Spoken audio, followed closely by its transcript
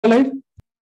Live?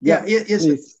 Yeah, yes,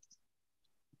 sir.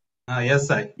 Yes,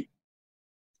 I.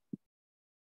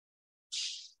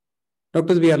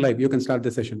 Doctors, we are live. You can start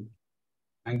the session.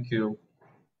 Thank you.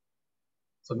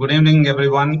 So good evening,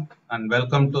 everyone, and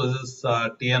welcome to this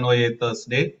TNOA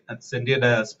Thursday. It's indeed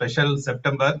a special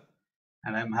September,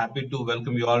 and I'm happy to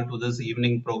welcome you all to this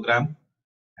evening program.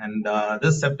 And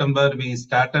this September, we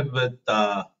started with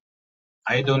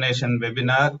eye donation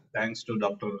webinar, thanks to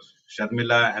Dr.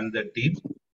 Sharmila and the team.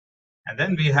 And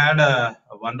then we had a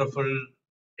wonderful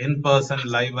in-person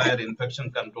live wire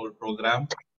infection control program.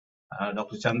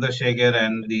 Dr. Chandrasekhar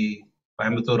and the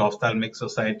Coimbatore Ophthalmic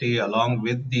Society, along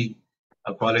with the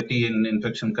Quality in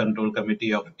Infection Control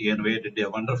Committee of TNOA, did a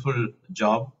wonderful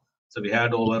job. So we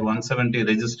had over 170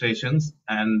 registrations,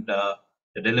 and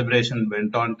the deliberation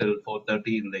went on till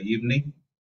 4:30 in the evening.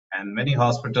 And many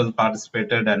hospitals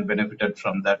participated and benefited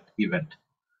from that event.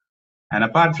 And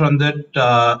apart from that,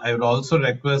 I would also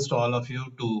request all of you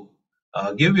to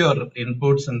give your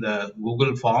inputs in the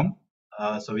Google form.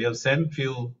 So we have sent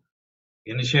few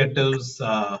initiatives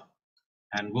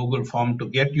and Google form to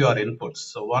get your inputs.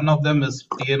 So one of them is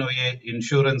TNOA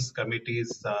Insurance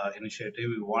Committee's initiative.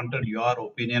 We wanted your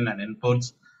opinion and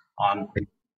inputs on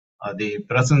the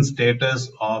present status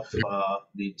of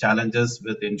the challenges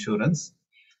with insurance.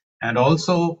 And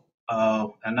also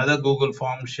another Google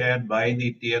form shared by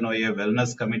the TNOA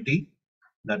Wellness Committee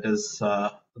that is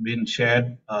been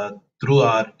shared through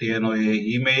our TNOA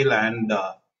email and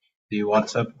the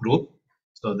WhatsApp group.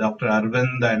 So Dr.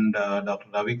 Arvind and Dr.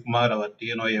 Ravi Kumar, our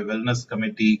TNOA Wellness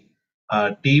Committee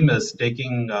team, is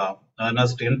taking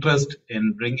earnest interest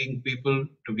in bringing people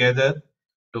together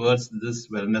towards this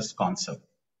wellness concept.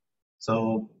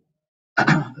 So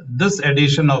this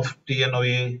edition of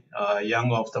TNOA Young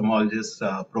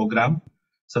Ophthalmologist program.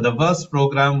 So the first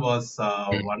program was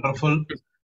wonderful.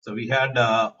 So we had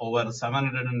over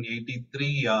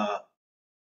 783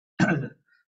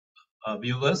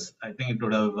 viewers. I think it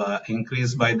would have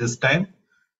increased by this time.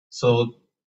 So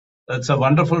it's a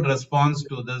wonderful response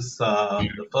to this,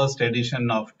 the first edition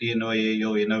of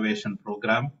TNOA Innovation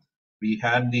Program. We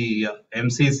had the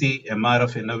MCC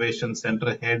MRF Innovation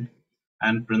Center Head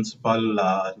and Principal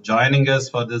joining us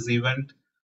for this event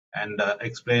and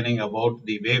explaining about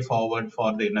the way forward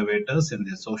for the innovators in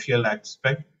the social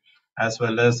aspect, as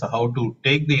well as how to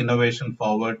take the innovation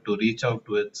forward to reach out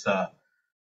to its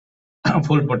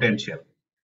full potential.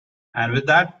 And with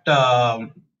that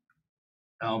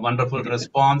wonderful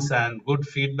response and good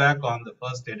feedback on the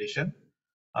first edition,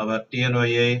 our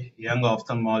TNOA Young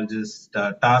Ophthalmologist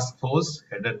Task Force,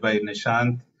 headed by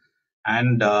Nishant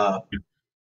and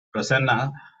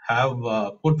Prasanna, have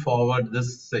put forward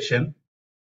this session.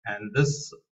 And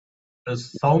this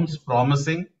sounds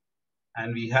promising.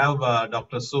 And we have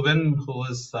Dr. Suvin, who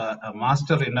is a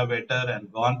master innovator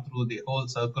and gone through the whole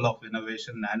circle of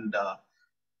innovation and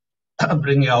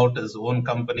bring out his own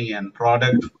company and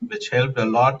product, which helped a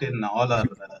lot in all our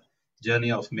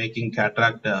journey of making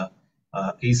cataract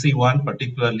easy one,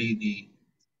 particularly the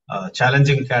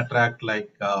challenging cataract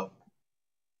like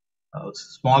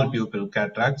small pupil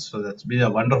cataracts. So that's been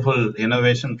a wonderful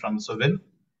innovation from Suvin.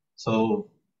 So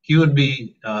he would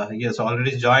be, he has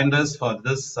already joined us for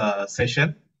this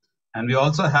session. And we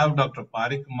also have Dr.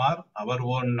 Parik Kumar, our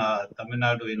own Tamil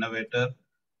Nadu innovator,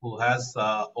 who has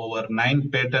over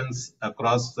 9 patents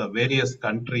across various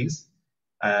countries.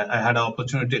 I had an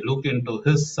opportunity to look into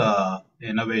his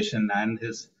innovation and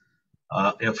his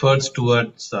efforts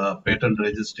towards patent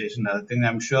registration. I think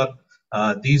I'm sure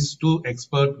these two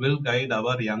experts will guide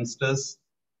our youngsters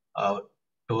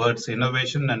towards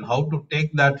innovation and how to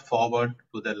take that forward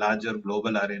to the larger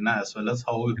global arena, as well as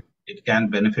how it can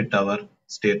benefit our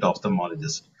state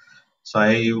ophthalmologists. So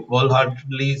I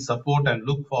wholeheartedly support and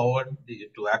look forward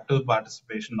to active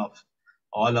participation of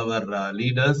all our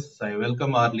leaders. I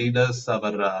welcome our leaders,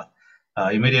 our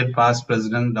immediate past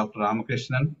president, Dr.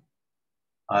 Ramakrishnan,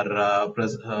 our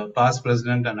past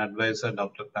president and advisor,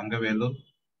 Dr. Thangavelu,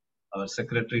 our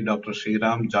secretary, Dr.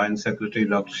 Sriram, joint secretary,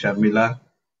 Dr. Sharmila,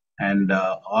 and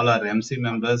all our MC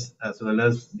members, as well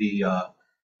as the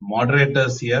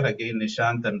moderators here, again,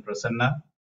 Nishant and Prasanna.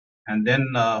 And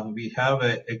then we have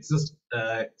a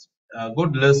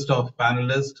good list of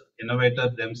panelists,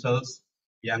 innovators themselves,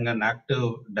 young and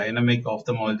active, dynamic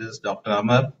ophthalmologists, Dr.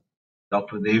 Amar,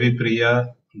 Dr. Devi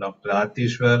Priya, Dr.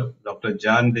 Atishwar, Dr.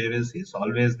 John Davis, he's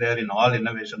always there in all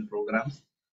innovation programs,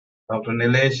 Dr.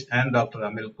 Nilesh and Dr.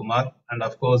 Amil Kumar, and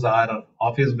of course our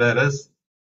office bearers,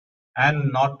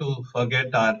 and not to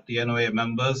forget our TNOA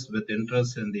members with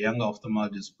interest in the Young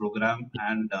Ophthalmologist program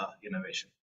and innovation.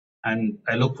 And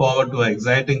I look forward to an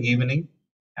exciting evening.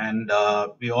 And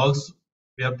we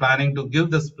we are planning to give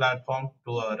this platform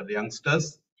to our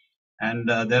youngsters. And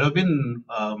there have been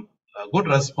a good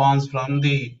response from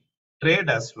the trade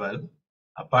as well,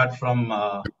 apart from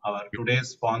our today's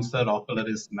sponsor, Ocular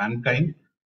Mankind,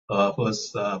 who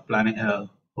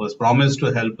has promised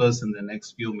to help us in the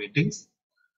next few meetings.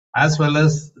 As well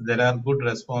as there are good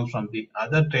response from the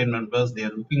other trade members. They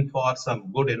are looking for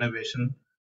some good innovation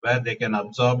where they can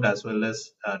absorb as well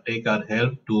as take our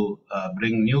help to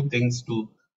bring new things to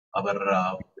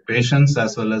our patients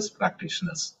as well as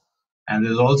practitioners. And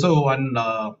there's also one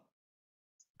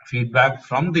feedback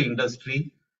from the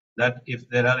industry that if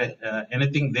there are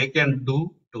anything they can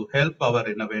do to help our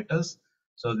innovators,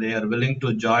 so they are willing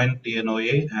to join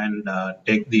TNOA and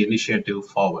take the initiative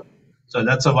forward. So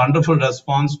that's a wonderful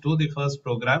response to the first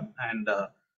program, and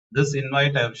this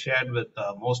invite I have shared with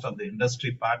most of the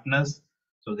industry partners.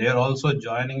 So they are also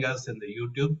joining us in the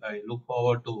YouTube. I look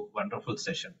forward to wonderful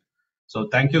session. So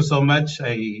thank you so much.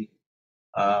 I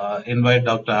invite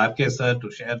Dr. R.K. sir to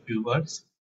share a few words,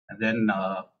 and then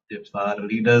if our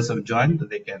leaders have joined,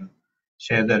 they can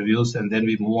share their views, and then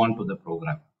we move on to the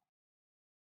program.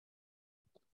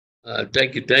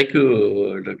 Thank you,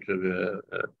 Dr.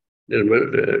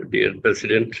 Nirmal, dear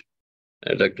President,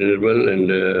 Dr. Nirmal, and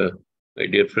my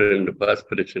dear friend, past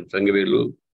President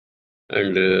Sangavelu,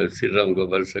 and Sri Ram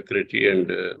Gopal Secretary, and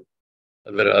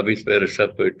other office bearers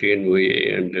of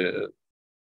TNOA, and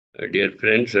dear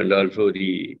friends, and also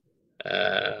the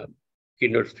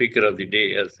keynote speaker of the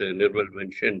day, as Nirmal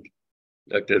mentioned,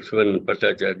 Dr. Suvan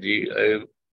Bhattacharjee. I've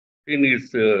seen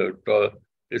his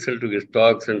result to his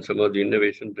talks and some of the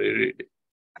innovation.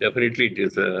 Definitely, it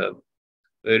is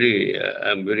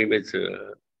I'm very much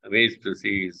amazed to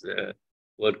see his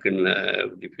work in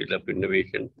the field of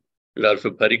innovation. And also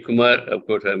Parikumar, of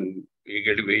course, I'm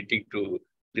eagerly waiting to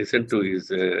listen to his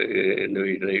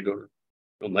innovation. I don't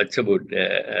know much about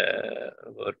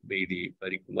work by the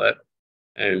Parikumar.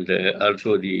 And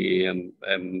also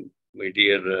my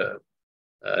dear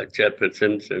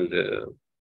chairpersons and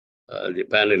the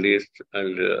panelists,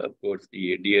 and of course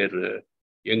the dear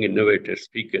young innovator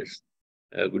speakers.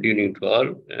 Good evening to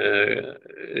all.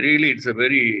 Really, it's a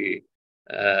very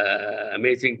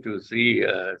amazing to see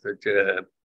such a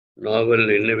novel,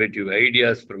 innovative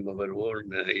ideas from our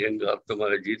own young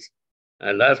ophthalmologists.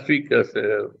 Last week, as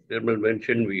Nirmal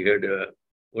mentioned, we had a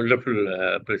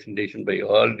wonderful presentation by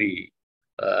all the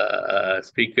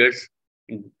speakers.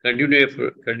 In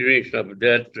continuation of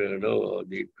that,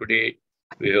 today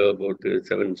we have about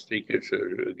 7 speakers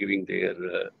giving their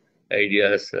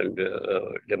ideas, and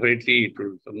definitely it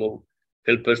will somehow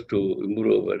help us to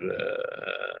improve our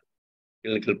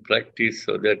clinical practice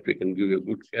so that we can give a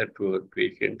good care to our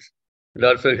patients. And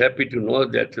also happy to know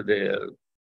that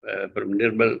from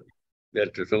Nirmal,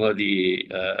 that some of the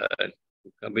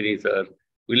companies are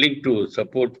willing to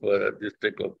support for this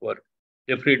type of work.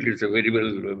 Definitely, it's a very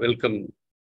welcome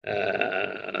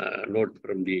note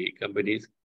from the companies.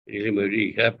 Really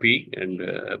very happy, and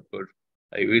of course,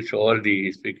 I wish all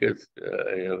the speakers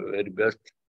very best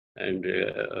and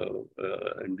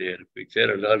in their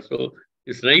future. And also,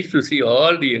 it's nice to see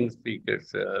all the young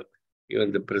speakers,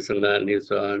 even the Prasanna,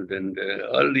 Nisant, and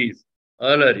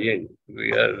all are young.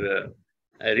 We are.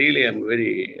 I really am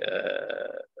very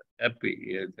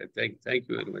happy. Thank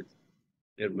you very much,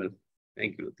 Nirmal.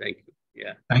 Thank you.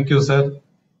 Yeah. Thank you, sir.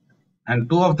 And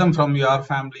 2 of them from your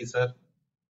family, sir.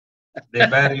 They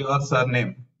bear your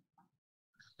surname.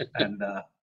 And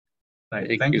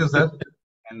right. Thank you, sir.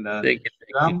 And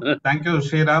thank you,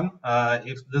 Sriram.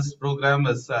 If this program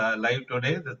is live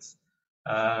today, that's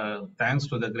thanks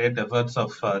to the great efforts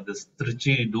of this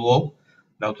Trichy duo,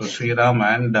 Dr. Sriram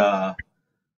and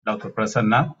Dr.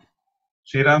 Prasanna.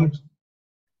 Sriram?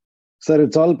 Sir,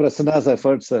 it's all Prasanna's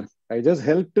effort, sir. I just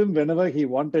helped him whenever he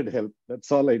wanted help.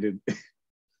 That's all I did.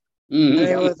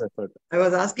 I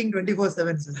was asking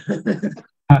 24/7, sir.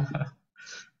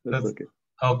 That's okay.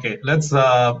 Okay, let's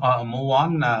move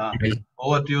on.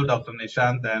 Over to you, Dr.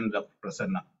 Nishant and Dr.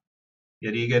 Prasanna.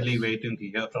 We're eagerly waiting to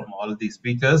hear from all the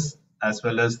speakers as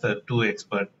well as the 2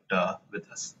 experts with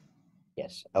us.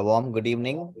 Yes, a warm good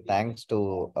evening. Thanks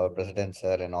to our president,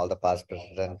 sir, and all the past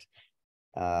presidents.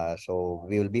 So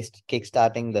we will be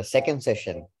kickstarting the 2nd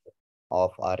session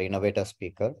of our innovator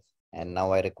speaker. And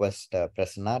now I request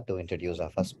Prasanna to introduce our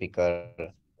first speaker,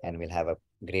 and we'll have a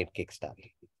great kickstart.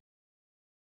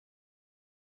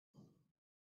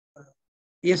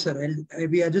 Yes, sir.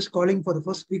 We are just calling for the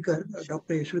first speaker,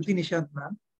 Dr. Shruti Nishant,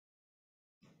 ma'am.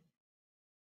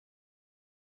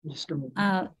 Just a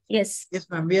moment. Yes. Yes,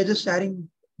 ma'am. We are just sharing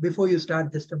before you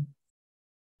start this time.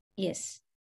 Yes.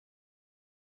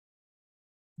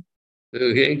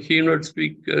 Keynote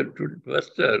speaker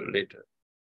first or later?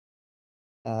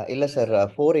 Illa sir,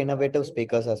 4 innovative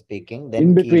speakers are speaking. Then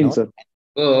In between, keynote, sir.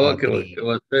 Oh, okay, 3. okay.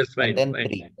 Oh, that's fine. And then fine.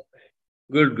 3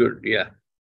 Good, good. Yeah.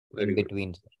 Very in good.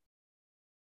 between.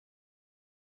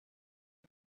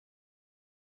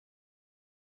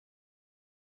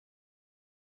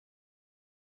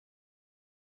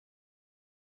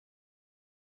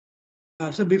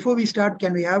 So before we start,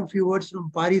 can we have a few words from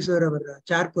Pari sir, our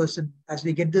chairperson, as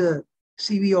we get the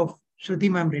CV of Shruti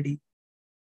ma'am ready?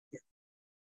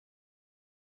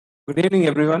 Good evening,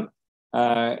 everyone.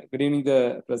 Good evening,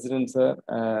 the President, sir,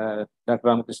 Dr.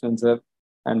 Ramakrishnan, sir,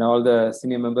 and all the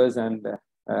senior members and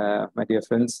my dear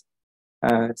friends.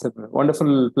 It's a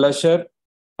wonderful pleasure.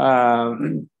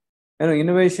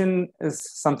 Innovation is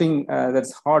something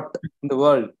that's hot in the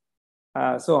world.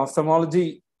 So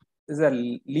ophthalmology is a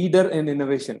leader in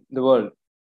innovation in the world.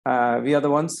 We are the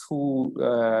ones who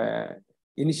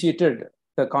initiated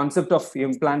the concept of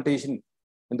implantation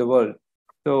in the world.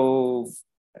 So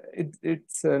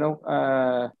it's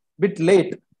bit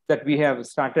late that we have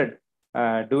started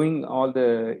doing all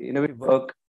the innovative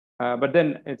work, but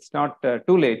then it's not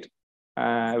too late,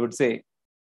 I would say.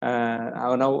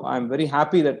 Now I'm very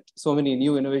happy that so many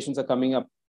new innovations are coming up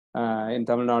in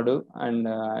Tamil Nadu, and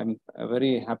I'm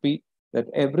very happy that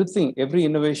every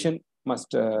innovation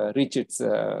must reach its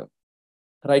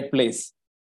right place.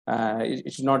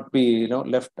 It should not be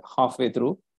left halfway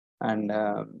through. And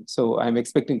so I'm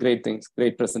expecting great things,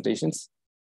 great presentations.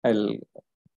 I'll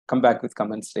come back with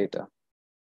comments later.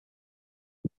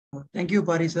 Thank you,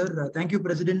 Pari sir. Thank you,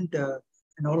 President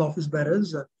and all office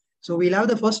bearers. So we'll have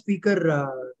the first speaker,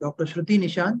 Dr. Shruti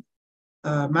Nishant.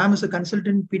 Ma'am is a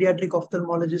consultant pediatric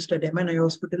ophthalmologist at MNI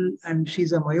Hospital, and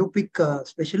she's a myopic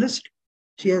specialist.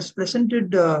 She has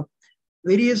presented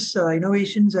various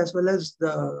innovations as well as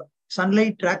the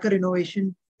sunlight tracker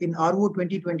innovation in RO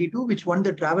 2022, which won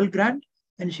the travel grant,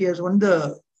 and she has won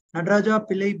the Nadaraja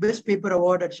Pillai Best Paper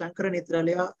Award at Shankara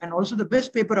Nethralaya, and also the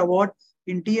Best Paper Award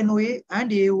in TNOA and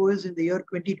AOS in the year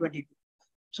 2022.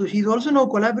 So she's also now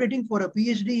collaborating for a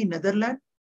PhD in Netherlands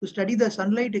to study the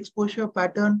sunlight exposure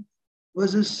pattern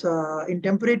versus in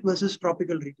temperate versus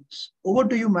tropical regions. Over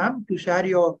to you, ma'am, to share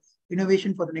your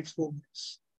innovation for the next 4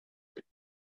 minutes.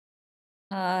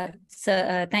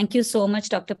 Thank you so much,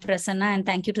 Dr. Prasanna, and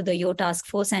thank you to the YO Task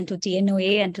Force and to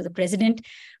TNOA and to the President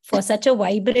for such a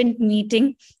vibrant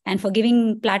meeting and for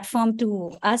giving platform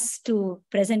to us to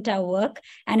present our work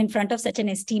and in front of such an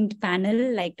esteemed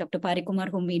panel like Dr. Parikumar,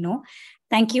 whom we know.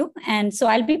 Thank you. And so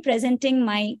I'll be presenting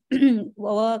my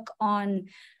work on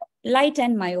light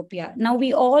and myopia. Now,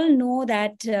 we all know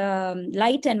that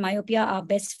light and myopia are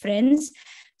best friends.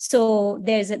 So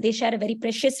they share a very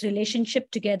precious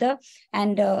relationship together.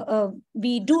 And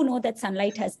we do know that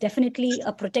sunlight has definitely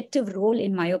a protective role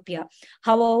in myopia.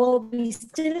 However, we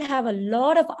still have a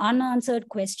lot of unanswered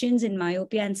questions in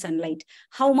myopia and sunlight.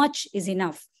 How much is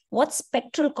enough? What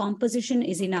spectral composition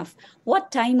is enough? What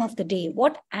time of the day?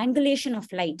 What angulation of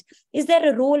light? Is there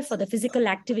a role for the physical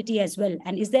activity as well?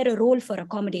 And is there a role for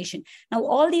accommodation? Now,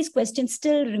 all these questions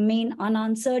still remain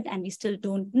unanswered and we still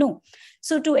don't know.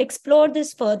 So to explore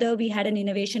this further, we had an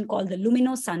innovation called the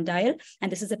Lumino Sundial,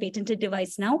 and this is a patented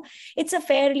device now. It's a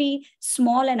fairly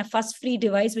small and a fuss-free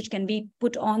device which can be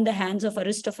put on the hands of a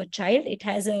wrist of a child. It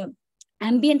has a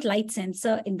ambient light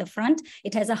sensor in the front.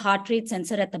 It has a heart rate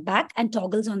sensor at the back and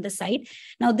toggles on the side.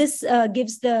 Now, this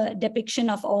gives the depiction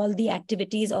of all the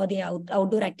activities or the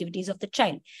outdoor activities of the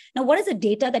child. Now, what is the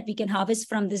data that we can harvest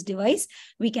from this device?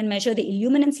 We can measure the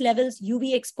illuminance levels,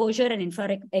 UV exposure and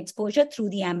infrared exposure through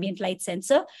the ambient light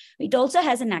sensor. It also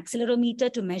has an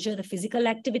accelerometer to measure the physical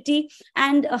activity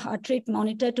and a heart rate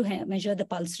monitor to measure the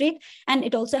pulse rate. And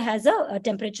it also has a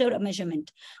temperature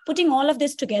measurement. Putting all of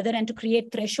this together and to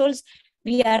create thresholds,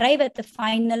 we arrive at the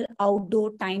final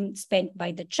outdoor time spent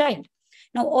by the child.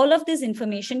 Now, all of this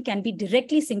information can be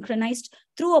directly synchronized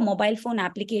through a mobile phone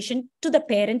application to the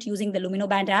parent using the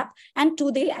LuminoBand app and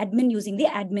to the admin using the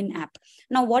admin app.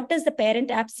 Now, what does the parent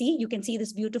app see? You can see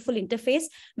this beautiful interface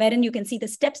wherein you can see the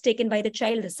steps taken by the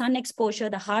child, the sun exposure,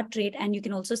 the heart rate, and you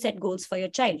can also set goals for your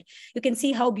child. You can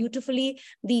see how beautifully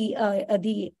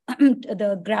the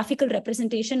graphical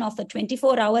representation of a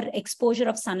 24-hour exposure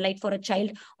of sunlight for a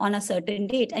child on a certain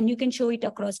date, and you can show it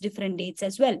across different dates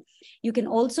as well. You can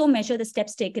also measure the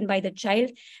steps taken by the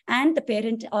child, and the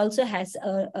parent also has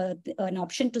an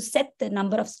option to set the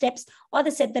number of steps or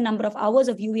set the number of hours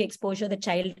of UV exposure the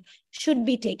child should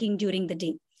be taking during the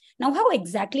day. Now, how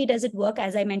exactly does it work?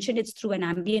 As I mentioned, it's through an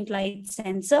ambient light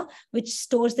sensor, which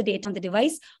stores the data on the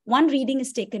device. One reading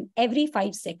is taken every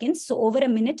 5 seconds. So over a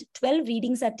minute, 12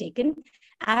 readings are taken,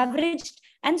 averaged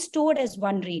and stored as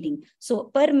one reading.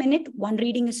 So per minute, one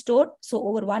reading is stored. So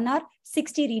over 1 hour,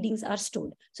 60 readings are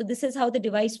stored. So this is how the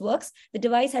device works. The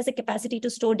device has a capacity to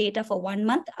store data for 1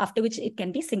 month, after which it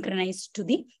can be synchronized to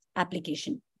the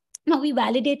application. Now, we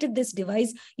validated this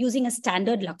device using a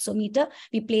standard luxometer.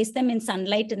 We placed them in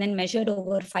sunlight and then measured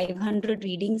over 500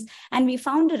 readings. And we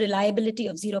found a reliability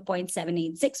of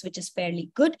 0.786, which is fairly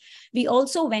good. We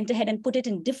also went ahead and put it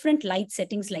in different light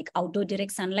settings like outdoor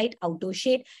direct sunlight, outdoor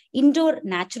shade, indoor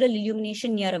natural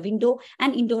illumination near a window,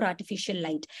 and indoor artificial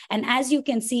light. And as you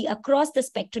can see across the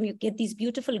spectrum, you get these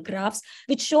beautiful graphs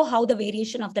which show how the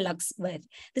variation of the lux were.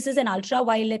 This is an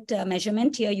ultraviolet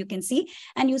measurement here you can see.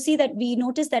 And you see that we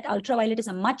noticed that ultraviolet is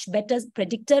a much better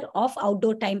predictor of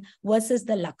outdoor time versus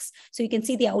the lux. So you can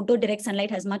see the outdoor direct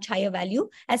sunlight has much higher value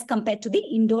as compared to the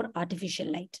indoor artificial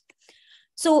light.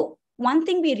 So one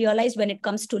thing we realized when it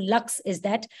comes to lux is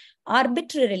that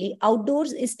arbitrarily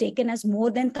outdoors is taken as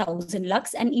more than 1000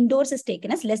 lux and indoors is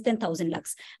taken as less than 1000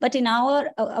 lux. But in our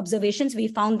observations, we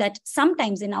found that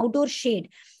sometimes in outdoor shade,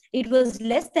 it was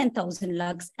less than 1000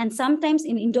 lux, and sometimes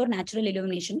in indoor natural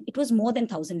illumination, it was more than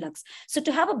 1000 lux. So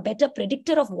to have a better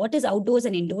predictor of what is outdoors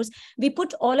and indoors, we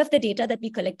put all of the data that we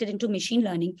collected into machine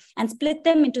learning and split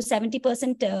them into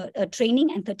 70%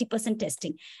 training and 30%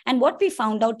 testing. And what we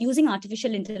found out using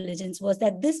artificial intelligence was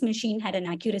that this machine had an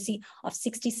accuracy of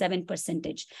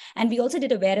 67%. And we also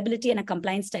did a variability and a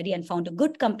compliance study and found a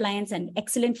good compliance and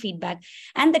excellent feedback.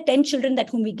 And the 10 children that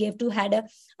whom we gave to had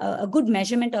a good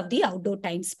measurement of the outdoor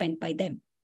time spent by them.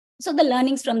 So the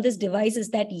learnings from this device is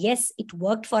that, yes, it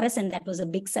worked for us, and that was a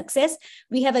big success.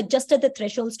 We have adjusted the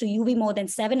thresholds to UV more than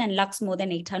 7 and lux more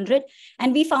than 800.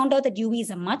 And we found out that UV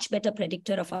is a much better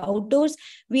predictor of outdoors.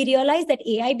 We realized that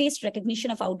AI-based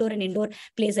recognition of outdoor and indoor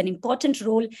plays an important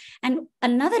role. And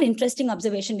another interesting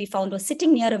observation we found was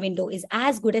sitting near a window is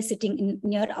as good as sitting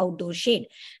near outdoor shade.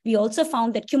 We also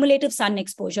found that cumulative sun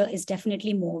exposure is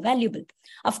definitely more valuable.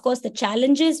 Of course, the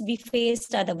challenges we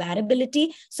faced are the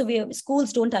variability. So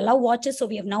schools don't allow watches. So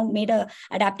we have now made an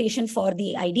adaptation for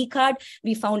the ID card.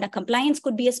 We found a compliance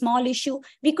could be a small issue.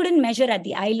 We couldn't measure at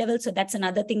the eye level. So that's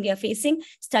another thing we are facing.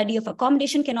 Study of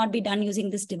accommodation cannot be done using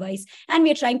this device. And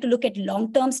we are trying to look at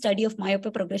long-term study of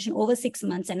myopia progression over 6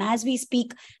 months. And as we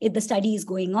speak, the study is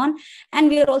going on. And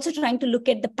we are also trying to look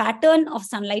at the pattern of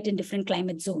sunlight in different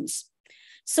climate zones.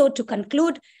 So to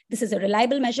conclude, this is a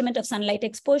reliable measurement of sunlight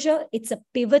exposure. It's a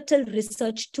pivotal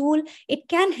research tool. It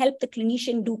can help the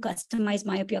clinician do customized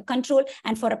myopia control.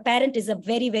 And for a parent is a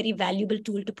very, very valuable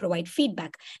tool to provide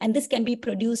feedback. And this can be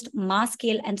produced mass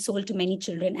scale and sold to many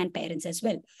children and parents as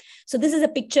well. So this is a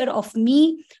picture of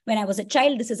me when I was a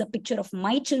child. This is a picture of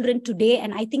my children today.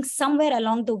 And I think somewhere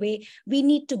along the way, we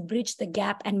need to bridge the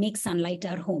gap and make sunlight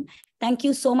our home. Thank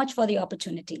you so much for the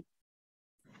opportunity.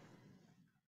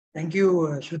 Thank you,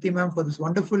 Shruti ma'am, for this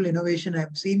wonderful innovation.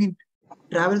 I've seen it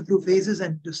travel through phases,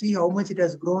 and to see how much it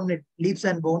has grown, it leaps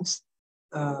and bounds.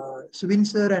 Suvin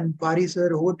sir and Pari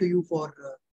sir, over to you for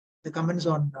the comments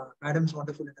on Madam's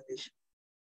wonderful innovation.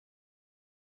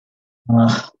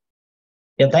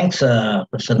 Yeah, thanks,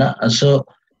 Prasanna.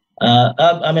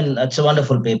 I mean, it's a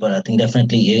wonderful paper. I think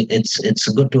definitely it's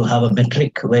good to have a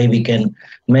metric where we can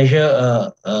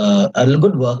measure a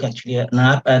good work, actually, an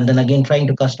app, and then again trying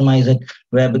to customize it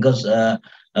where, because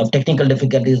of technical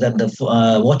difficulties, that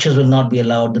the watches will not be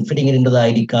allowed, then fitting it into the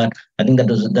ID card. I think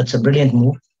that's a brilliant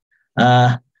move.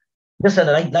 Just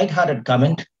a light-hearted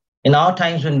comment. In our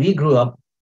times when we grew up,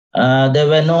 there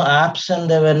were no apps and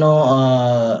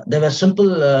there were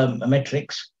simple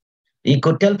metrics. You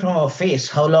could tell from our face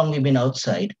how long we've been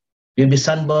outside. We'd be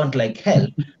sunburnt like hell.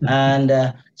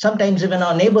 And sometimes even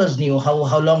our neighbors knew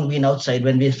how long we've been outside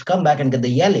when we come back and get the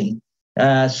yelling.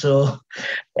 So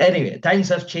anyway, times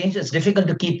have changed. It's difficult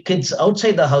to keep kids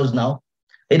outside the house now.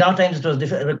 In our times, it was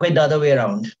quite the other way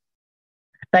around.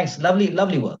 Thanks. Lovely,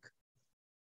 lovely work.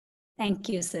 Thank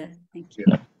you, sir. Thank you.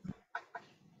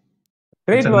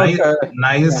 It's a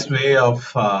nice way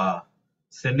of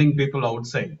sending people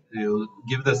outside. You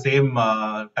give the same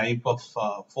type of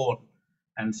phone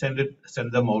and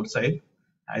send them outside.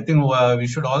 I think we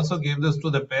should also give this to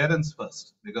the parents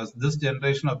first, because this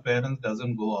generation of parents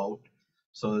doesn't go out.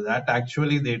 So that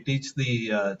actually they teach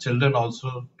the children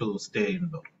also to stay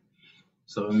indoor.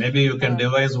 So maybe you can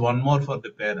devise one more for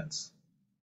the parents.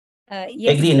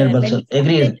 Yes, agree, Nirmal sir.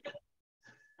 Agree.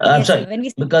 I'm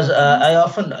sorry, because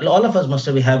all of us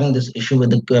must be having this issue with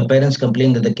the parents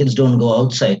complaining that the kids don't go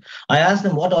outside. I asked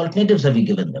them, what alternatives have you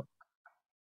given them?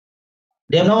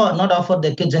 They have not offered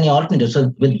their kids any alternatives.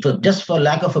 So just for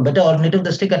lack of a better alternative, they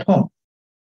stick at home.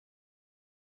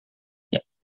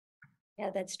 Yeah,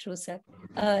 that's true, sir.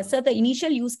 So the initial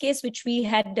use case which we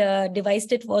had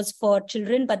devised it was for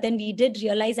children, but then we did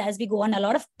realize as we go on, a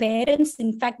lot of parents,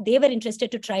 in fact, they were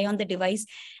interested to try on the device.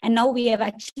 And now we have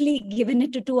actually given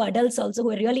it to 2 adults also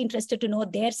who are really interested to know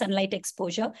their sunlight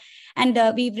exposure. And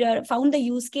we've found the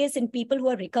use case in people who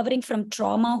are recovering from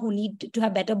trauma, who need to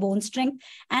have better bone strength,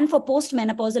 and for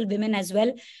postmenopausal women as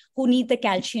well, who need the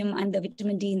calcium and the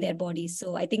vitamin D in their bodies.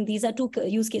 So I think these are 2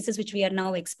 use cases which we are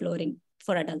now exploring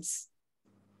for adults.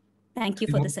 Thank you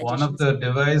for the suggestion. One of the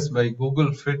device by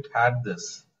Google Fit had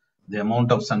this, the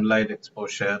amount of sunlight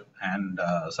exposure, and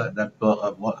so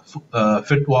that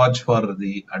Fit Watch for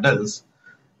the adults.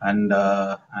 And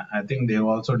I think they've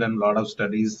also done a lot of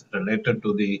studies related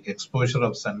to the exposure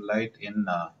of sunlight in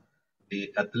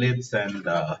the athletes and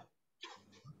the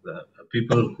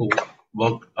people who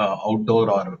work outdoor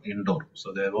or indoor.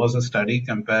 So there was a study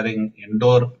comparing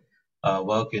indoor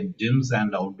work in gyms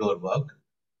and outdoor work.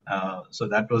 So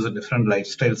that was a different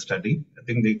lifestyle study. I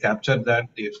think they captured that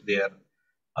if they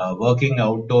are working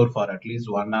outdoor for at least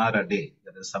 1 hour a day,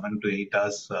 that is 7 to 8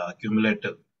 hours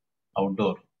cumulative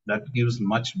outdoor, that gives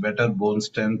much better bone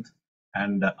strength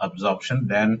and absorption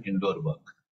than indoor work.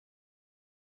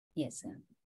 Yes, sir.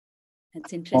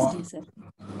 That's interesting, sir.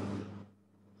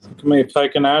 If I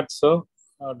can add, sir,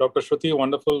 Dr. Shruti,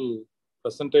 wonderful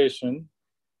presentation.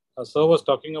 Sir was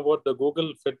talking about the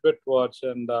Google Fitbit watch,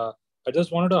 and I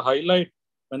just wanted to highlight,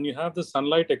 when you have the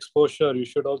sunlight exposure, you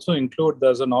should also include,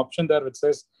 there's an option there which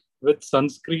says with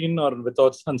sunscreen or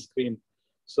without sunscreen.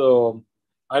 So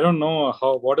I don't know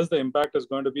what is the impact is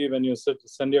going to be when you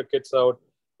send your kids out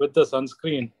with the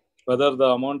sunscreen, whether the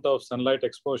amount of sunlight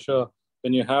exposure,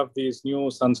 when you have these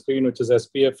new sunscreen, which is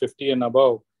SPF 50 and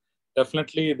above,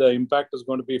 definitely the impact is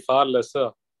going to be far lesser.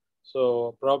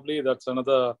 So probably that's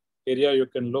another area you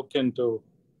can look into.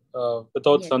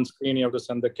 Without sunscreen, you have to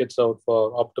send the kids out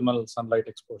for optimal sunlight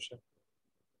exposure.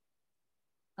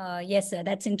 Yes, sir,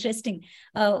 that's interesting.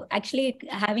 Actually,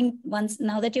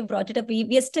 now that you brought it up,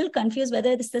 we are still confused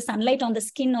whether it's the sunlight on the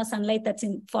skin or sunlight that's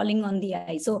falling on the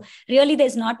eye. So really,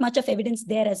 there's not much of evidence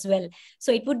there as well.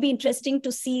 So it would be interesting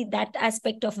to see that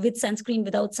aspect of with sunscreen,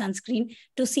 without sunscreen,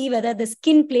 to see whether the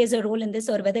skin plays a role in this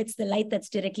or whether it's the light that's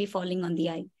directly falling on the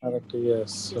eye. Correctly,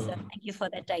 yes. Yes, sir. Thank you for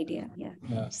that idea. Yeah.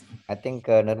 Yes. I think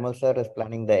Nirmal sir is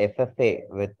planning the FFA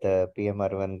with PM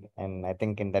Arvind, and I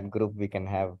think in that group we can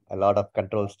have a lot of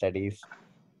control studies.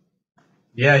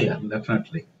 Yeah,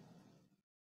 definitely.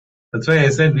 That's why I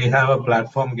said we have a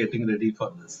platform getting ready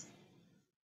for this.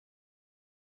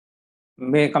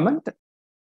 May I comment?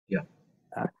 Yeah.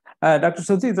 Dr.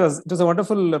 Shruti, it was a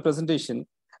wonderful presentation.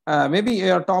 Maybe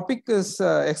your topic is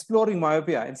exploring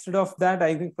myopia. Instead of that,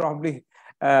 I think probably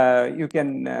you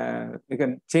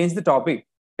can change the topic,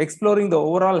 exploring the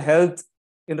overall health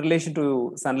in relation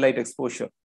to sunlight exposure.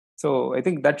 So I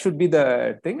think that should be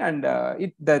the thing, and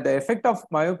the effect of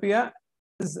myopia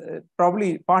is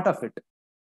probably part of it.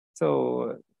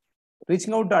 So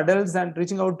reaching out to adults and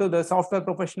reaching out to the software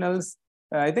professionals,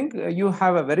 I think you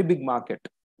have a very big market.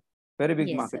 Very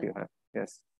big market sir. you have.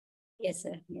 Yes. Yes,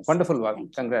 sir. Yes, Wonderful sir. work.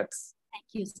 Thank Congrats. you. Thank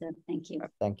you, sir. Thank you.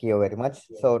 Thank you very much.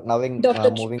 So now moving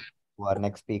to our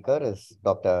next speaker is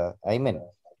Dr. Ayman.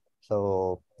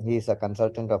 So he is a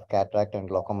consultant of cataract and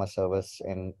glaucoma service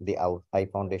in the Eye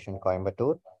Foundation,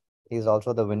 Coimbatore. He is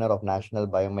also the winner of National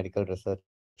Biomedical Research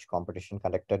Competition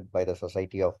conducted by the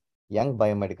Society of Young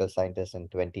Biomedical Scientists in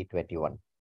 2021.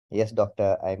 Yes,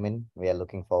 Dr. Ayman, we are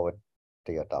looking forward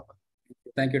to your talk.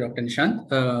 Thank you, Dr.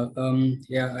 Nishant.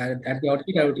 At the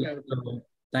outset, I would like to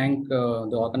thank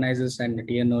the organizers and the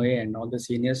TNOA and all the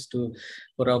seniors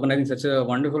for organizing such a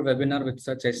wonderful webinar with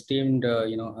such esteemed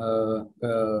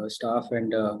staff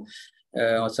and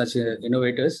such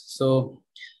innovators. So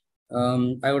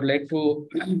I would like to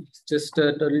just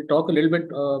talk a little bit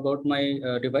about my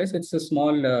device. It's a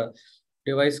small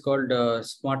device called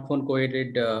smartphone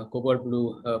co-aided cobalt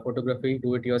blue photography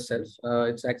do-it-yourself.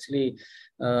 It's actually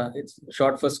it's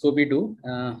short for Scooby-Doo.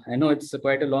 I know it's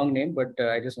quite a long name, but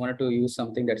I just wanted to use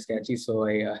something that's catchy, so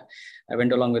I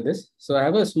went along with this. So I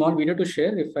have a small video to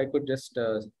share. If I could just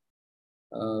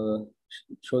show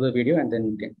the video and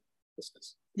then we can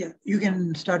discuss. Yeah, you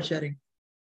can start sharing.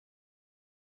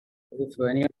 If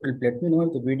anyone will let me know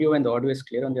if the video and the audio is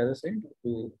clear on the other side, I'd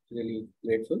be really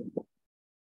grateful.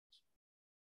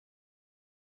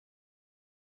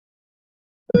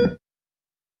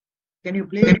 Can you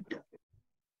play it?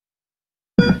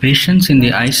 Patients in the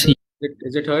ICU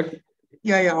Is it heard?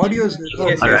 Yeah, audio is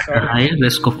are at a higher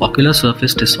risk of ocular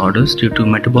surface disorders due to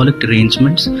metabolic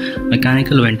derangements,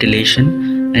 mechanical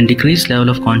ventilation, and decreased level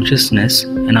of consciousness,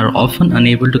 and are often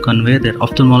unable to convey their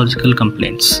ophthalmological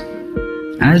complaints.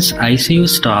 As ICU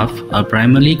staff are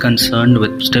primarily concerned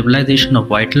with stabilization of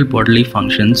vital bodily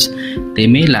functions, they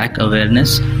may lack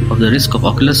awareness of the risk of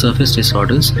ocular surface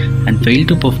disorders and fail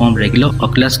to perform regular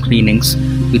ocular screenings,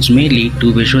 which may lead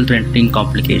to visual threatening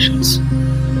complications.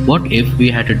 What if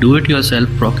we had a do-it-yourself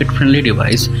pocket-friendly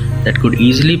device that could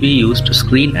easily be used to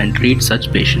screen and treat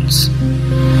such patients?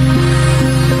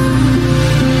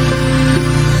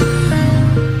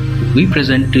 We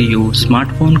present to you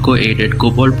Smartphone Co-Aided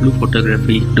Cobalt Blue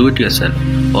Photography Do-It-Yourself,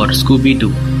 or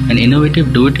Scooby-Doo, an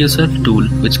innovative do-it-yourself tool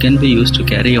which can be used to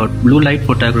carry out blue light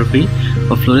photography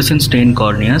of fluorescent stained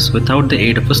corneas without the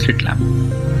aid of a slit lamp.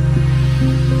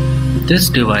 This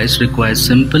device requires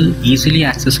simple, easily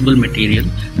accessible material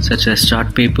such as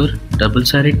chart paper,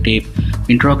 double-sided tape,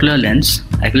 intraocular lens,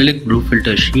 acrylic blue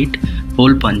filter sheet,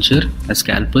 hole puncher, a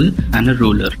scalpel, and a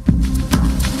ruler.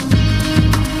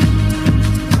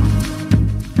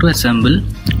 To assemble,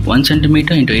 1 cm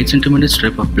into 8 cm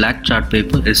strip of black chart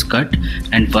paper is cut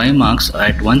and 5 marks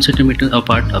at 1 cm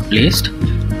apart are placed.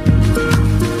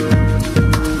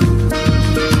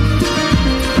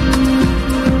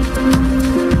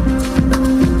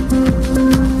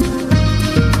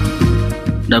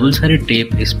 Double-sided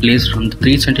tape is placed from the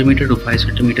 3 cm to 5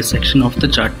 cm section of the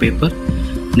chart paper.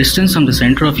 Distance from the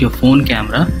center of your phone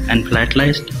camera and flat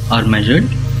light are measured,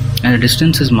 and a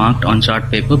distance is marked on chart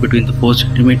paper between the 4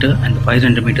 cm and the 5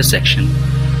 cm section.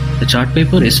 The chart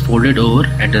paper is folded over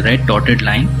at the red dotted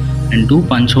line and 2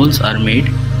 punch holes are made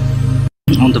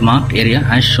on the marked area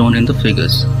as shown in the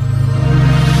figures.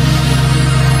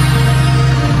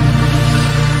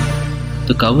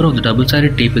 The cover of the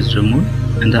double-sided tape is removed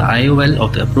and the IOL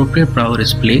of the appropriate power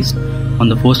is placed on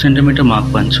the 4 cm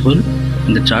marked punch hole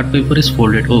and the chart paper is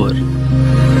folded over.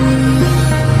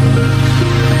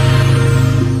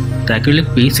 The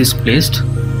acrylic piece is placed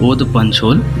over the punch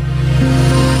hole.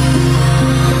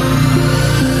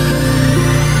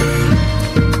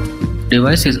 The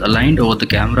device is aligned over the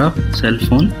camera, cell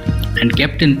phone, and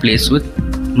kept in place with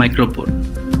microboard.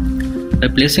 By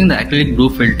placing the acrylic blue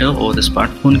filter over the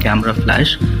smartphone camera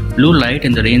flash, blue light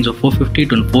in the range of 450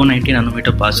 to 490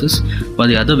 nanometer passes while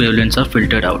the other wavelengths are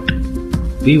filtered out.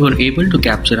 We were able to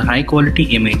capture high-quality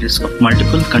images of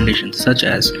multiple conditions such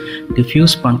as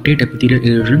diffuse punctate epithelial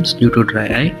erosions due to dry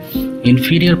eye,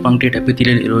 inferior punctate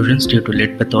epithelial erosions due to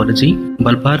lid pathology,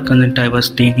 bulbar conjunctiva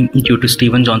staining due to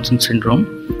Stevens-Johnson syndrome,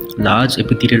 large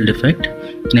epithelial defect,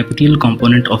 an epithelial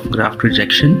component of graft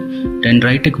rejection,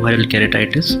 dendritic viral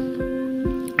keratitis,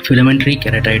 filamentary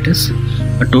keratitis,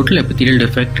 a total epithelial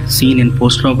defect seen in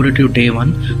postoperative day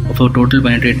 1 of a total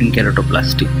penetrating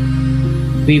keratoplasty.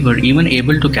 We were even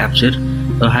able to capture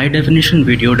a high-definition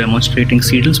video demonstrating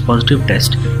Siegel's positive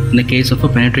test in the case of a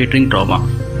penetrating trauma.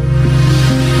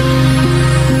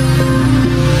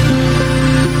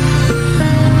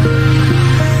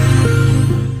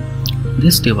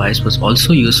 This device was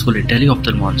also useful in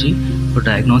teleophthalmology for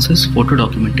diagnosis, photo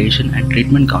documentation, and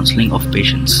treatment counseling of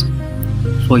patients.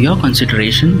 For your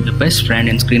consideration, the best friend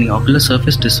in screening ocular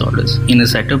surface disorders in a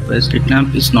setup where slit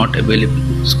lamp is not available,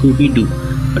 Scooby-Doo,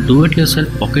 a do-it-yourself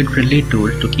pocket-friendly tool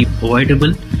to keep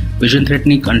avoidable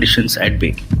vision-threatening conditions at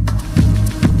bay.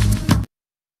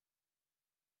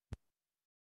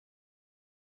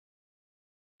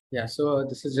 Yeah, so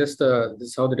this is just this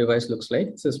is how the device looks like.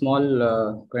 It's a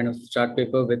small kind of chart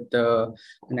paper with an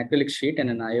acrylic sheet and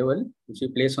an IOL, which you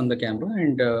place on the camera,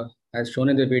 and as shown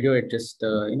in the video, it just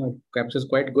captures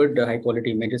quite good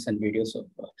high-quality images and videos of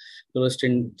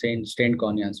fluorescent stained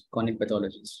corneas, corneal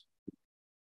pathologies.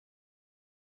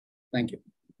 Thank you.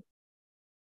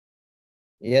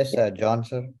 Yes, John,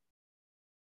 sir.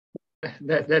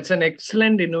 That's an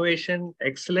excellent innovation,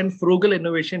 excellent frugal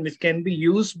innovation, which can be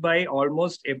used by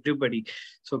almost everybody.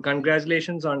 So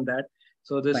congratulations on that.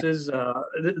 So this is,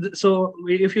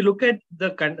 if you look at the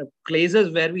kind of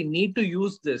places where we need to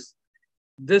use this,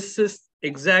 this is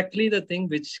exactly the thing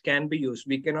which can be used.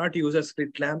 We cannot use a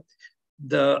slit lamp.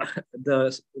 The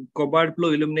cobalt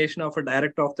blue illumination of a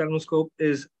direct ophthalmoscope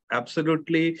is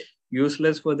absolutely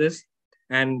useless for this.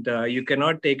 And you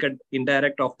cannot take an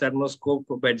indirect ophthalmoscope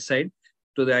bedside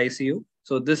to the ICU.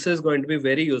 So this is going to be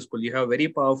very useful. You have very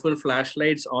powerful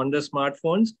flashlights on the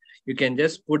smartphones. You can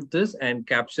just put this and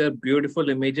capture beautiful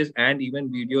images and even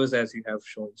videos as you have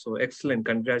shown. So excellent.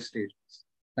 Congratulations.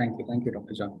 Thank you,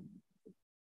 Dr. John.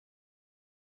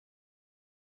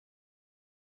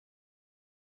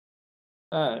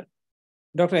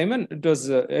 Dr. Ayman, it was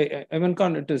Ayman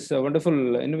Khan, it is a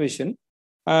wonderful innovation.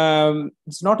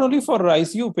 It's not only for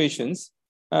ICU patients,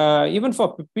 even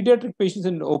for pediatric patients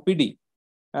in OPD,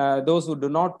 those who do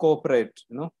not cooperate,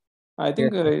 I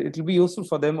think it will be useful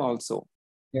for them also.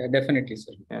 Yeah, definitely,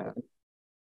 sir. Yeah.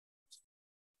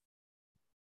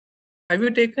 Have you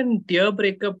taken tear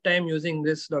breakup time using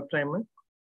this, Dr. Ayman?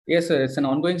 Yes, sir. It's an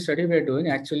ongoing study we're doing.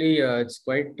 Actually, it's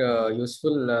quite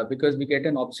useful because we get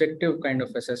an objective kind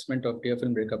of assessment of tear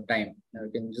film breakup time.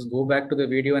 You can just go back to the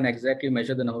video and exactly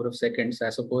measure the number of seconds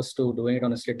as opposed to doing it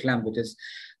on a slit lamp, which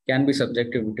can be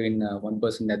subjective between one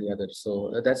person and the other.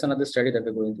 So that's another study that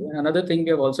we're going through. And another thing we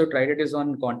have also tried it is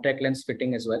on contact lens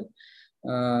fitting as well.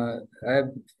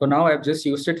 For now, I've just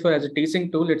used it as a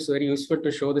teaching tool. It's very useful to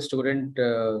show the student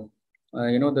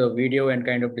the video and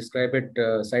kind of describe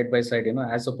it side by side,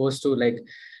 as opposed to like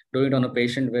doing it on a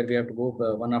patient where we have to go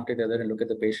one after the other and look at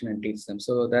the patient and teach them.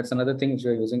 So that's another thing which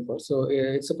we're using for. So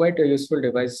it's quite a useful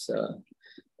device,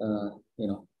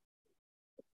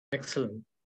 Excellent.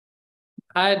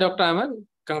 Hi, Dr. Ayman.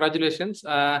 Congratulations.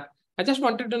 I just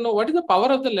wanted to know what is the power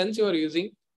of the lens you are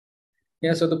using?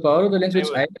 Yeah, so the power of the lens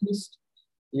which I used,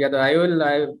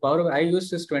 I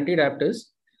used is 20 diopters.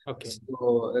 Okay.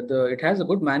 So it has a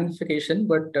good magnification,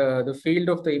 but the field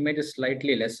of the image is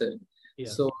slightly lesser. Yeah.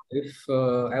 So if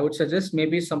I would suggest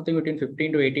maybe something between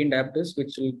 15 to 18 diopters,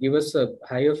 which will give us a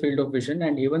higher field of vision,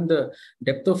 and even the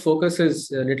depth of focus is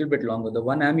a little bit longer. The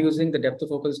one I'm using, the depth of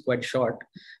focus is quite short,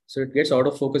 so it gets out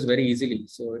of focus very easily.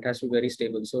 So it has to be very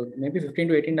stable. So maybe 15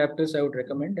 to 18 diopters I would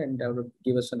recommend, and that would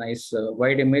give us a nice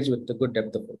wide image with a good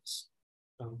depth of focus.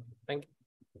 Thank you.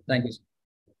 Thank you.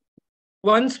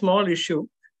 One small issue.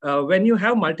 When you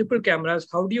have multiple cameras,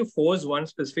 how do you force one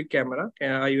specific camera?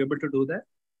 Are you able to do that?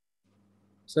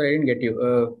 So I didn't get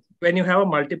you. When you have a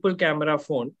multiple camera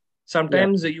phone,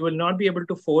 sometimes you will not be able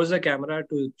to force a camera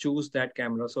to choose that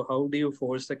camera. So how do you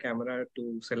force the camera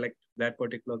to select that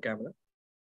particular camera?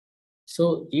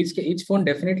 So each phone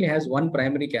definitely has one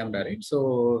primary camera, right?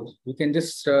 So you can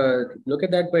just look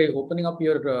at that by opening up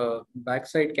your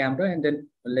backside camera and then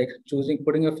like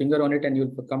putting your finger on it, and you'll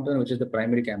come to which is the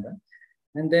primary camera.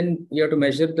 And then you have to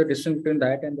measure the distance between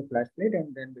that and the flashlight,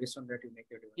 and then based on that, you make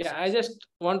your device. Yeah, I just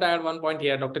want to add one point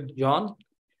here, Dr. John.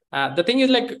 The thing is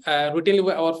like routinely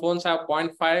our phones have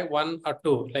 0.5, 1 or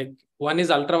 2. Like 1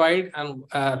 is ultra wide and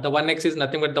the 1x is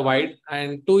nothing but the wide,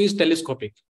 and 2 is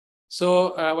telescopic.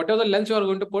 So whatever the lens you are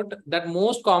going to put, that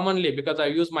most commonly, because I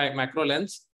use my macro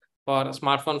lens for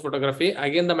smartphone photography,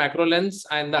 again the macro lens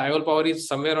and the IOL power is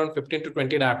somewhere around 15 to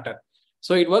 20 diopter.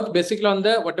 So it works basically on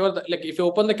the like if you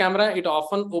open the camera, it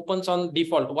often opens on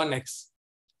default 1x.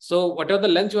 So whatever the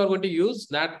lens you are going to use,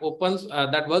 that opens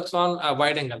that works on a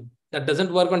wide angle. That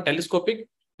doesn't work on telescopic.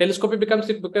 Telescopic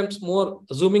becomes more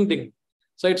zooming thing.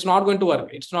 So it's not going to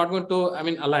work. It's not going to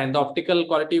align. The optical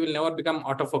quality will never become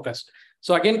autofocused.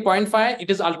 So again 0.5, it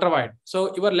is ultra wide.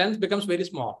 So your lens becomes very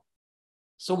small.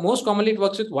 So most commonly it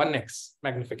works with 1x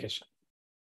magnification.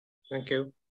 Thank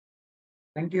you.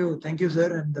 Thank you. Thank you,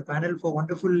 sir, and the panel for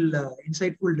wonderful,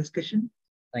 insightful discussion.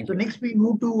 Thank you. So next we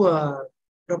move to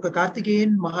Dr.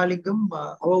 Karthikeyan Mahalingam,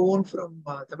 our own from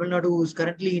Tamil Nadu, who is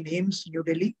currently in AIMS, New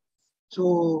Delhi.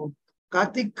 So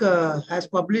Karthik has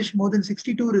published more than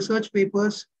 62 research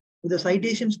papers with a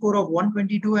citation score of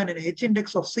 122 and an H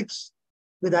index of 6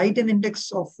 with I-10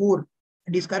 index of 4.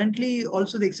 And he's currently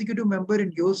also the executive member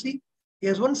in YOSI. He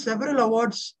has won several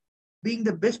awards, being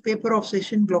the best paper of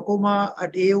session glaucoma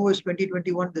at AOS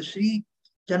 2021, the Sri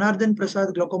Janardhan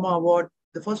Prasad Glaucoma Award,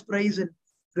 the first prize in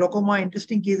glaucoma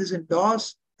interesting cases in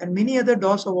DOS, and many other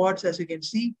DOS awards, as you can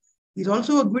see. He's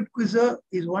also a good quizzer.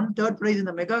 He's won 3rd prize in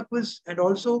the Mega Quiz and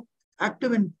also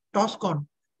active in TOSCon,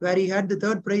 where he had the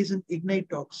 3rd prize in Ignite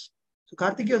Talks. So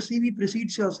Karthik, your CV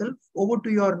precedes yourself. Over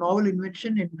to your novel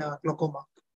invention in glaucoma.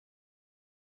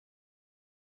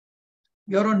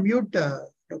 You're on mute,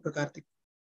 Dr. Karthik.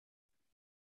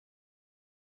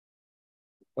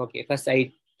 Okay, first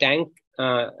I thank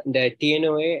the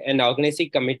TNOA and organizing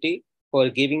committee for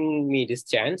giving me this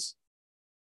chance.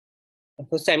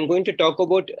 First, I'm going to talk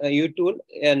about U-tool,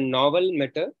 a novel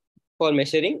method for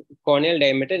measuring corneal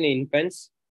diameter in infants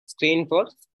screened for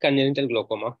congenital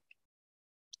glaucoma.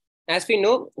 As we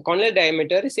know, corneal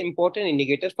diameter is an important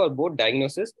indicator for both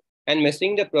diagnosis and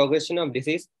measuring the progression of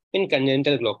disease in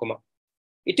congenital glaucoma.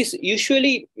 It is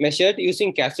usually measured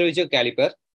using Capsule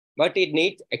caliper, but it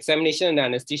needs examination under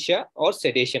anesthesia or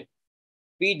sedation.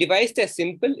 We devised a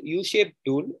simple U-shaped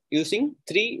tool using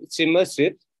 3 swimmer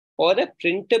strips or a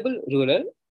printable ruler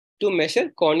to measure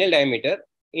corneal diameter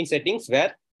in settings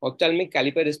where ophthalmic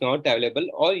caliper is not available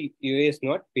or UA is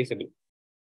not feasible.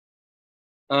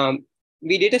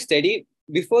 We did a study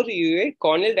before UA,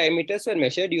 corneal diameters were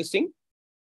measured using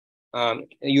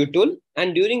U-tool,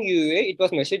 and during UA, it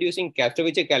was measured using Capsule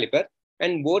caliper,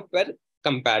 and both were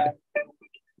compared.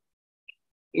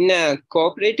 In a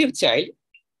cooperative child,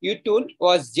 U-tool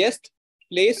was just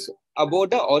placed above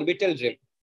the orbital rim.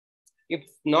 If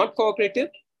not cooperative,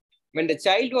 When the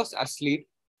child was asleep,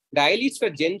 the eyelids were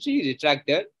gently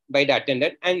retracted by the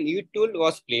attendant and U-tool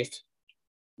was placed.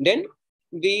 Then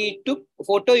we took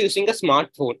photo using a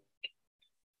smartphone.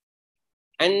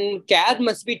 And care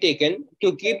must be taken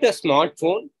to keep the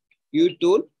smartphone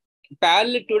U-tool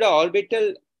parallel to the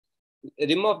orbital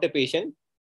rim of the patient.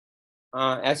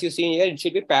 As you see here, it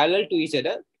should be parallel to each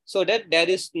other so that there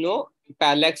is no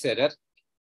parallax error.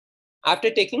 After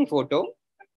taking photo,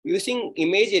 using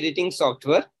image editing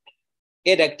software,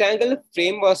 a rectangle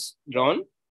frame was drawn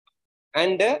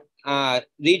and the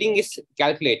reading is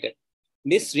calculated.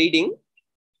 This reading,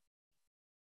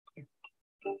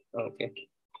 okay.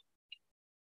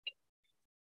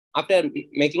 After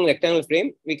making rectangle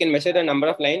frame, we can measure the number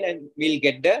of lines and we'll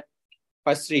get the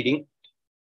first reading.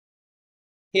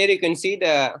 Here you can see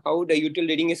how the U-tool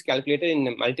reading is calculated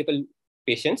in multiple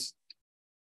patients.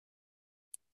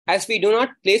 As we do not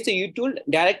place the U-tool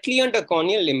directly on the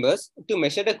corneal limbus to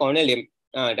measure the corneal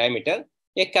diameter,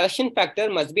 a correction factor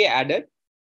must be added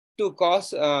to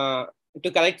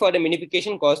correct for the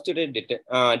magnification caused to the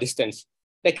distance.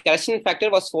 The correction factor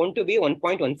was found to be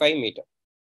 1.15 meter.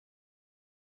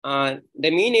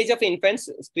 The mean age of infants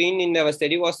screened in our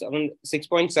study was around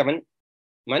 6.7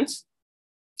 months.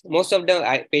 Most of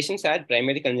the patients had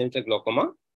primary congenital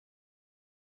glaucoma.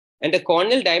 And the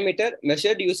corneal diameter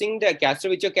measured using the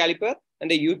Capsule caliper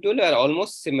and the U-tool are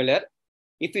almost similar.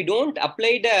 If we don't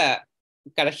apply the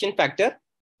correction factor,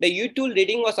 the U-tool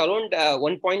reading was around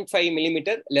 1.5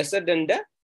 millimeter lesser than the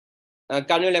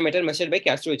corneal diameter measured by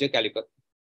Capsule caliper.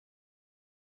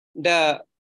 The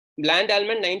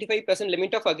Bland-Allman 95%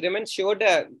 limit of agreement showed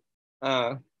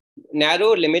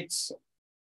narrow limits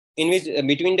in which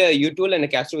between the U-tool and the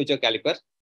Capsule caliper.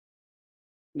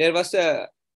 There was a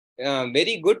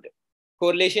very good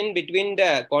correlation between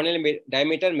the corneal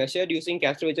diameter measured using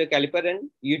Capsule caliper and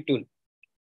U-tool.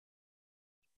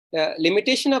 The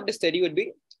limitation of the study would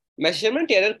be measurement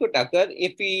error could occur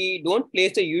if we don't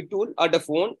place the U-tool or the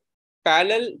phone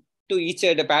parallel to each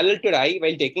other, parallel to the eye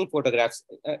while taking photographs.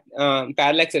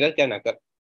 Parallax error can occur.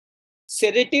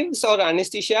 Sedatives or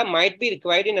anesthesia might be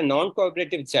required in a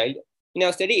non-cooperative child. In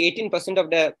our study, 18% of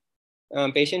the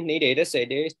patients need either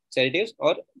sedatives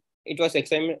or it was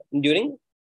examined during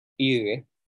EUA.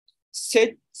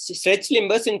 Stretch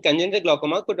limbus in congenital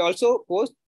glaucoma could also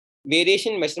pose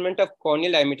variation measurement of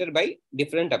corneal diameter by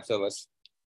different observers.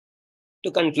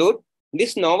 To conclude,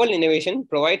 this novel innovation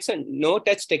provides a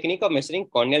no-touch technique of measuring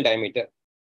corneal diameter.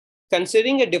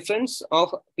 Considering a difference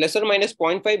of plus or minus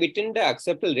 0.5 within the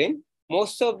acceptable range,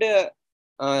 most of the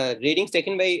readings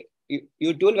taken by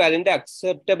U-tool were in the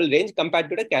acceptable range compared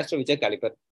to the Capsule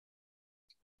caliper.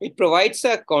 It provides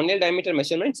a corneal diameter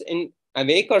measurements in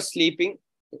awake or sleeping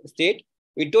state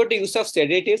without the use of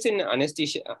sedatives in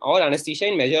anesthesia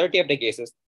in majority of the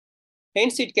cases.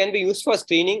 Hence, it can be used for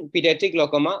screening pediatric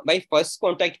glaucoma by first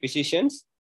contact physicians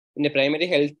in the primary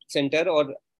health center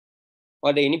or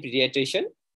any pediatrician,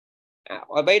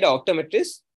 or by the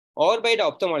optometrist or by the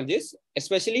ophthalmologist,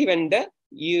 especially when the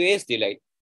EUA is delayed.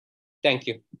 Thank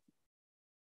you.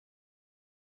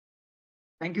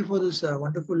 Thank you for this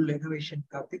wonderful innovation,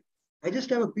 Karthik. I just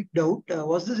have a quick doubt.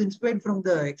 Was this inspired from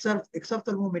the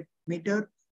exophthalmometer?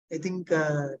 I think,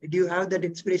 did you have that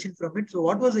inspiration from it? So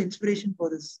what was the inspiration for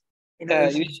this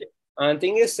innovation?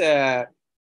 Thing is,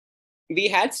 we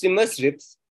had swimmer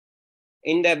strips.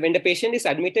 When the patient is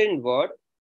admitted in ward,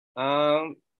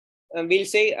 we'll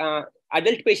say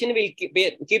adult patient will keep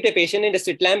the patient in the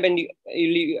slit lamp and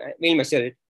we'll measure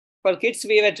it. For kids,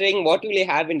 we were trying what will we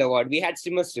have in the ward. We had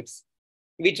swimmer strips.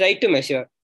 We tried to measure.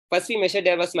 First, we measured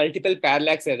there was multiple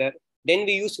parallax error. Then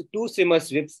we used 2 swimmer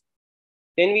strips.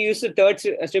 Then we used the third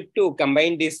strip to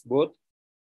combine this both.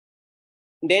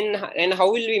 Then, and how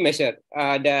will we measure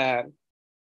the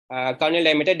corneal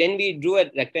diameter? Then we drew a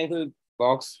rectangle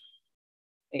box.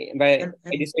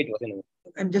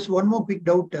 And just one more quick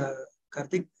doubt,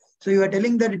 Karthik. So you are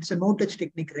telling that it's a no-touch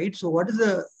technique, right? So what is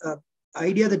the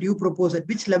idea that you propose? At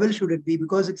which level should it be?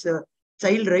 Because it's a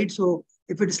child, right? So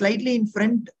if it is slightly in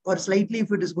front or slightly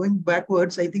if it is going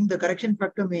backwards, I think the correction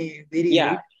factor may vary.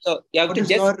 Yeah. Right? So you have to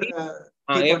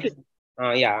just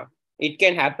yeah, it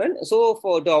can happen. So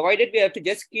to avoid it, we have to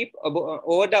just keep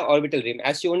over the orbital rim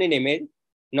as shown in image,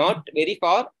 not very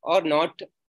far or not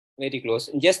very close,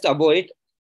 just above it,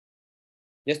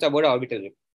 just above the orbital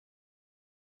rim.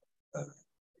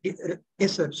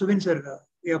 Yes, sir. Subin, sir,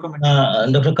 your comment.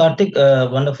 Dr.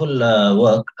 Karthik, wonderful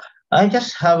work. I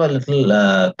just have a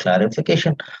little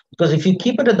clarification, because if you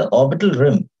keep it at the orbital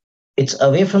rim, it's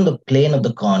away from the plane of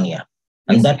the cornea,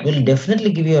 and that will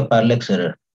definitely give you a parallax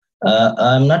error.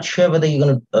 I'm not sure whether you're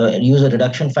going to use a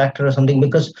reduction factor or something,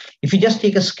 because if you just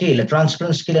take a scale, a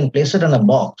transparent scale, and place it in a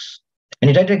box, and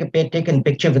you try to take a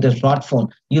picture with your smartphone,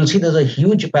 you'll see there's a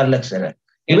huge parallax error.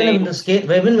 Even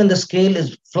when the scale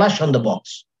is flush on the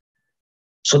box.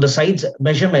 So the size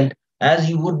measurement, as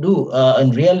you would do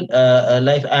in real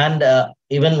life, and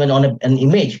even when on an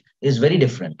image, is very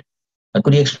different.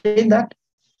 Could you explain that?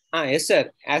 Yes,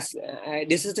 sir. As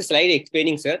this is the slide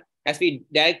explaining, sir. As we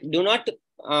do not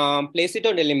place it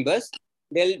on the limbus,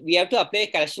 we have to apply a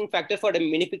correction factor for the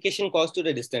magnification caused to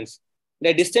the distance.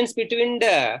 The distance between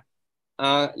the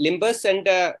limbus and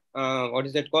the what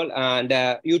is that called?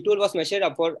 The U tool was measured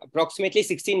for approximately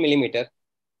 16 millimeter.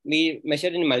 We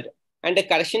measured in multi, and the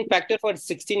correction factor for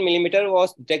 16 millimeter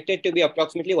was detected to be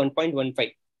approximately 1.15.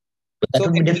 But that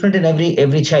would be different in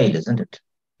every child, isn't it?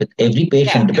 With every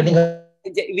patient, depending on.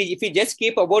 If we just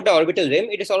keep about the orbital rim,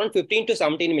 it is around 15 to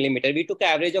 17 millimeter. We took an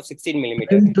average of 16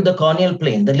 millimeter. To the corneal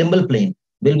plane, the limbal plane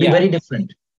will be very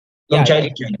different from child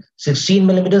to child. 16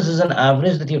 millimeters is an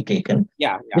average that you've taken,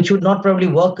 which would not probably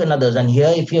work in others. And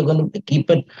here, if you're going to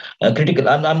keep it critical,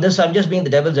 I'm just being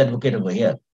the devil's advocate over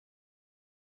here.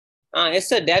 Yes,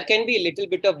 sir. There can be a little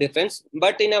bit of difference,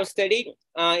 but in our study,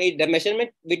 the measurement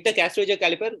with the Capsule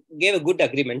caliper gave a good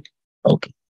agreement.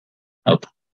 Okay.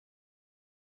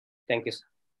 Thank you, sir.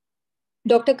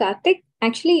 Dr. Karthik,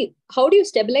 actually, how do you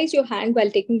stabilize your hand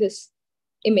while taking this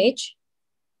image?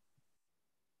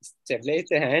 Stabilize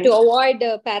the hand? To avoid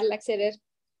parallax error.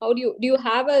 How do you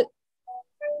have a,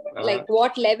 like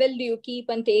what level do you keep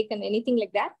and take and anything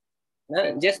like that?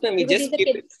 Just ma'am, we just keep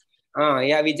it.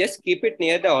 We just keep it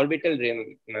near the orbital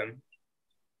rim, ma'am.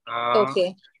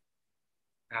 Okay.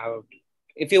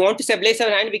 If you want to stabilize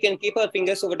our hand, we can keep our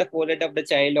fingers over the forehead of the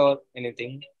child or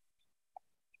anything.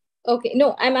 Okay,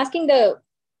 no, I'm asking the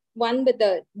one with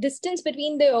the distance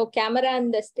between the camera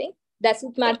and this thing. Does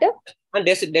it matter?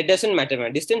 That doesn't matter,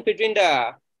 man. Distance between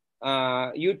the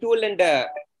U tool and the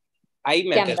eye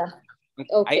matters. Camera.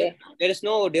 Okay. There is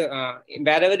no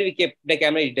wherever we keep the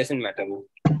camera, it doesn't matter.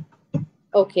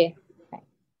 Okay.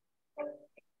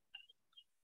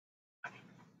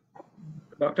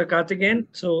 Dr. Karthikeyan,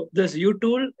 so this U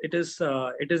tool, it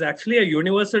is actually a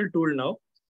universal tool now.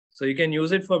 So you can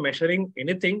use it for measuring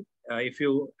anything. If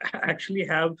you actually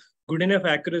have good enough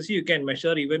accuracy, you can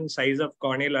measure even size of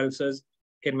corneal ulcers,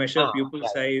 you can measure pupil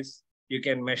size, you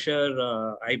can measure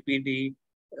IPD,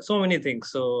 so many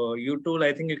things. So U tool,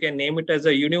 I think you can name it as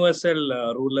a universal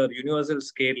ruler, universal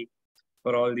scale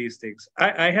for all these things.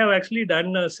 I have actually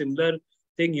done a similar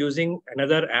thing using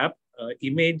another app,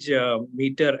 image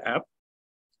meter app.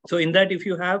 So in that, if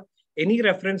you have any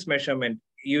reference measurement,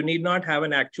 you need not have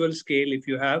an actual scale. If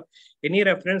you have any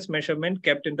reference measurement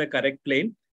kept in the correct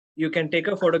plane, you can take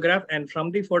a photograph, and from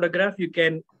the photograph, you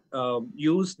can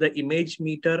use the image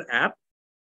meter app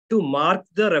to mark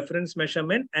the reference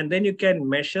measurement, and then you can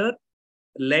measure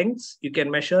lengths, you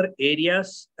can measure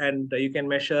areas, and you can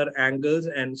measure angles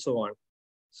and so on.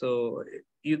 So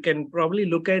you can probably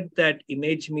look at that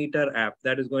image meter app.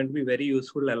 That is going to be very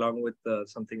useful along with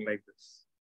something like this.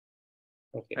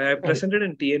 Okay. I presented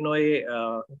in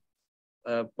TNOA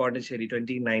Pondicherry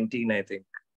 2019, I think.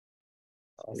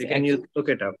 You can look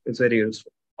it up. It's very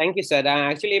useful. Thank you, sir.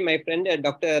 Actually, my friend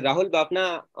Dr. Rahul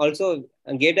Bapna also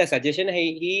gave a suggestion.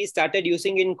 He started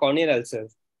using in corneal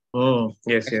ulcers. Oh,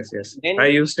 yes. Then, I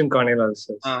used in corneal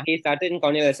ulcers. He started in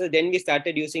corneal ulcers. Then we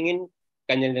started using in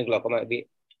congenital glaucoma.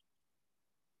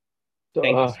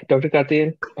 Dr.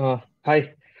 Karthikeyan,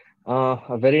 hi.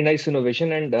 A very nice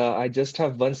innovation, and I just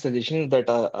have one suggestion that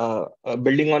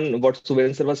building on what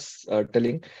Suven sir was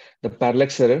telling, the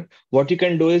parallax error, what you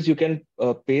can do is you can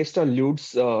paste a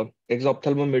Lutz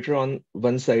exophthalmometer on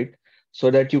one side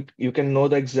so that you can know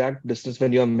the exact distance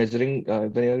when you are measuring,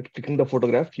 when you are clicking the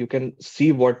photograph, you can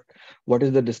see what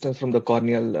is the distance from the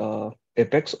corneal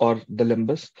apex or the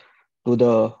limbus to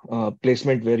the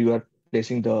placement where you are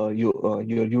placing the your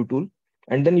U tool.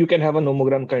 And then you can have a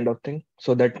nomogram kind of thing,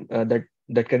 so that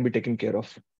that can be taken care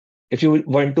of if you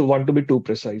want to be too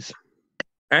precise.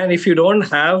 And if you don't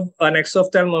have an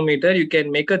exophthalmometer, you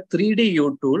can make a 3D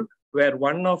U tool where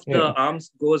one of the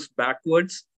arms goes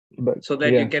backwards, so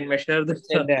that you can measure the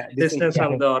distance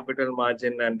from the orbital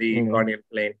margin and the corneal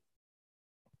plane.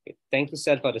 Thank you,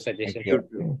 sir, for the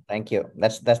suggestion. Thank you.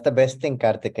 That's the best thing,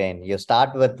 Karthikeyan. You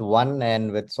start with one,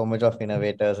 and with so much of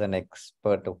innovators and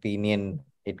expert opinion,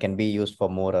 it can be used for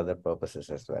more other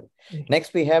purposes as well.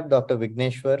 Next, we have Dr.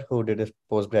 Vigneshwar, who did his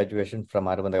post-graduation from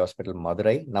Arvandai Hospital,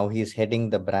 Madurai. Now he's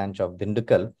heading the branch of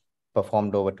Dindigul,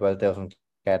 performed over 12,000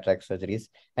 cataract surgeries.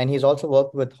 And he's also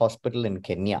worked with hospital in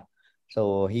Kenya.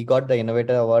 So he got the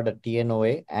Innovator Award at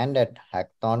TNOA and at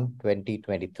Hackathon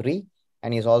 2023.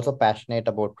 And he's also passionate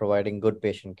about providing good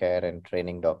patient care and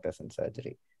training doctors in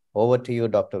surgery. Over to you,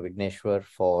 Dr. Vigneshwar,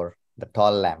 for the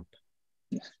tall lamp.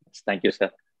 Thank you, sir.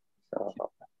 So,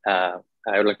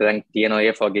 I would like to thank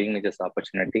TNOA for giving me this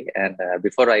opportunity. And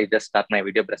before I just start my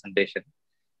video presentation,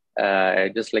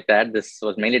 I just like to add, this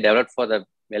was mainly developed for the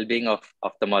well-being of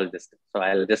ophthalmologists. So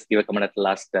I'll just give a comment at the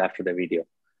last after the video.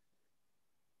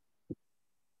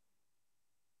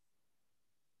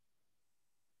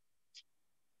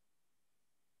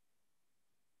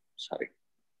 Sorry.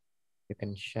 You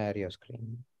can share your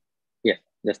screen. Yeah,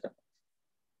 just a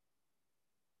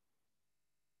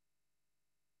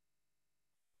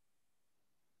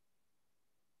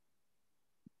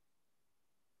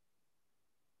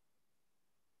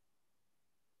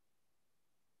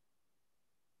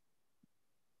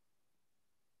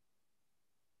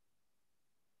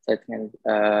So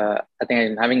I think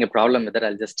I'm having a problem with it.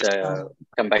 I'll just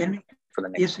come back for the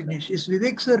next. Yes, Vignesh. Is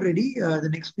Vivek sir ready? The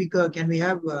next speaker, can we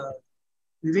have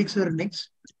Vivek sir next?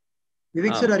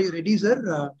 Vivek sir, are you ready,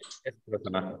 sir?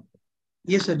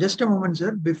 Yes, sir. Just a moment,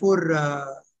 sir. Before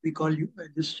we call you, I'll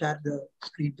just share the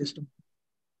screen just a moment.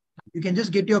 You can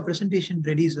just get your presentation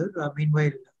ready, sir.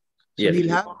 Meanwhile, so yes, we'll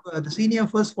have the senior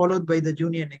first, followed by the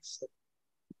junior next,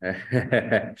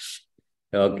 sir.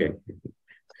 Okay.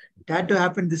 It had to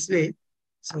happen this way.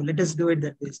 So let us do it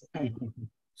that way, sir.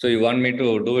 So you want me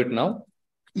to do it now?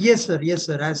 Yes, sir. Yes,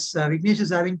 sir. As Vignesh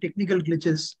is having technical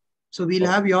glitches, so we'll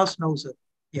have yours now, sir.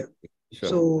 Yeah. Sure.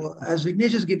 So as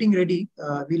Vignesh is getting ready,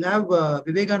 we'll have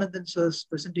Vivekanandan sir's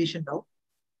presentation now.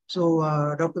 So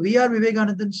Dr. V.R.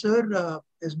 Vivekanandan sir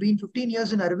has been 15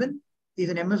 years in Aravind. He's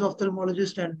an MS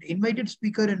ophthalmologist and invited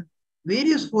speaker in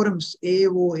various forums,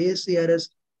 AAO, ASCRS,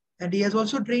 and he has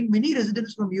also trained many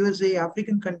residents from USA,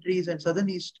 African countries, and Southern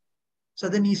East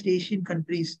Asian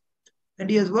countries. And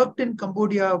he has worked in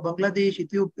Cambodia, Bangladesh,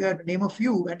 Ethiopia, to name a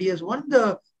few. And he has won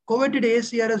the coveted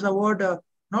ASCRS award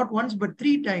not once but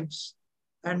 3 times.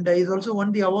 And he's also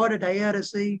won the award at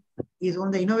IRSI. He's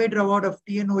won the Innovator Award of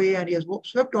TNOA, and he has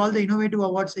swept all the Innovative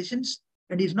Award sessions.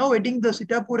 And he's now heading the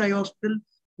Sitapur Eye Hospital,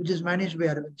 which is managed by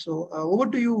Aravind. So over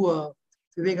to you,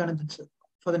 Vivekanandan sir,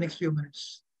 for the next few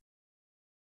minutes.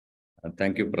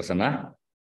 Thank you, Prasanna.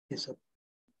 Yes, sir.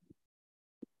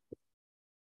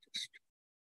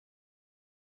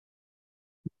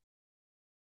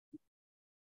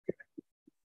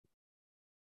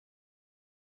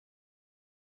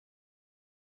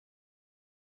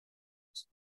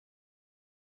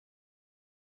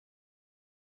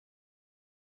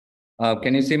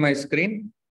 Can you see my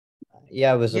screen?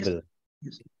 Yeah, visible.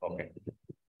 Yes. Okay.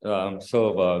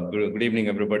 Good evening,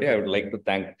 everybody. I would like to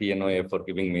thank TNOA for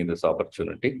giving me this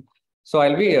opportunity. So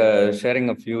I'll be sharing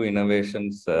a few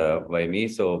innovations by me.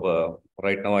 So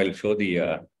right now I'll show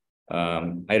the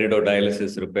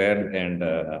iridodialysis repair and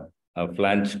a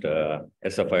flanged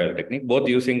SFIL technique, both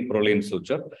using Prolene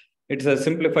suture. It's a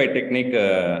simplified technique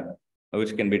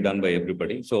which can be done by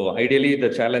everybody. So ideally, the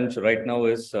challenge right now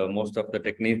is most of the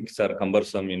techniques are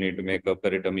cumbersome. You need to make a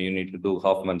peritomy, you need to do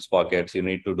Hoffman's pockets, you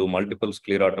need to do multiple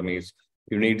sclerotomies,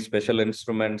 you need special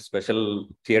instruments, special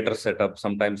theater setup,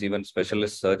 sometimes even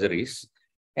specialist surgeries.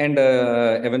 And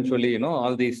eventually,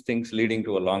 all these things leading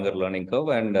to a longer learning curve.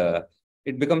 And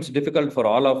it becomes difficult for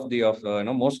all of the,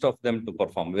 most of them to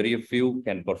perform. Very few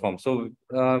can perform. So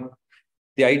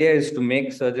the idea is to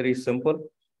make surgery simple.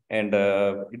 And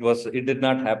it did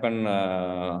not happen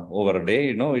over a day,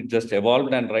 it just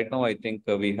evolved. And right now, I think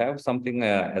we have something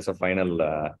as a final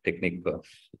technique.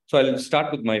 So I'll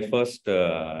start with my first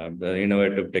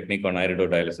innovative technique on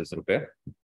iridodialysis repair.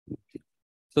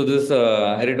 So this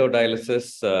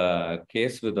iridodialysis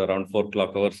case with around 4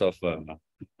 clock hours of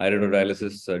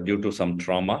iridodialysis due to some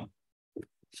trauma.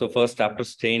 So first, after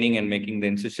staining and making the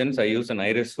incisions, I use an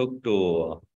iris hook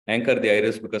to anchor the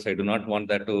iris because I do not want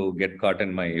that to get caught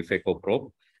in my phaco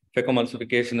probe.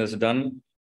 Phacomulsification is done,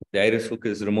 the iris hook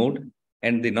is removed,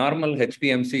 and the normal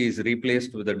HPMC is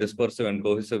replaced with a dispersive and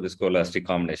cohesive viscoelastic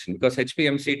combination because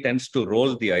HPMC tends to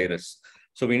roll the iris.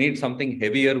 So we need something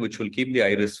heavier which will keep the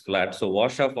iris flat. So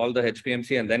wash off all the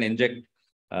HPMC and then inject.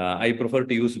 I prefer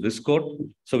to use Viscoat,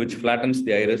 so which flattens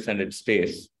the iris and it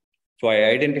stays. So I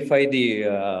identify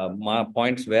the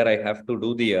points where I have to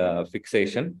do the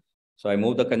fixation. So I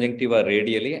move the conjunctiva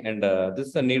radially, and this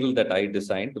is a needle that I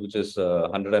designed, which is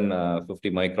 150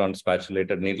 micron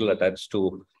spatulated needle attached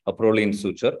to a Prolene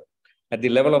suture at the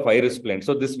level of iris plane.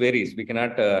 So this varies. We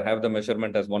cannot have the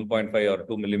measurement as 1.5 or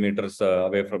 2 millimeters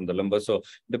away from the limbus. So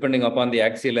depending upon the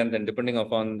axial length and depending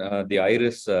upon the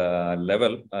iris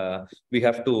level, we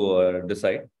have to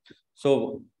decide. So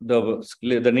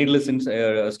the needle is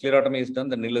sclerotomy is done.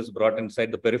 The needle is brought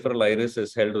inside. The peripheral iris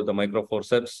is held with the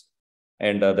microforceps,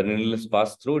 and the needle is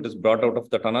passed through. It is brought out of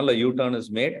the tunnel. A U-turn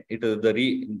is made. It is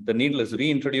the needle is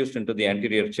reintroduced into the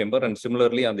anterior chamber, and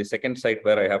similarly on the second site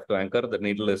where I have to anchor, the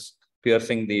needle is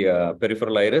piercing the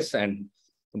peripheral iris and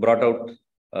brought out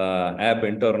ab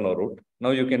interno root.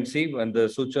 Now you can see when the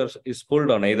suture is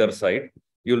pulled on either side,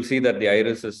 you'll see that the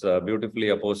iris is beautifully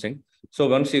opposing. So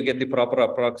once you get the proper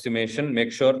approximation,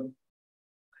 make sure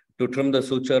to trim the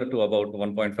suture to about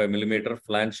 1.5 millimeter,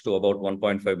 flange to about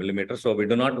 1.5 millimeter. So we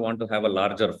do not want to have a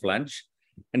larger flange.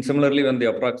 And similarly, when the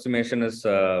approximation is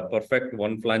perfect,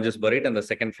 one flange is buried and the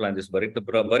second flange is buried. The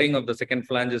burying of the second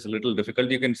flange is a little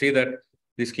difficult. You can see that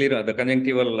the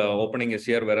conjunctival opening is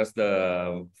here, whereas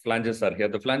the flanges are here.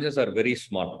 The flanges are very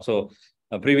small. So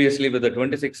previously with the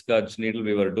 26 gauge needle,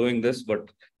 we were doing this, but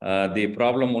the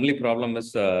only problem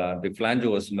is the flange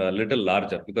was a little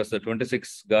larger because the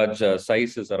 26 gauge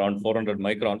size is around 400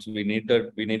 microns. We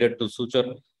needed to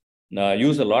suture,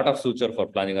 use a lot of suture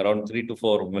for flanging, around 3 to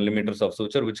 4 millimeters of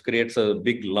suture, which creates a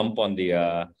big lump on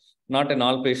the, not in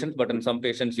all patients, but in some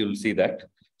patients you'll see that.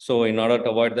 So in order to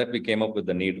avoid that, we came up with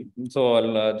the needle. So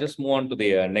I'll just move on to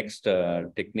the next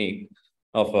technique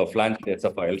of a flange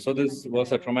esophageal. So this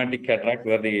was a traumatic cataract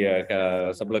where the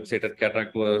subluxated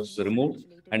cataract was removed.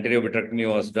 Anterior vitrectomy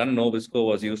was done. No visco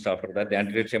was used after that. The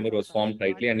anterior chamber was formed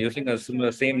tightly, and using a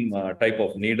similar same type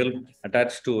of needle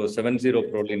attached to a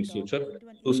 7-0 proline suture.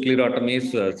 2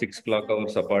 sclerotomies 6 clock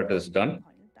hours apart is done.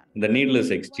 The needle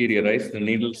is exteriorized. The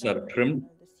needles are trimmed.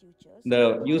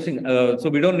 So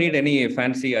we don't need any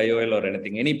fancy IOL or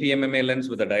anything. Any PMMA lens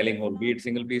with a dialing hole, be it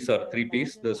single piece or 3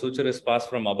 piece, the suture is passed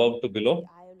from above to below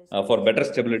for better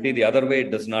stability. The other way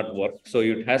it does not work. So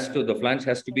the flange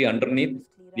has to be underneath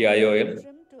the IOL.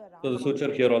 So the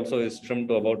suture here also is trimmed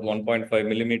to about 1.5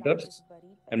 millimeters.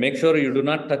 And make sure you do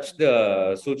not touch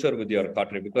the suture with your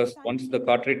cautery, because once the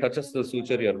cautery touches the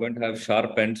suture, you're going to have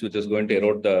sharp ends, which is going to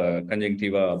erode the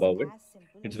conjunctiva above it.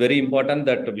 It's very important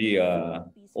that we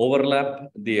overlap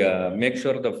make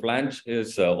sure the flange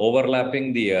is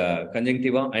overlapping the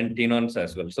conjunctiva and tenons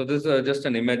as well. So this is just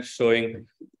an image showing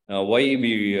why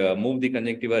we move the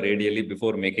conjunctiva radially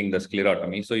before making the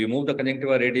sclerotomy. So you move the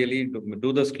conjunctiva radially to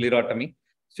do the sclerotomy.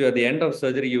 So at the end of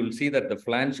surgery, you will see that the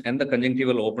flange and the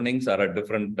conjunctival openings are at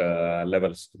different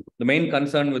levels. The main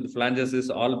concern with flanges is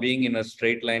all being in a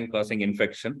straight line causing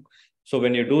infection. So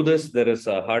when you do this, there is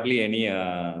hardly any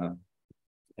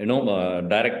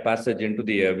direct passage into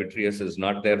the vitreous is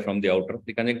not there from the outer.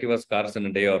 The conjunctiva scars in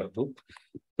a day or two.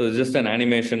 So it's just an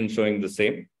animation showing the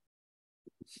same.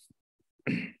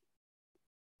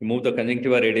 You move the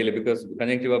conjunctiva radially because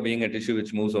conjunctiva being a tissue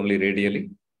which moves only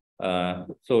radially.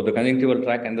 So the conjunctival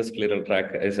tract and the scleral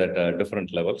tract is at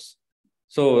different levels.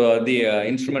 So the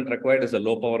instrument required is a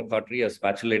low power cautery, a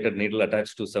spatulated needle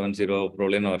attached to 7-0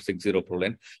 proline or 6-0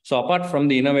 proline. So apart from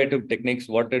the innovative techniques,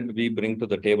 what did we bring to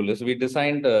the table is we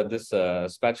designed this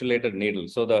spatulated needle.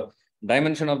 So the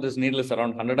dimension of this needle is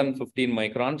around 115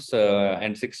 microns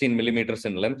and 16 millimeters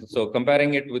in length. So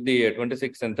comparing it with the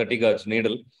 26 and 30 gauge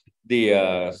needle,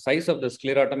 the size of the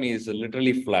sclerotomy is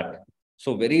literally flat.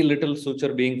 So very little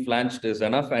suture being flanged is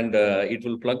enough, and it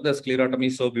will plug the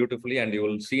sclerotomy so beautifully, and you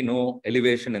will see no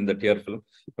elevation in the tear film.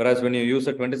 Whereas when you use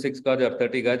a 26 gauge or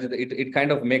 30 gauge, it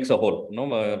kind of makes a hole.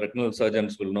 Retinal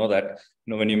surgeons will know that.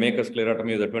 When you make a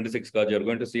sclerotomy with a 26 gauge, you're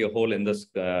going to see a hole in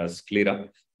the sclera.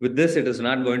 With this, it is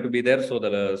not going to be there. So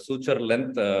the suture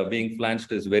length being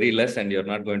flanged is very less, and you're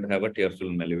not going to have a tear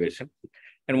film elevation.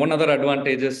 And one other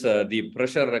advantage is the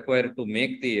pressure required to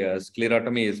make the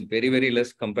sclerotomy is very, very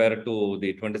less compared to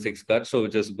the 26 gauge, so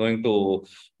which is going to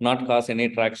not cause any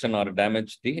traction or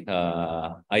damage the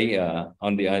eye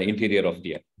on the interior of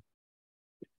the eye.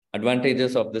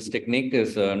 Advantages of this technique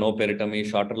is no peritomy,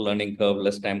 shorter learning curve,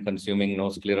 less time consuming, no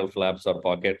scleral flaps or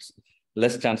pockets,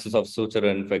 less chances of suture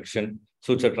infection,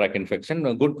 suture tract infection,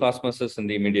 good cosmosis in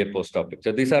the immediate post-op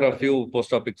picture. These are a few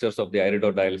post-op pictures of the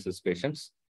iridodialysis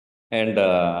patients. And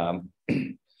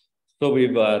so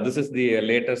this is the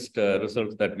latest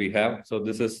results that we have. So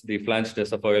this is the flanged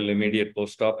esophageal immediate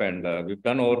post-op, and we've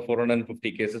done over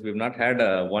 450 cases. We've not had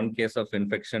one case of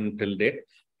infection till date,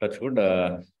 touch wood.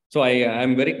 So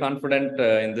I'm very confident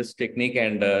in this technique,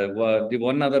 and the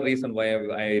one other reason why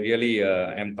I really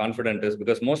am confident is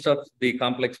because most of the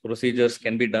complex procedures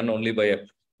can be done only by a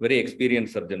very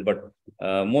experienced surgeon, but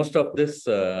most of this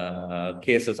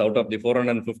cases out of the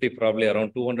 450, probably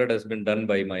around 200 has been done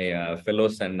by my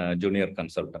fellows and junior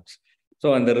consultants.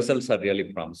 So, and the results are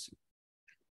really promising.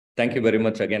 Thank you very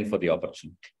much again for the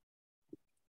opportunity.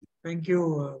 Thank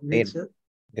you, sir.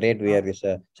 Great view,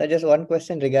 sir. So just one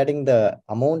question regarding the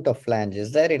amount of flange.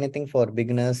 Is there anything for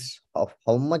beginners of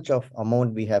how much of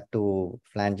amount we have to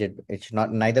flange it? It should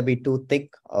not neither be too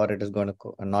thick or it is going to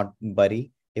not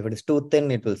bury. If it is too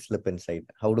thin, it will slip inside.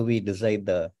 How do we decide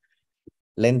the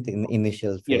length in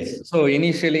initial phase? Yes. So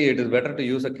initially, it is better to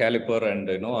use a caliper and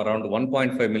around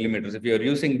 1.5 millimeters. If you are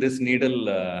using this needle,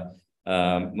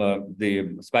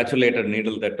 the spatulated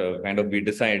needle that kind of we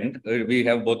designed, we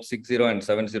have both 6.0 and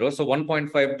 7.0. So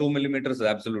 1.5, 2 millimeters is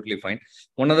absolutely fine.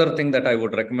 One other thing that I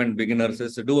would recommend beginners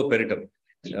is to do a peritom.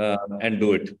 And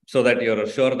do it so that you're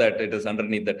sure that it is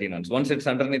underneath the tenons. Once it's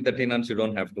underneath the tenons, you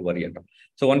don't have to worry at all.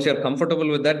 So once you're comfortable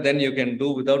with that, then you can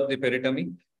do without the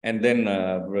peritomy, and then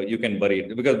you can bury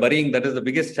it. Because burying, that is the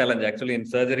biggest challenge. Actually, in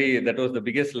surgery, that was the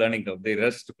biggest learning curve. The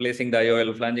rest, placing the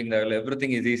IOL, flanging the IOL,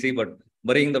 everything is easy, but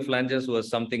burying the flanges was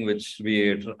something which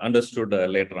we understood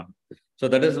later on. So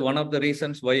that is one of the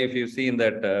reasons why, if you see in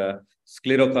that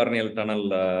sclerocorneal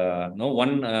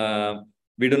tunnel,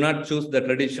 we do not choose the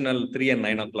traditional 3 and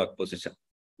 9 o'clock position.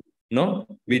 No,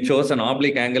 we chose an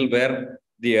oblique angle where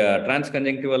the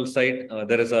transconjunctival site,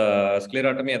 there is a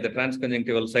sclerotomy at the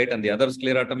transconjunctival site, and the other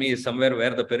sclerotomy is somewhere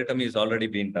where the peritomy is already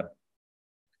been done.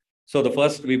 So the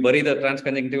first, we bury the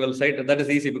transconjunctival site. That is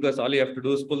easy because all you have to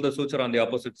do is pull the suture on the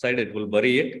opposite side, it will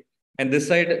bury it. And this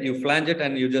side, you flange it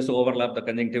and you just overlap the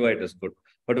conjunctiva, it is good.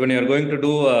 But when you are going to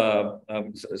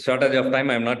do shortage of time,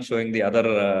 I'm not showing the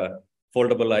other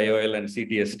foldable IOL and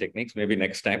CTS techniques, maybe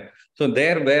next time. So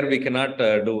there where we cannot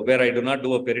where I do not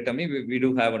do a peritomy, we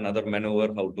do have another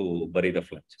maneuver how to bury the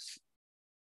flanges.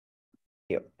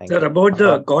 Sir, about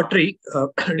the cautery,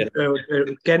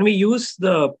 can we use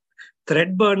the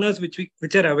thread burners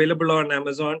which are available on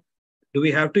Amazon? Do we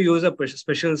have to use a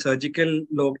special surgical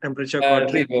low temperature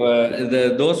cautery?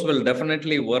 Those will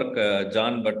definitely work,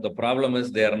 John, but the problem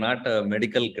is they are not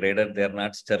medical graded. They are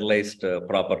not sterilized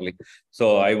properly.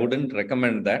 So I wouldn't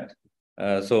recommend that.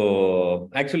 So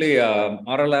actually,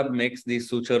 Oralab makes these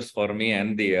sutures for me,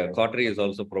 and the cautery is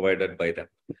also provided by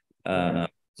them.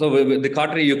 So with the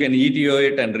cautery, you can ETO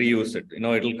it and reuse it.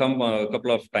 It will come a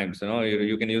couple of times.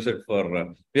 You can use it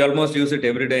for, we almost use it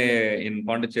every day in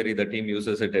Pondicherry. The team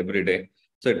uses it every day.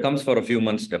 So it comes for a few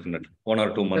months, definitely. 1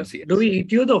 or 2 months. Yes. Do we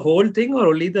ETO the whole thing or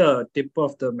only the tip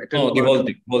of the metal? No,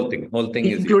 the whole thing.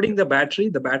 Including the battery?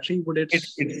 The battery, would it?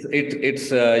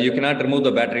 It's you cannot remove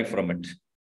the battery from it.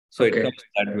 So it comes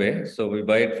that way. So we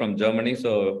buy it from Germany.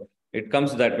 So it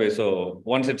comes that way. So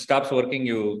once it stops working,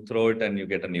 you throw it and you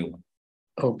get a new one.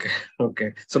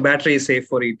 Okay. So battery is safe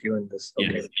for ETO in this.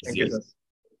 Okay. Yes, Thank you, sir.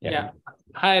 Yeah.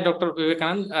 Hi, Dr.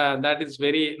 Vivekanand. That is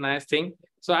very nice thing.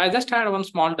 So I just had one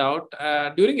small doubt.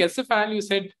 During SFL, you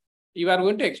said you are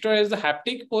going to externalize the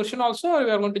haptic portion also, or you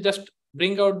are going to just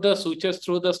bring out the sutures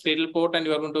through the scleral port and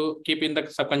you are going to keep in the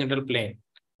subconjunctival plane?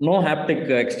 No haptic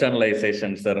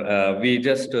externalization, sir. We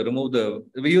just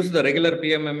we use the regular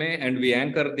PMMA and we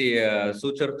anchor the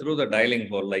suture through the dialing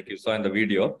hole like you saw in the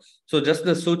video. So just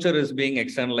the suture is being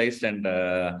externalized and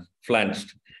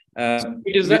flanged.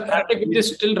 It is the haptic which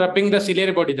is still wrapping the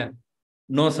ciliary body then?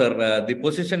 No, sir. The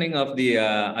positioning of the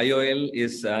IOL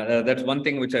is, that's one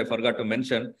thing which I forgot to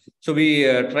mention. So we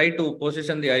try to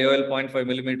position the IOL 0.5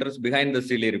 millimeters behind the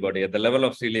ciliary body, at the level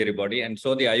of ciliary body. And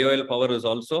so the IOL power is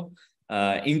also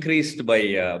increased by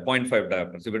 0.5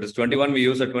 diopters. If it is 21, we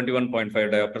use a 21.5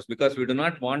 diopters because we do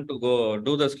not want to go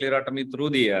do the sclerotomy through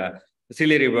the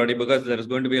ciliary body because there is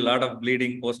going to be a lot of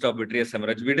bleeding post-op vitreous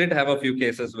hemorrhage. We did have a few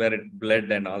cases where it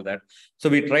bled and all that. So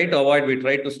we try to avoid, we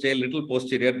try to stay a little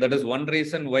posterior. That is one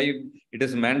reason why it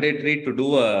is mandatory to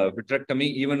do a vitrectomy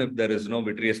even if there is no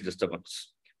vitreous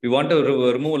disturbance. We want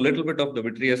to remove a little bit of the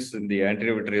vitreous in the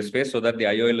anterior vitreous space so that the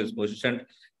IOL is positioned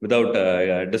without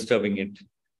disturbing it.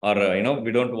 Or,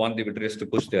 we don't want the vitreous to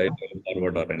push the IOL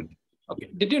forward or anything. Okay.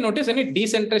 Did you notice any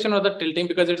decentration or the tilting?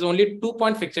 Because it's only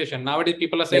 2-point fixation. Nowadays,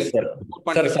 people are saying... Yes, sir.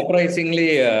 Sir,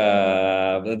 surprisingly,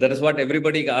 that is what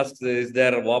everybody asks. Is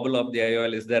there a wobble of the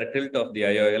IOL? Is there a tilt of the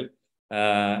IOL?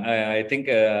 I think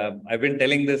I've been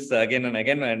telling this again and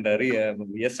again. And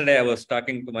yesterday, I was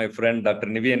talking to my friend, Dr.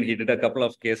 Nivian. He did a couple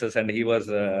of cases and he was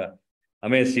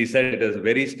amazed. He said it is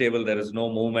very stable. There is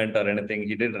no movement or anything.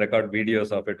 He did record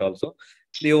videos of it also.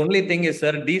 The only thing is,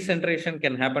 sir, decentration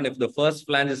can happen if the first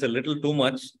flange is a little too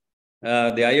much.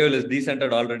 The IOL is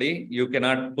decentered already. You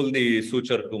cannot pull the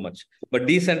suture too much. But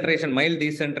decentration, mild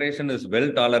decentration is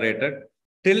well tolerated.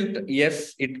 Tilt,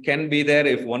 yes, it can be there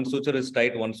if one suture is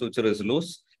tight, one suture is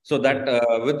loose. So that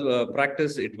with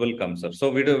practice, it will come, sir. So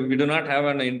we do not have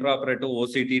an intraoperative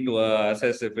OCT to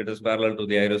assess if it is parallel to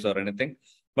the iris or anything.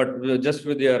 But just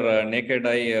with your naked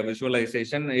eye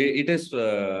visualization, it is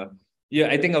Yeah,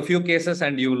 I think a few cases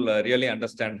and you'll really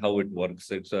understand how it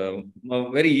works. It's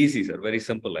very easy, sir. Very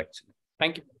simple, actually.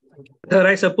 Thank you. Sir,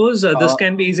 I suppose this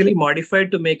can be easily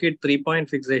modified to make it 3-point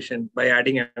fixation by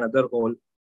adding another hole.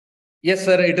 Yes,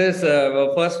 sir, it is.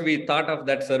 First, we thought of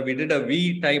that, sir. We did a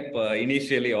V type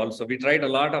initially also. We tried a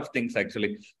lot of things,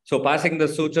 actually. So passing the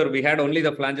suture, we had only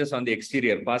the flanges on the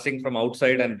exterior. Passing from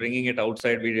outside and bringing it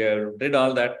outside, we did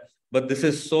all that. But this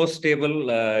is so stable,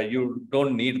 you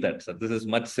don't need that, sir. This is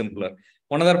much simpler.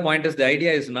 One other point is the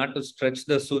idea is not to stretch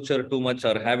the suture too much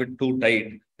or have it too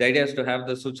tight. The idea is to have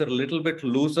the suture a little bit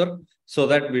looser so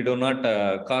that we do not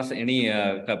cause any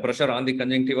pressure on the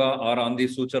conjunctiva or on the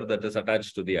suture that is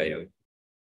attached to the IOL.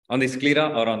 On the sclera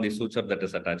or on the suture that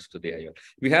is attached to the IOL.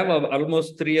 We have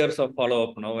almost 3 years of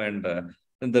follow-up now and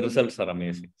the results are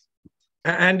amazing.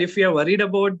 And if you are worried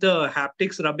about the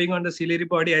haptics rubbing on the ciliary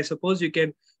body, I suppose you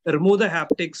can remove the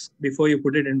haptics before you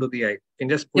put it into the eye. You can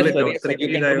just pull it out. Yes, sir, you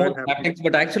can remove haptics,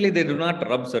 but actually they do not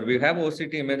rub, sir. We have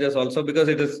OCT images also because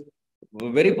it is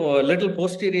very little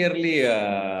posteriorly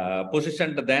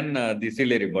positioned than the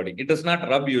ciliary body. It does not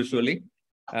rub usually.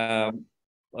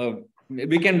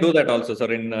 We can do that also,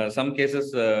 sir. In some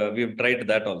cases, we've tried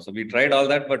that also. We tried all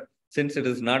that, but since it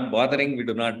is not bothering, we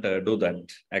do not do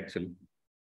that actually.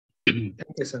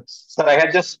 Thank you, sir. Sir, I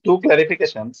had just 2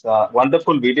 clarifications.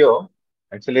 Wonderful video.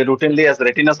 Actually, routinely as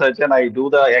retina surgeon, I do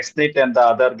the X-nit and the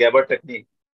other Gabber technique.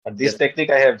 But this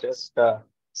technique I have just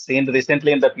seen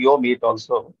recently in the PO meet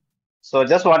also. So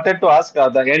just wanted to ask,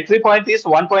 the entry point is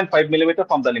 1.5 millimeter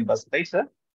from the limbus, right, sir?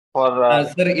 For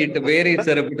sir, it varies,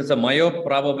 sir. If it is a myope,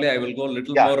 probably I will go a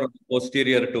little more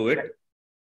posterior to it.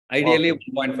 Ideally,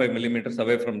 1.5 millimeters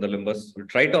away from the limbus. We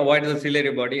try to avoid the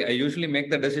ciliary body. I usually make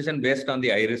the decision based on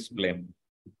the iris plane.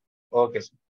 Okay,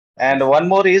 sir. And one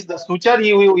more is the suture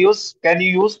you use. Can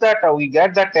you use that? We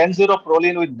get that 10-0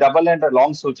 Prolene with double and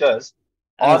long sutures,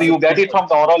 or you get it from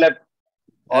the Orolab.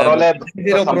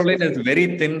 Zero Prolene is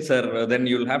very thin, sir. Then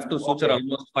you'll have to suture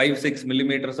almost 5-6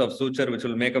 millimeters of suture, which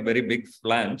will make a very big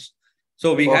flange.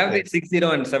 So we have the 60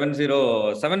 and 70.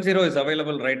 70 is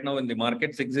available right now in the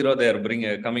market. 60 they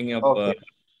are coming up.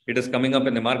 It is coming up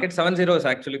in the market. 70 is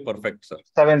actually perfect, sir.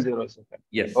 70 is okay.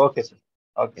 Yes. Okay, sir.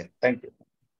 Okay. Thank you.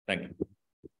 Thank you.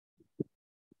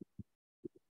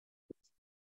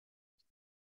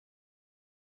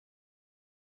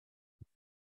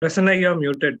 Prasanna, you are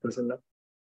muted, Prasanna.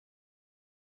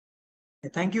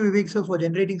 Thank you, Vivek, sir, for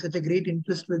generating such a great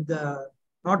interest with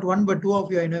not one but 2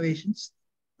 of your innovations.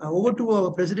 Over to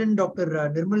our President, Dr.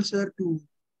 Nirmal, sir, to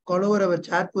call over our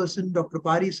chairperson, Dr.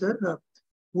 Pari, sir,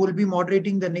 who will be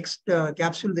moderating the next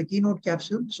capsule, the keynote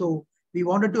capsule. So we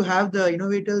wanted to have the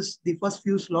innovators, the first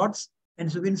few slots, and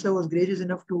Subin sir was gracious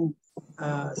enough to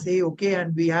say, okay,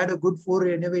 and we had a good 4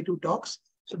 innovative talks.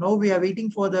 So now we are waiting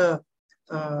for the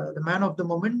man of the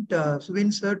moment,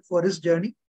 Subin sir, for his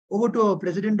journey. Over to our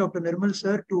President, Dr. Nirmal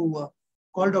sir, to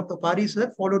call Dr. Pari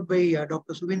sir, followed by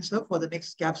Dr. Subin sir for the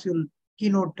next capsule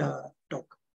keynote talk.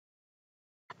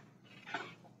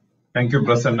 Thank you,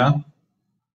 Prasanna.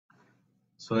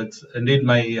 So it's indeed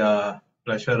my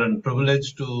pleasure and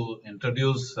privilege to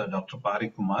introduce Dr. Pari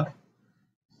Kumar.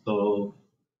 So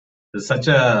he's such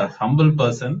a humble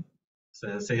person.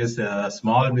 So says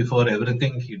small before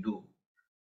everything he do.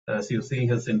 As you see,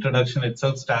 his introduction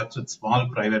itself starts with small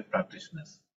private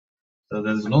practitioners. So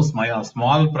there is no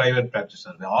small private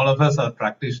practitioner. All of us are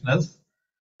practitioners,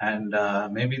 and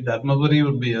maybe Dharmaburi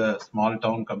would be a small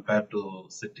town compared to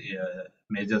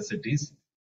major cities.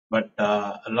 But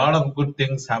a lot of good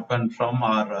things happen from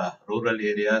our rural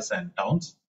areas and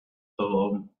towns.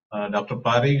 So Dr.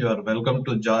 Pari, you are welcome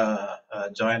to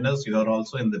join us. You are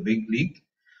also in the big league.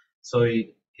 So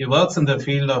he works in the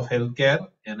field of healthcare,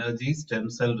 energy, stem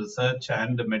cell research,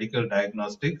 and medical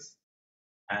diagnostics,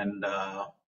 and a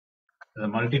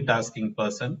multitasking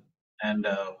person, and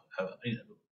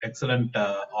excellent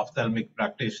ophthalmic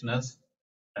practitioners.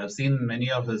 I've seen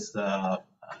many of his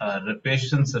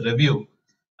patients review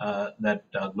that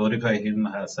glorify him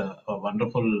as a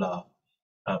wonderful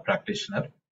practitioner.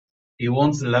 He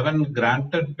owns 11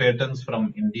 granted patents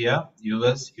from India,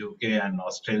 US, UK, and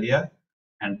Australia,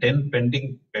 and 10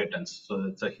 pending patents. So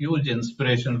it's a huge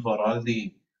inspiration for all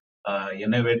the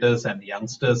innovators and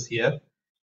youngsters here.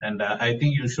 And I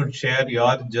think you should share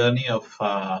your journey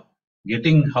of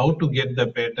getting how to get the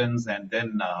patents and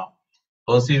then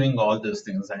perceiving all these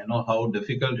things. I know how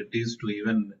difficult it is to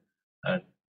even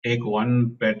take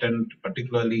one patent,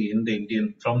 particularly in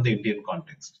the from the Indian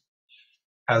context.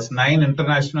 Has 9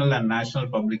 international and national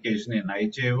publications in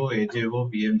IJO,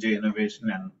 AJO, BMJ Innovation,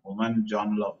 and Women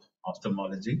Journal of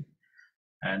Ophthalmology.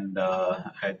 And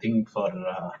I think for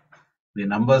the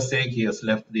numbers sake, he has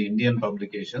left the Indian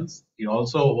publications. He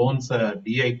also owns a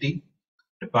DIT,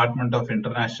 Department of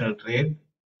International Trade,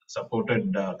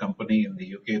 supported company in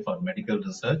the UK for medical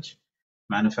research,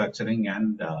 manufacturing,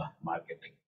 and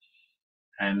marketing.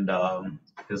 And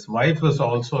his wife is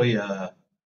also a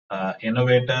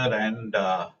innovator, and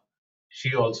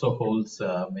she also holds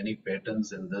many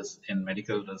patents in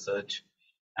medical research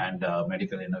and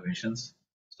medical innovations.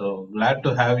 So glad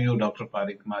to have you, Dr.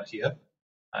 Parikumar, here,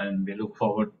 and we look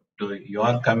forward to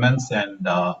your comments and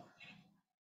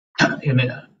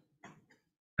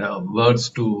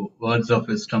words of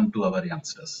wisdom to our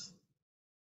youngsters.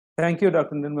 Thank you,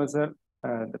 Dr. Nirmal sir,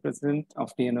 the president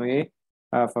of TNOA,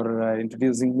 for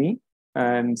introducing me.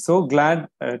 And so glad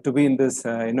to be in this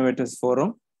Innovators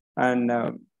Forum.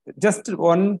 And just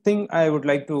one thing I would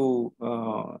like to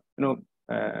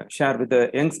share with the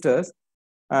youngsters.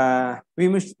 We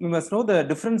must know the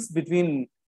difference between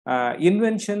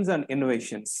inventions and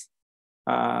innovations.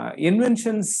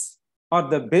 Inventions are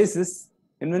the basis,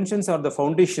 inventions are the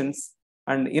foundations,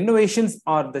 and innovations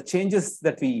are the changes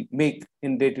that we make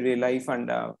in day-to-day life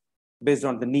and based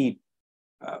on the need.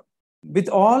 With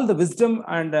all the wisdom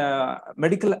and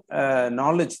medical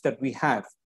knowledge that we have,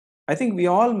 I think we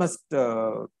all must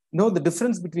know the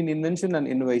difference between invention and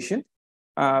innovation.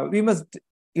 We must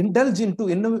indulge into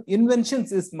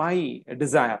inventions is my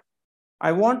desire.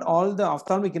 I want all the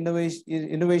ophthalmic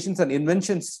innovations and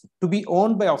inventions to be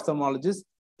owned by ophthalmologists,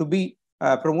 to be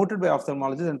promoted by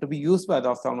ophthalmologists, and to be used by the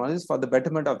ophthalmologists for the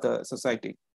betterment of the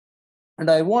society. And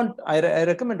I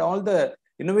recommend all the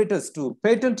innovators to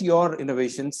patent your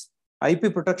innovations.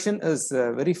 IP protection is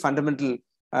a very fundamental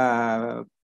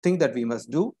thing that we must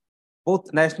do.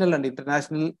 Both national and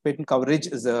international patent coverage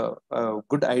is a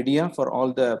good idea for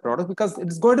all the products, because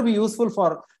it's going to be useful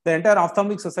for the entire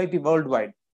ophthalmic society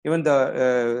worldwide. Even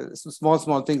the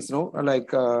small things, like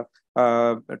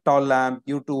tall lamp,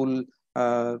 U-tool,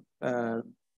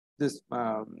 this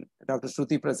Dr.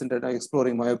 Shruti presented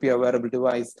exploring myopia wearable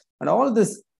device, and all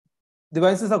these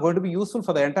devices are going to be useful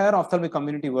for the entire ophthalmic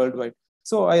community worldwide.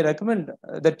 So I recommend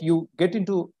that you get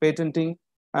into patenting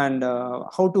and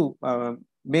how to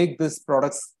make these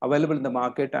products available in the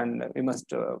market, and we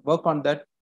must work on that.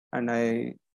 And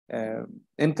I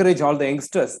encourage all the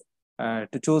youngsters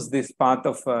to choose this path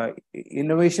of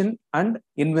innovation and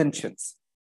inventions,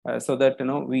 so that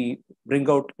we bring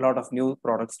out a lot of new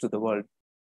products to the world.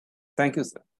 Thank you,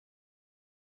 sir.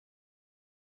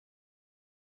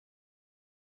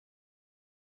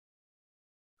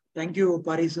 Thank you,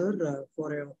 Pari sir,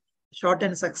 for a short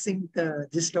and succinct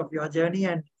gist of your journey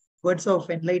and words of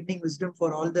enlightening wisdom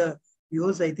for all the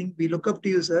viewers. I think we look up to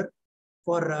you, sir,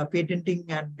 for patenting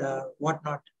and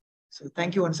whatnot. So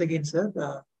thank you once again, sir.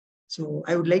 So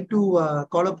I would like to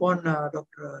call upon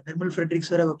Dr. Nirmal Frederick,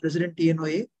 sir, our President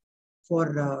TNOA,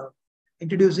 for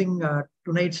introducing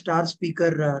tonight's star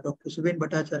speaker, Dr. Suben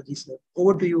Bhattacharjee, sir.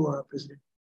 Over to you, President.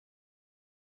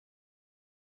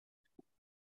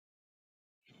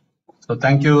 So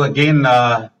thank you again.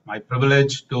 My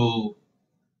privilege to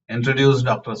introduce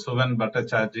Dr. Suben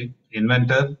Bhattacharjee,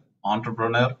 inventor,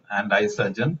 entrepreneur, and eye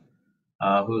surgeon,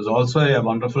 who is also a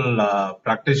wonderful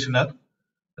practitioner,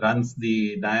 runs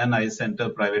the Dian Eye Center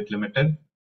Private Limited.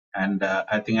 And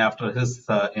I think after his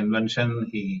invention,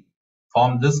 he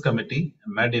formed this committee,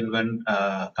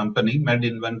 company,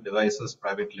 MedInvent Devices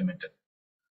Private Limited.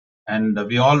 And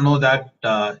we all know that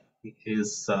he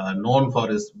is known for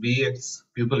his BX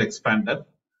pupil expander.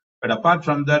 But apart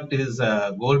from that, he is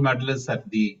a gold medalist at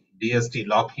the DST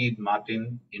Lockheed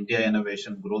Martin India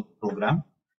Innovation Growth Program.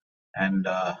 And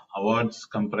awards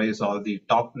comprise all the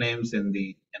top names in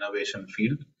the innovation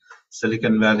field: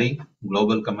 Silicon Valley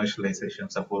Global Commercialization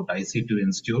Support IC2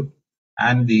 Institute,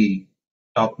 and the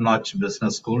top-notch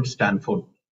business school, Stanford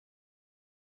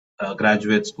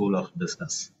Graduate School of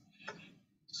Business.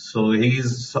 So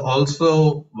he's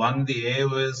also won the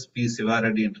AOS P.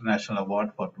 Sivareddy International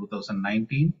Award for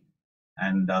 2019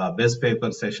 and Best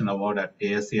Paper Session Award at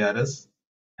ASCRS,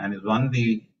 and he's won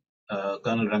the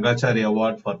Colonel Rangachari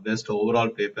Award for Best Overall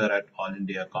Paper at All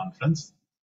India Conference,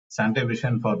 Sante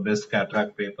Vision for Best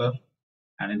Cataract Paper,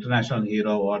 and International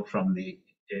Hero Award from the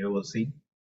AOC,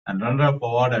 and Runner-Up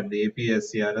Award at the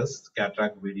APSCRS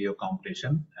Cataract Video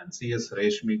Competition, and CS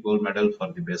Reshmi Gold Medal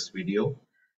for the Best Video.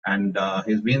 And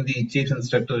he's been the Chief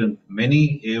Instructor in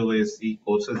many AOSC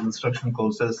courses, instruction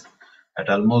courses at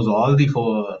almost all the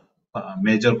four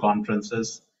major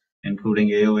conferences, including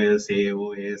AOS,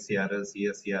 AAO, ASCRS,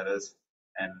 ESCRS,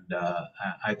 and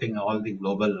I think all the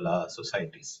global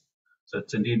societies. So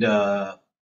it's indeed a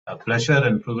pleasure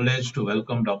and privilege to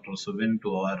welcome Dr. Suben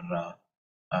to our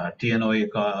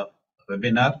TNOA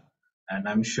webinar. And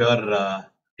I'm sure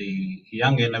the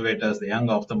young innovators, the young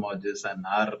ophthalmologists, and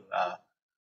our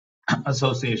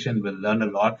association will learn a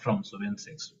lot from Suvin's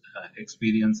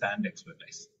experience and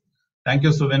expertise. Thank you,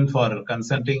 Suvin, for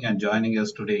consenting and joining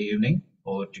us today evening.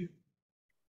 Over to you.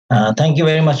 Thank you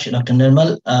very much, Dr.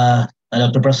 Nirmal,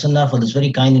 Dr. Prasanna, for this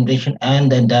very kind invitation,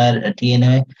 and the entire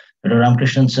TNA, Dr.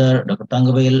 Ramakrishnan sir, Dr.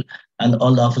 Tangavel, and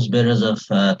all the office bearers of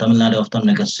Tamil Nadu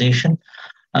Ophthalmic Association.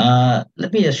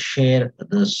 Let me just share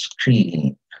the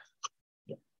screen.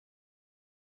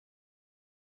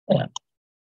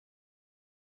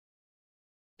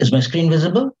 Is my screen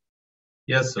visible?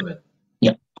 Yes, Suvin.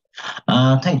 Yeah.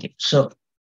 Thank you. So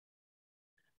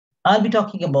I'll be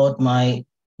talking about my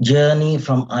journey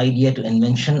from idea to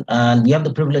invention, and we have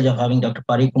the privilege of having Dr.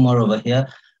 Parikumar over here,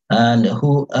 and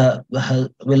who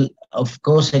will, of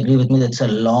course, agree with me that it's a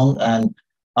long and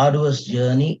arduous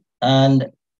journey, and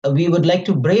we would like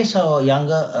to brace our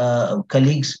younger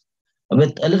colleagues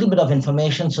with a little bit of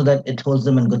information so that it holds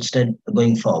them in good stead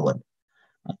going forward.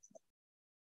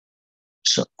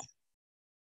 So,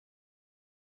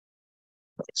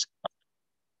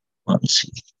 let's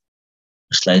see.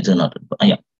 Slides are not.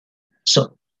 Yeah.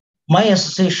 So, my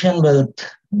association with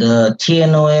the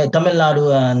TNOA, Tamil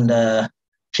Nadu, and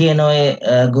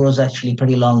TNOA goes actually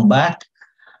pretty long back.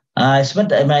 I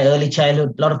spent my early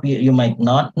childhood, a lot of you might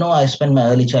not know, I spent my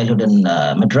early childhood in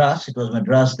Madras. It was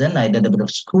Madras then. I did a bit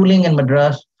of schooling in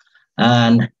Madras.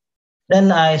 And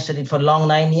then I studied for a long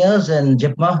 9 years in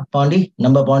JIPMA, Pondi,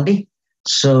 Number Pondi.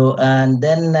 So, and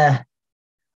then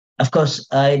of course,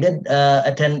 I did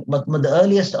attend, but the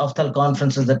earliest Ophthal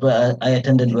conferences that I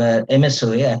attended were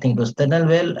MSOA, I think it was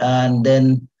Tirunelveli, and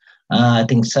then I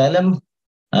think Salem.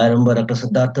 I remember Dr.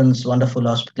 Siddharthan's wonderful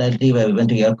hospitality where we went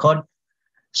to Yerkod.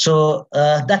 So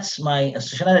that's my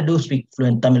association. I do speak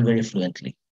fluent Tamil very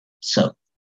fluently. So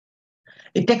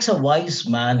it takes a wise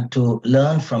man to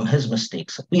learn from his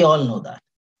mistakes. We all know that.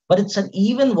 But it's an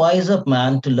even wiser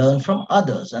man to learn from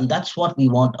others. And that's what we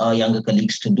want our younger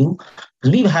colleagues to do.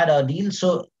 Because we've had our deal.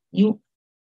 So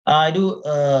I do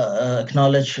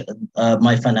acknowledge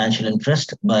my financial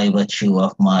interest by virtue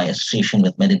of my association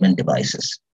with Medicment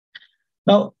Devices.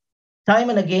 Now, time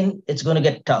and again, it's going to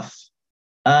get tough.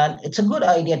 And it's a good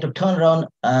idea to turn around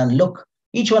and look.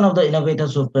 Each one of the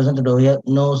innovators who've presented over here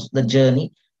knows the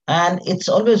journey. And it's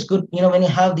always good, when you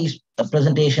have these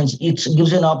presentations, it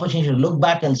gives you an opportunity to look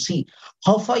back and see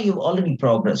how far you've already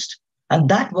progressed. And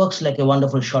that works like a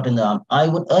wonderful shot in the arm. I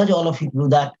would urge all of you to do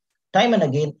that time and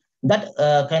again. That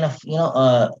kind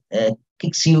of,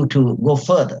 kicks you to go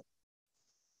further.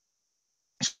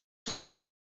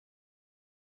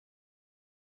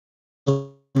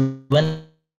 So when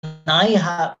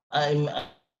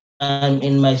I'm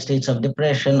in my states of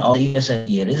depression, or the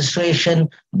USFDA registration,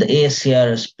 the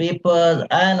ASCRS papers,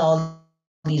 and all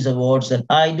these awards that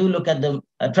I do look at them.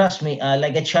 Trust me,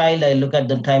 like a child, I look at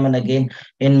them time and again.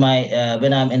 In my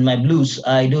when I'm in my blues,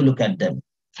 I do look at them.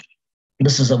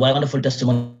 This is a wonderful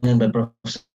testimony by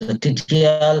Professor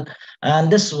TTL,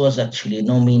 and this was actually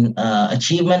no mean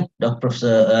achievement.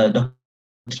 Dr.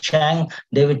 Chang,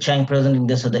 David Chang, presenting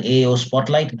this at the AAO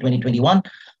Spotlight in 2021.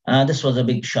 This was a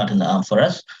big shot in the arm for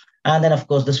us. And then, of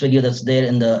course, this video that's there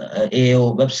in the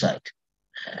AAO website.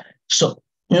 So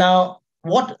now,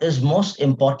 what is most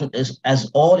important is,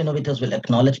 as all innovators will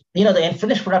acknowledge, the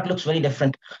finished product looks very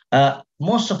different.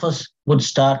 Most of us would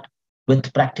start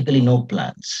with practically no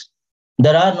plans.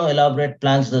 There are no elaborate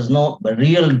plans. There's no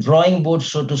real drawing board,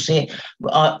 so to say,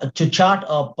 to chart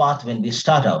our path when we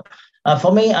start out.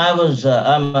 For me,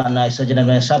 I'm an eye surgeon, and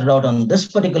when I started out on this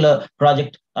particular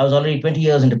project, I was already 20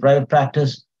 years into private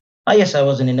practice. Yes, I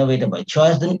was an innovator by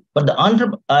choice then, but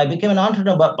I became an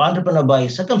entrepreneur by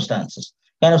circumstances.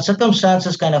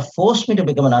 Circumstances kind of forced me to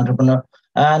become an entrepreneur.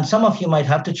 And some of you might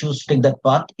have to choose to take that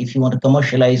path if you want to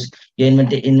commercialize your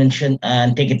invention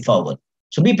and take it forward.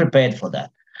 So be prepared for that.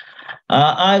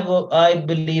 I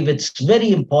believe it's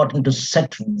very important to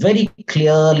set very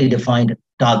clearly defined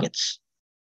targets.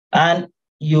 And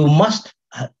you must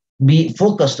be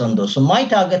focused on those. So my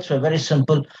targets were very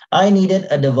simple. I needed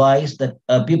a device that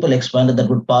people expanded that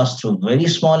would pass through very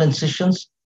small incisions.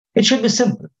 It should be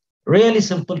simple, really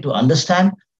simple to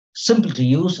understand, simple to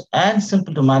use, and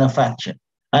simple to manufacture.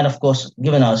 And of course,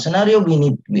 given our scenario, we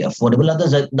need to be affordable.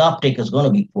 Others, the uptake is going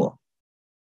to be poor.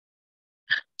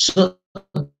 So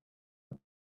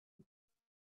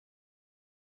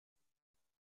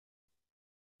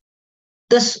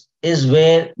this is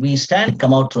where we stand,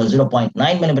 come out through a 0.9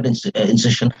 millimeter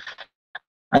incision,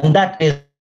 and that is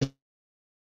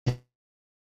the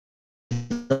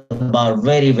bar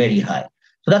very, very high.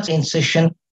 So that's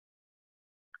incision.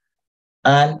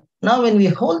 And now when we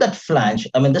hold that flange,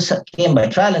 I mean, this came by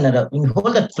trial and error. When we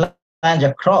hold that flange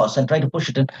across and try to push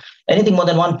it in, anything more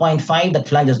than 1.5, that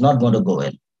flange is not going to go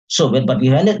in. So, but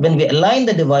when we align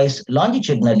the device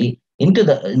longitudinally into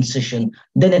the incision,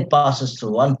 then it passes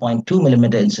through 1.2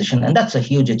 millimeter incision, and that's a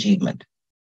huge achievement.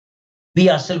 We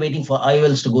are still waiting for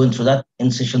IOLs to go in through that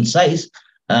incision size.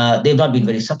 They've not been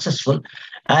very successful.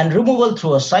 And removal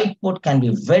through a side port can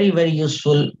be very, very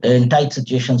useful in tight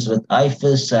situations with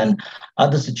IFIS and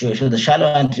other situations, the shallow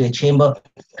anterior chamber.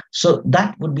 So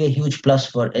that would be a huge plus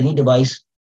for any device.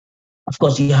 Of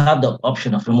course, you have the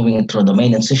option of removing it through the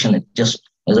main incision. It just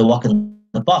is a walk in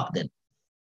the park then.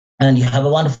 And you have a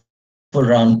wonderful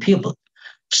round pupil.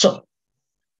 So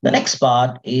the next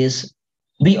part is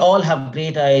we all have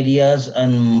great ideas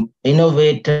and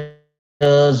innovators.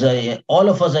 All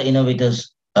of us are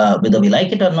innovators, whether we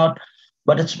like it or not.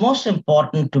 But it's most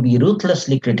important to be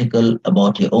ruthlessly critical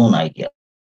about your own ideas.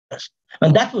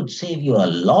 And that would save you a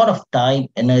lot of time,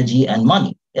 energy, and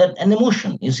money and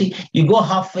emotion. You see, you go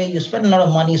halfway, you spend a lot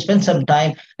of money, you spend some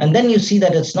time, and then you see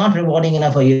that it's not rewarding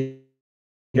enough for you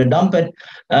to dump it.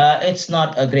 It's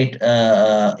not a great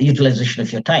utilization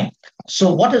of your time.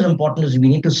 So what is important is we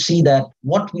need to see that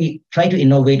what we try to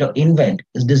innovate or invent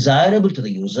is desirable to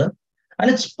the user, and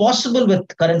it's possible with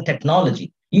current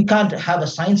technology. You can't have a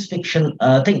science fiction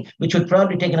thing, which would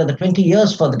probably take another 20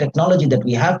 years for the technology that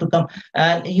we have to come,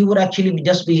 and you would actually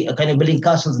just be kind of building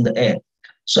castles in the air.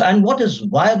 So, and what is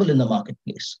viable in the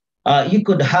marketplace? You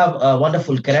could have a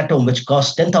wonderful keratome which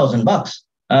costs $10,000.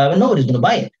 Nobody's going to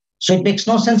buy it. So it makes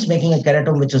no sense making a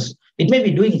keratome which is, it may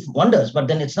be doing wonders, but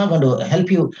then it's not going to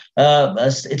help you.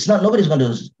 Nobody's going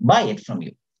to buy it from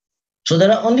you. So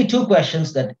there are only two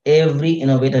questions that every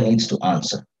innovator needs to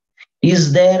answer.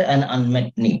 Is there an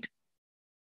unmet need?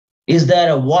 Is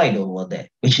there a void over there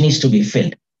which needs to be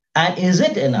filled? And is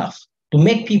it enough to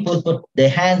make people put their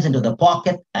hands into the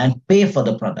pocket and pay for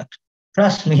the product?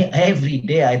 Trust me, every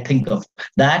day I think of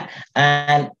that,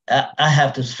 and I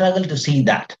have to struggle to see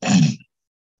that.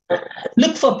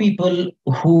 Look for people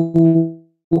who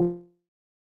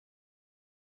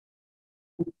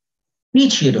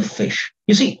teach you to fish.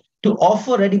 You see, to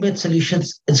offer ready-made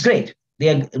solutions, it's great. They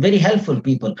are very helpful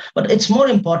people, but it's more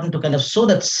important to kind of sow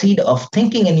that seed of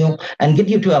thinking in you and get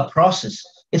you to a process.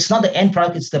 It's not the end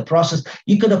product, it's the process.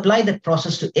 You could apply that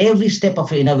process to every step of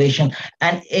your innovation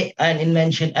and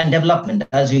invention and development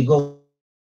as you go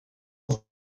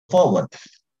forward.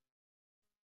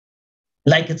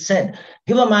 Like it said,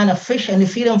 give a man a fish and you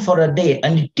feed him for a day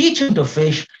and you teach him to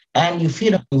fish and you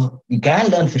feed him. You can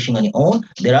learn fishing on your own.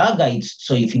 There are guides.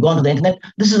 So if you go onto the internet,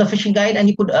 this is a fishing guide and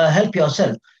you could help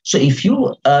yourself. So if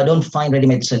you don't find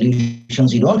ready-made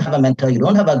solutions, you don't have a mentor, you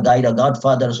don't have a guide, a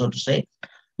godfather, so to say,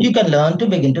 you can learn to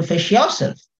begin to fish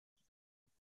yourself.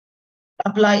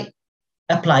 Apply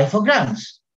for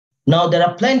grants. Now, there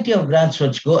are plenty of grants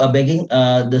which go begging.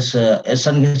 This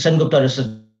Sengupta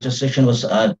research session was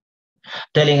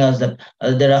telling us that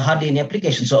there are hardly any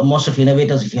applications. So most of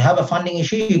innovators, if you have a funding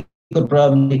issue, you could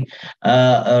probably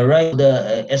write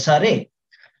the SRA.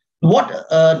 What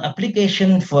an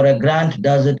application for a grant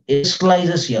does, it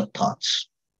crystallizes your thoughts.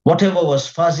 Whatever was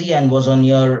fuzzy and was on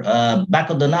your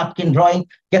back of the napkin drawing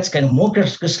gets kind of more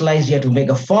crystallized. You have to make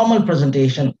a formal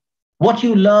presentation. What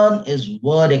you learn is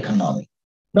word economy.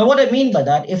 Now, what I mean by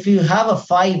that, if you have a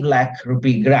 5 lakh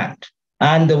rupee grant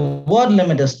and the word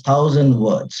limit is 1,000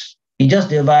 words, you just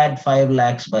divide 5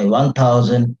 lakhs by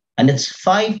 1,000 and it's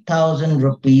 5,000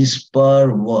 rupees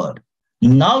per word.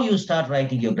 Now you start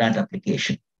writing your grant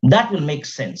application. That will make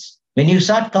sense. When you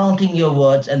start counting your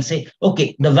words and say,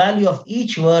 okay, the value of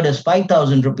each word is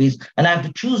 5,000 rupees and I have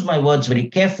to choose my words very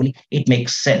carefully, it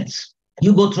makes sense.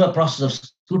 You go through a process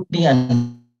of scrutiny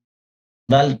and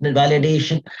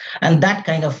validation, and that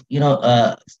kind of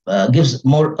gives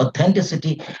more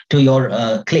authenticity to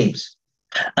your claims.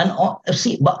 And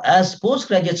see, as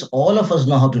postgraduates, all of us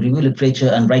know how to review literature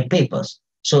and write papers.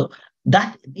 So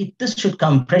this should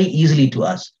come pretty easily to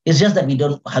us. It's just that we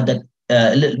don't have that.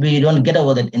 We don't get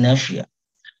over that inertia.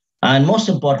 And most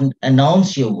important,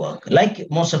 announce your work. Like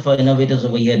most of our innovators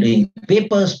over here doing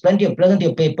papers, present your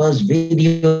papers,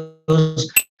 videos,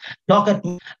 talk at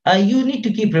me. You need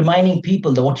to keep reminding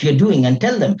people that what you're doing and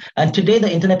tell them. And today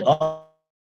the internet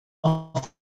offers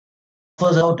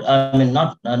out. I mean,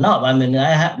 not now. I mean,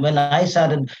 when I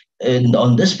started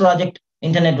on this project,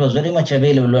 internet was very much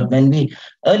available. But when we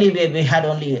had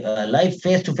only live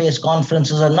face-to-face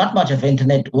conferences and not much of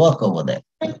internet work over there.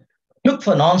 Look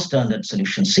for non-standard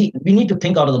solutions. See, we need to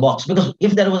think out of the box, because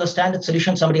if there was a standard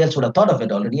solution, somebody else would have thought of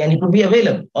it already and it would be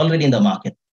available already in the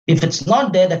market. If it's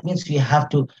not there, that means we have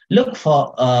to look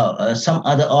for some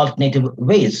other alternative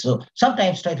ways. So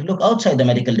sometimes try to look outside the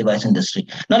medical device industry.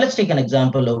 Now let's take an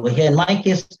example over here. In my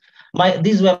case,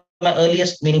 these were my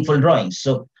earliest meaningful drawings.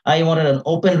 So I wanted an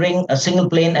open ring, a single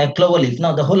plane, a clover leaf.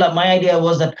 Now my idea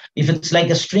was that if it's like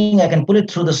a string, I can pull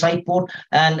it through the side port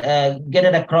and get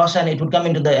it across, and it would come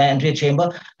into the anterior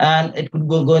chamber, and it could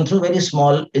go in through very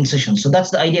small incisions. So that's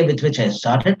the idea with which I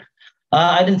started.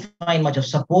 I didn't find much of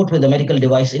support with the medical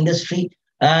device industry,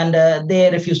 and they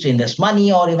refused to invest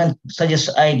money or even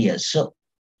suggest ideas. So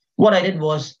what I did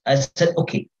was I said,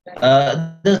 okay,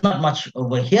 there's not much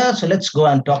over here, so let's go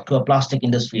and talk to a plastic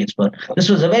industry expert. This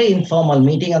was a very informal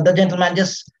meeting, and the gentleman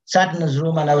just sat in his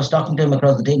room, and I was talking to him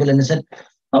across the table, and he said,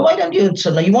 why don't you,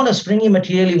 so you want a springy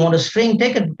material, you want a string,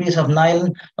 take a piece of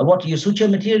nylon, what you suture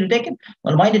material, you take it,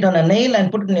 wind it on a nail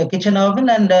and put it in your kitchen oven,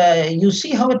 and you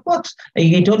see how it works.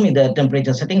 He told me the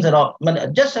temperature settings are all,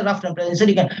 just a rough temperature. He said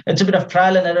it's a bit of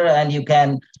trial and error, and you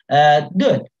can do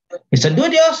it. He said, do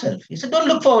it yourself. He said, don't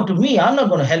look forward to me. I'm not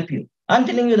going to help you. I'm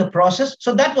telling you the process.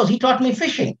 So he taught me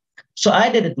fishing. So I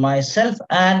did it myself,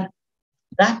 and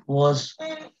that was,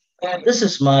 this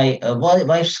is my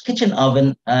wife's kitchen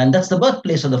oven, and that's the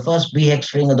birthplace of the first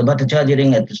BX ring, or the Bhattacharya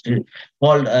ring, as it's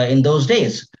called in those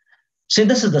days. See,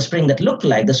 this is the spring that looked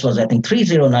like. This was, I think,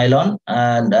 3-0 nylon,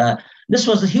 and this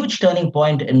was a huge turning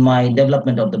point in my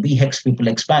development of the BX People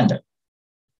Expander.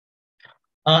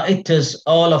 It is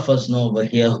all of us know over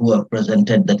here who have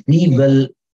presented that we will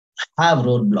have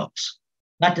roadblocks.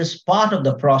 That is part of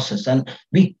the process, and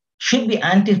we should be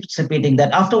anticipating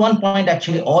that. After one point,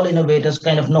 actually, all innovators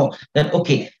kind of know that,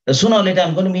 okay, sooner or later,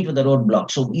 I'm going to meet with a roadblock.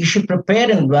 So you should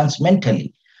prepare in advance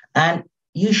mentally, and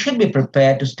you should be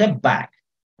prepared to step back.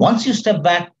 Once you step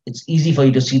back, it's easy for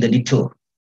you to see the detour.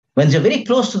 When you're very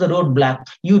close to the roadblock,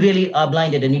 you really are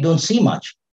blinded and you don't see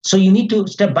much. So you need to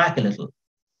step back a little.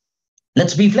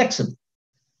 Let's be flexible.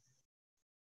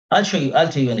 I'll tell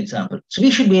you an example. So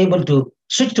we should be able to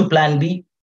switch to plan B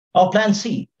or plan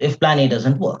C if plan A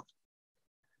doesn't work.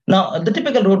 Now, the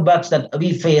typical roadblocks that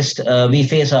we face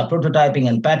are prototyping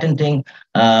and patenting,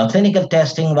 clinical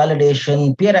testing,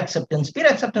 validation, peer acceptance. Peer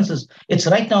acceptance it's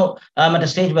right now, I'm at a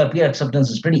stage where peer acceptance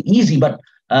is pretty easy, but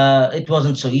it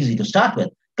wasn't so easy to start with.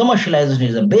 Commercialization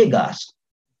is a big ask.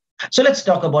 So let's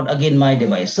talk about, again, my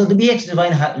device. So the BX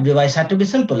device had to be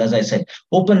simple, as I said,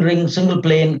 open ring, single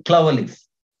plane, clover leaf.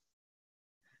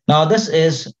 Now, this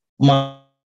is my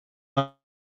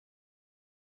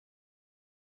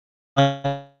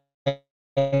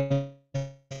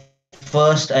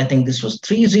first, I think this was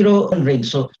 3-0 ring.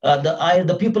 So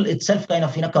the pupil itself kind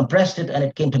of compressed it, and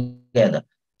it came together.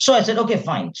 So I said, okay,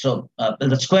 fine. So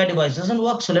the square device doesn't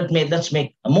work. So let's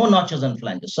make more notches and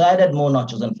flanges. So I added more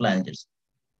notches and flanges.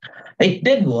 It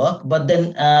did work, but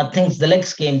then the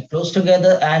legs came close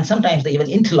together, and sometimes they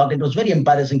even interlocked. It was very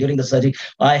embarrassing during the surgery.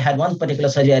 I had one particular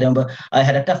surgery, I remember, I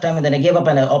had a tough time, and then I gave up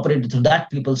and I operated through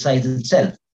that pupil size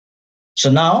itself.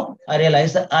 So now I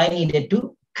realized that I needed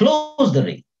to close the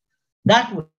ring.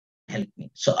 That would help me.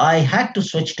 So I had to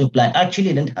switch to plan. Actually,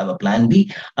 I didn't have a plan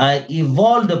B. I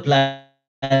evolved the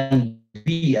plan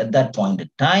B at that point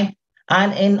in time.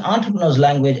 And in entrepreneur's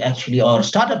language, actually, or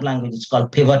startup language, it's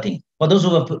called pivoting. For those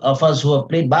of us who have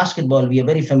played basketball, we are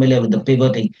very familiar with the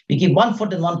pivoting. We keep one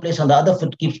foot in one place and the other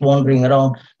foot keeps wandering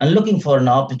around and looking for an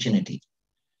opportunity.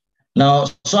 Now,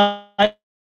 so I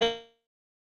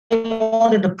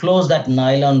wanted to close that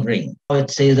nylon ring.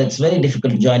 It says that it's very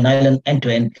difficult to join nylon end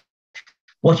to end.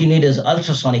 What you need is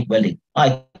ultrasonic welding.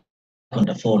 I couldn't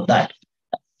afford that.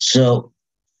 So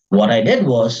what I did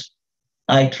was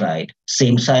I tried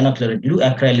same cyanoacrylate glue,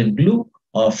 acrylic glue,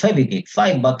 or Fevikwik,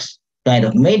 $5, kind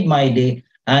of made my day.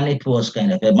 And it was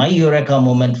kind of my eureka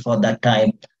moment for that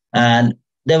time. And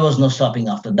there was no stopping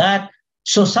after that.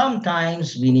 So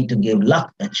sometimes we need to give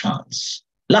luck a chance.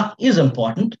 Luck is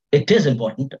important. It is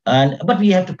important. But we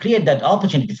have to create that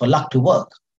opportunity for luck to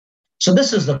work. So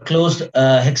this is the closed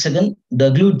hexagon,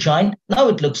 the glued joint. Now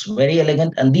it looks very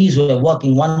elegant, and these were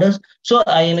working wonders. So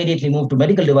I immediately moved to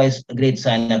medical device grade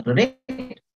cyanoacrylate.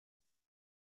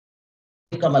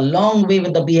 Come a long way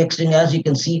with the BX ring. As you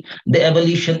can see, the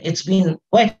evolution, it's been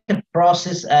quite a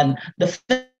process, and the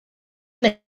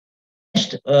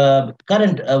finished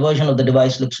current version of the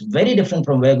device looks very different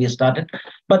from where we started.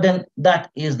 But then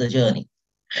that is the journey.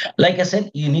 Like I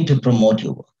said, you need to promote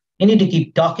your work. You need to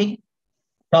keep talking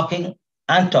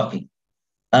and talking.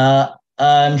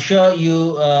 I'm sure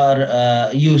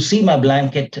you see my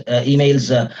blanket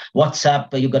emails,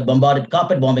 WhatsApp. You got bombarded,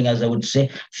 carpet bombing, as I would say.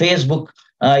 Facebook.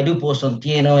 I do post on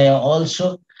TNOA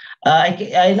also.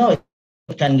 I know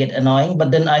can get annoying,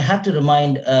 but then I have to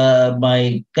remind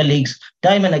my colleagues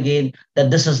time and again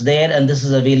that this is there and this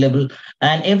is available.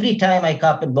 And every time I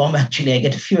carpet bomb, actually, I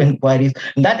get a few inquiries,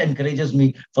 and that encourages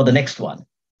me for the next one.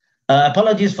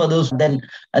 Apologies for those. Then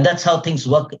that's how things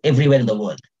work everywhere in the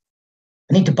world.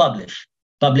 You need to publish.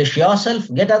 Publish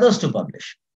yourself, get others to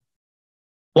publish.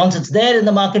 Once it's there in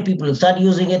the market, people will start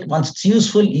using it. Once it's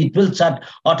useful, it will start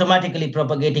automatically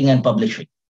propagating and publishing.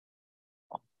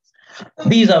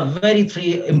 These are very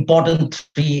important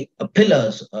three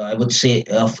pillars, I would say,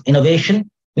 of innovation.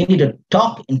 We need to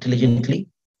talk intelligently,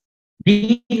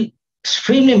 deal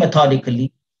extremely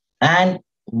methodically, and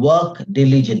work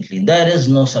diligently. There is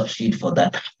no substitute for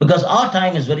that because our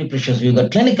time is very precious. We've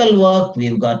got clinical work,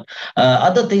 we've got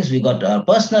other things, we've got our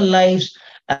personal lives,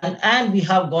 and we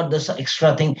have got this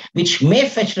extra thing which may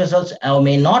fetch results or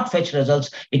may not fetch results.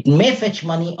 It may fetch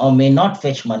money or may not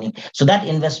fetch money. So that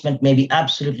investment may be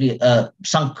absolutely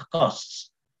sunk costs.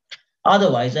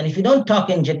 Otherwise, and if you don't talk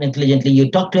intelligently,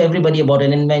 you talk to everybody about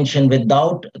an invention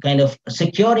without kind of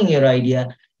securing your idea,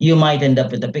 you might end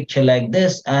up with a picture like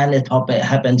this, and it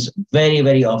happens very,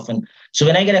 very often. So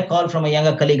when I get a call from a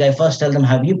younger colleague, I first tell them,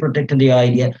 have you protected your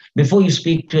idea? Before you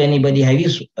speak to anybody, have you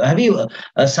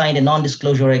signed a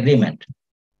non-disclosure agreement?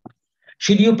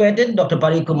 Should you patent? Dr.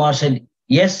 Pari Kumar said,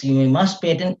 yes, you must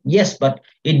patent. Yes, but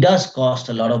it does cost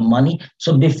a lot of money.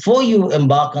 So before you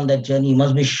embark on that journey, you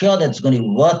must be sure that it's going to be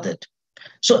worth it.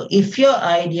 So if your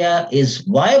idea is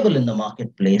viable in the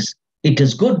marketplace, it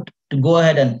is good to go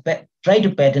ahead and try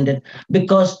to patent it,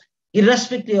 because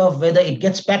irrespective of whether it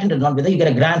gets patented or not, whether you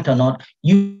get a grant or not,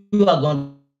 you are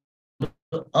going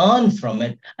to earn from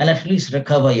it and at least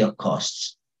recover your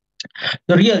costs.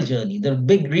 The real journey, the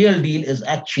big real deal is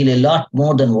actually a lot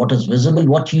more than what is visible.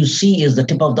 What you see is the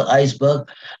tip of the iceberg,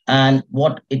 and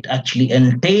what it actually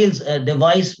entails, a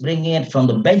device bringing it from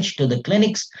the bench to the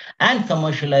clinics and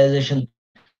commercialization.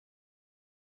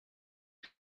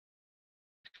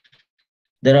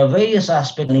 There are various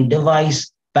aspects in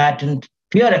device, patent,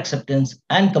 peer acceptance,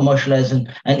 and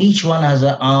commercialization, and each one has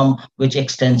an arm which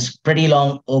extends pretty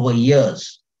long over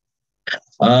years.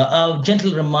 A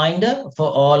gentle reminder for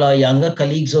all our younger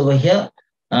colleagues over here,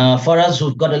 for us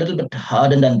who've got a little bit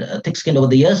hardened and thick-skinned over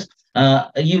the years,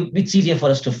 it's easier for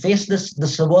us to face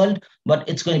this world, but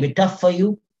it's going to be tough for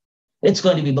you. It's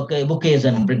going to be bouquets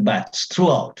and brickbats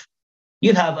throughout.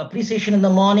 You'll have appreciation in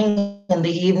the morning, in the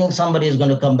evening, somebody is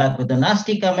going to come back with a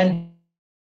nasty comment.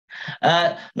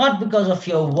 Not because of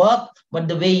your work, but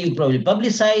the way you probably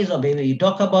publicize or the way you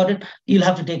talk about it, you'll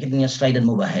have to take it in your stride and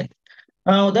move ahead.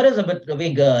 Now, there is a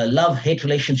big love-hate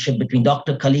relationship between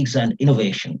doctor colleagues and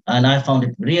innovation. And I found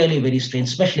it really very strange,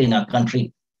 especially in our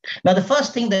country. Now, the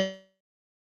first thing that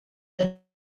I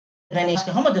ask,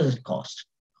 how much does it cost?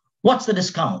 What's the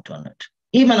discount on it?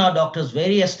 Even our doctors,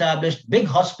 very established, big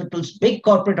hospitals, big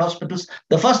corporate hospitals,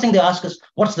 the first thing they ask us,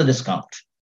 what's the discount?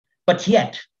 But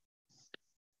yet,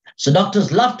 so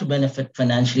doctors love to benefit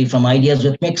financially from ideas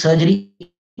which make surgery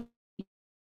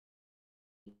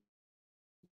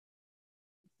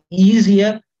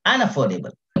easier and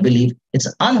affordable. I believe it's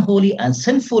unholy and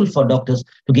sinful for doctors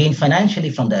to gain financially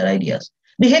from their ideas.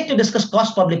 They hate to discuss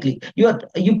cost publicly. You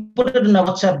put it in a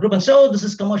WhatsApp group and say, oh, this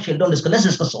is commercial, don't discuss. Let's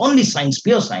discuss only science,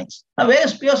 pure science. Now, where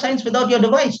is pure science without your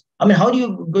device? I mean, how are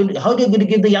you going to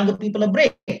give the younger people a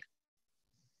break?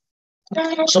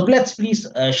 So let's please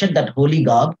shed that holy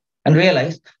garb and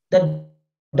realize that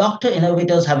doctor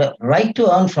innovators have a right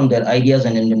to earn from their ideas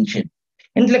and invention.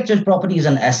 Intellectual property is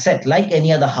an asset like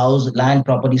any other house, land,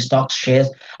 property, stocks, shares.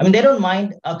 I mean, they don't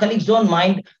mind, our colleagues don't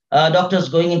mind doctors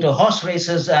going into horse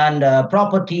races and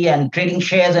property and trading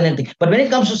shares and anything. But when it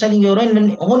comes to selling your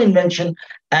own invention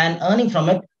and earning from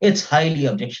it, it's highly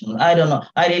objectionable. I don't know.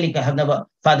 I really have never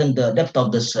fathomed the depth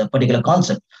of this particular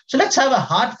concept. So let's have a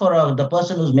heart for the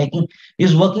person who's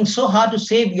working so hard to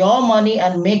save your money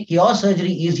and make your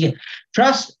surgery easier.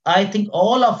 Trust, I think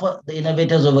all of the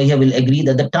innovators over here will agree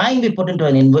that the time we put into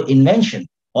an invention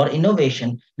or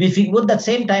innovation, if we put that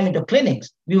same time into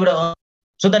clinics, we would have.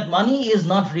 So that money is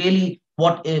not really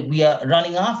what we are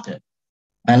running after.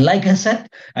 And like I said,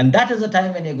 and that is the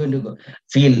time when you're going to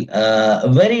feel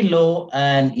very low,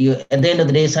 and you at the end of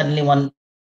the day, suddenly one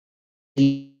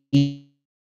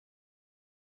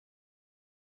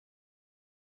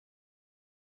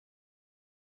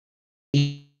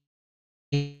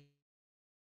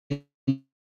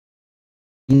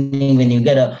when you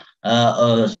get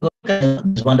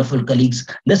wonderful colleagues,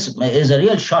 this is a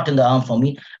real shot in the arm for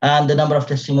me, and the number of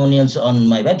testimonials on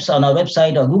my website, on our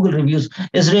website, or Google reviews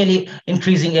is really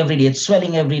increasing every day. It's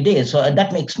swelling every day, so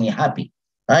that makes me happy.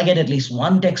 I get at least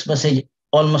one text message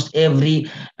almost every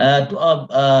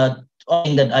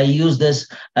that I use this,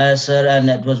 sir, and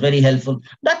it was very helpful.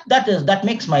 That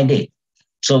makes my day.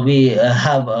 So we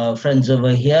have friends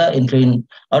over here, including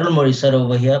Arun Mori sir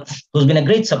over here, who's been a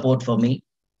great support for me.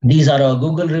 These are our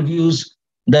Google reviews.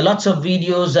 There are lots of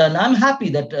videos, and I'm happy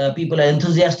that people are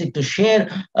enthusiastic to share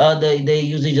the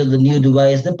usage of the new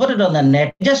device. They put it on the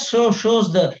net. It just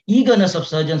shows the eagerness of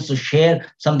surgeons to share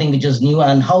something which is new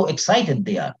and how excited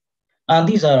they are. And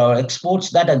these are our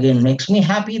exports. That again makes me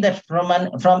happy that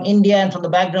from India and from the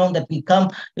background that we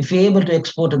come, if we're able to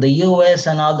export to the US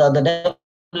and all the other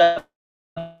developed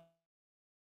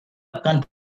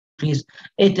countries,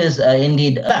 it is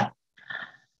indeed that.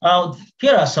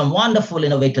 Here are some wonderful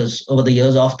innovators over the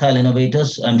years, off-tile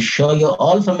innovators. I'm sure you're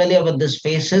all familiar with these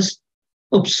faces.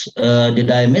 Oops, did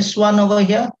I miss one over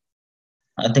here?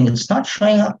 I think it's not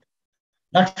showing up.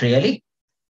 Not really.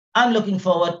 I'm looking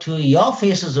forward to your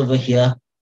faces over here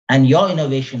and your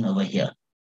innovation over here.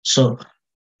 So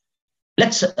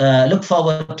let's look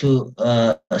forward to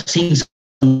seeing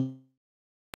some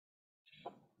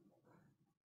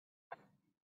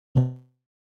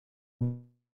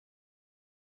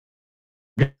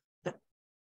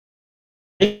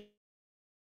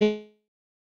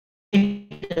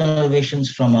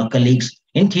innovations from our colleagues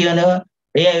in TNO,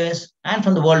 AIS, and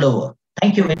from the world over.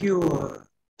 Thank you.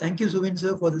 Thank you, Suvin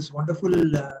sir, for this wonderful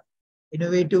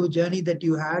innovative journey that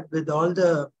you had with all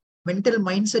the mental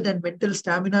mindset and mental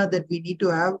stamina that we need to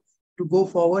have to go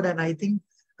forward. And I think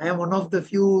I am one of the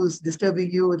few disturbing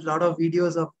you with a lot of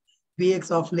videos of VX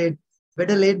off late.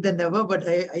 Better late than never, but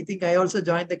I think I also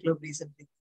joined the club recently.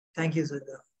 Thank you, sir.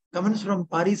 Comments from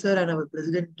Pari sir and our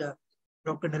president,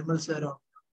 Dr. Nirmal sir, on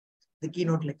the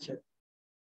keynote lecture.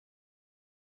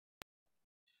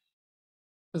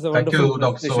 Thank you,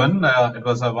 Dr. Suvan. It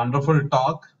was a wonderful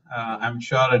talk. I'm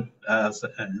sure it has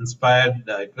inspired,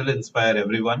 it will inspire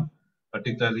everyone,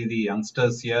 particularly the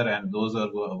youngsters here and those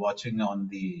who are watching on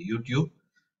the YouTube.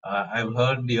 I've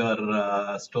heard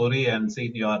your story and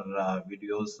seen your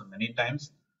videos many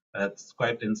times. It's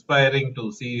quite inspiring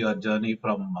to see your journey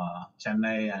from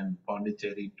Chennai and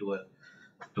Pondicherry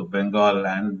to Bengal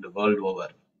and the world over.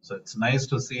 So it's nice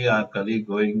to see our colleague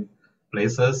going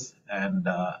places, and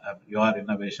your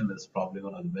innovation is probably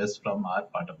one of the best from our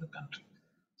part of the country.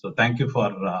 So thank you for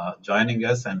joining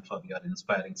us and for your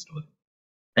inspiring story.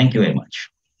 Thank you very much.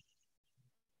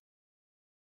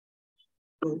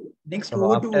 So next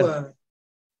over to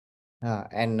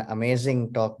an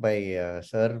amazing talk by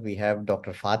sir. We have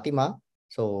Dr. Fatima,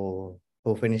 who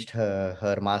finished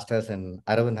her master's in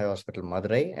Aravind Eye Hospital,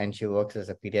 Madurai, and she works as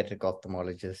a pediatric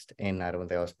ophthalmologist in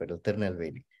Aravind Eye Hospital,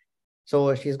 Tirunelveli.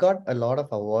 So she's got a lot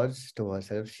of awards to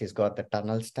herself. She's got the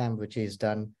tunnel stamp, which she's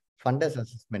done, fundus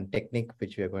assessment technique,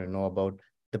 which we are going to know about,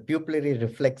 the pupillary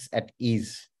reflex at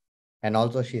ease. And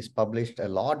also she's published a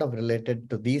lot of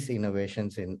related to these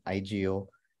innovations in IGO.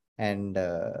 And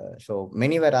so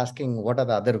many were asking, what are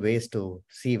the other ways to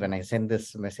see? When I sent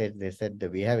this message, they said,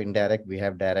 we have indirect, we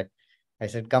have direct. I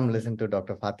said, come listen to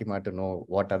Dr. Fatima to know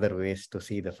what other ways to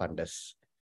see the fundus.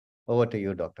 Over to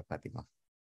you, Dr. Fatima.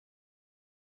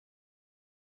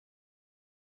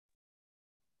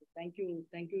 Thank you,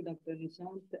 Dr.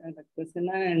 Nishant, Dr.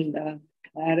 Prasanna,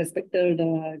 and respected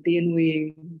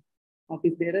TNOA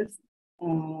office bearers.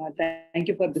 Thank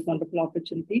you for this wonderful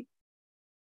opportunity.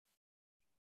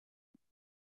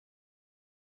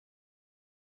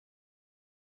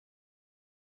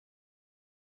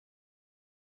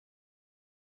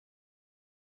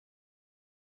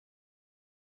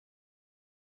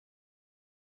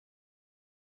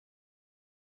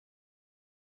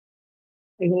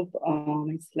 I hope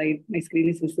my screen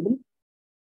is visible.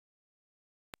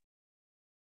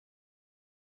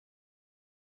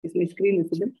 Is my screen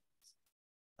visible?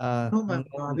 No, ma'am.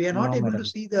 We are not able to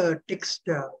see the text.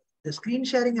 The screen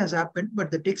sharing has happened,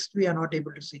 but the text we are not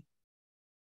able to see.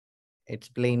 It's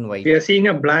plain white. We are seeing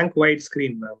a blank white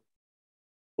screen, ma'am.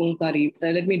 Oh, sorry.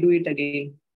 Let me do it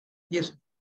again. Yes.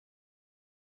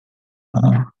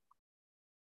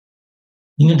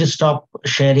 You need to stop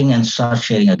sharing and start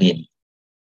sharing again.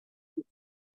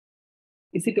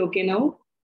 Is it okay now?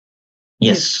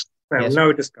 Yes. Yes.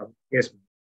 Now it is come. Yes.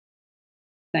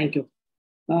 Thank you.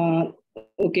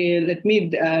 Okay, let me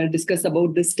discuss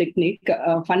about this technique,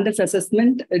 fundus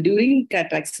assessment during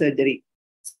cataract surgery.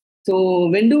 So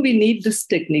when do we need this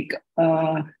technique?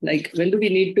 When do we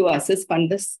need to assess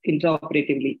fundus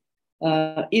intraoperatively?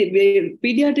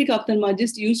 Pediatric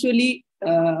ophthalmologists usually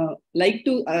like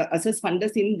to assess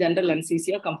fundus in general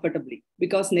anesthesia comfortably,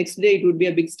 because next day it would be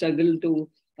a big struggle to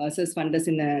assess fundus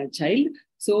in a child.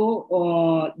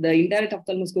 So the indirect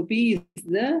ophthalmoscopy is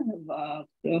the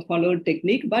followed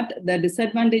technique, but the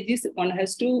disadvantage is one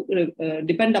has to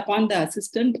depend upon the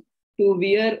assistant to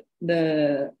wear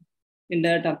the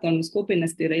indirect ophthalmoscope in a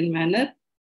sterile manner.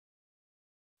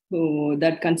 So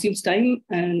that consumes time,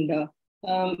 and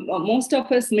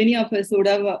many of us would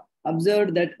have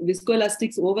observed that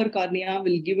viscoelastics over cornea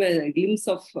will give a glimpse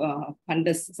of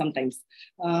fundus sometimes.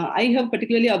 I have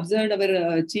particularly observed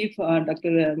our chief,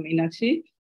 Dr. Meenakshi,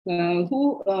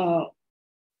 who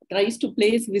tries to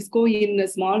place visco in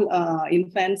small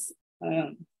infants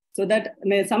so that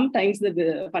sometimes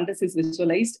the fundus is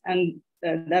visualized, and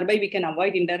thereby we can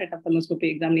avoid indirect ophthalmoscopy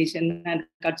examination and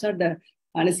cut short the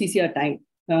anesthesia time.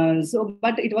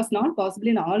 But it was not possible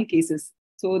in all cases.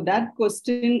 So that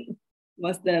question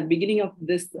was the beginning of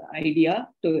this idea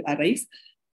to arise.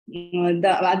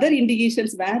 The other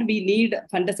indications where we need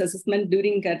fundus assessment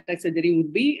during cataract surgery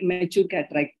would be mature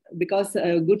cataract, because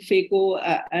good phaco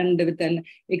and with an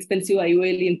expensive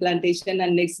IOL implantation,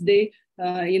 and next day,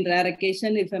 in rare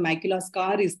occasion, if a macular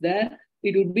scar is there,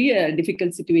 it would be a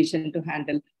difficult situation to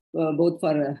handle. Both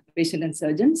for patient and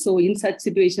surgeon. So in such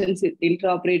situations,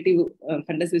 intraoperative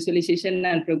fundus visualization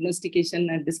and prognostication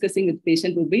and discussing with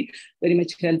patient would be very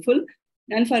much helpful.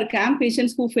 And for CAM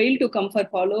patients who fail to come for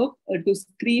follow-up to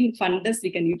screen fundus, we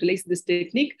can utilize this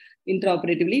technique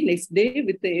intraoperatively. Next day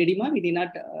with the edema, we need not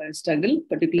struggle,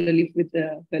 particularly with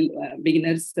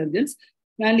beginner surgeons.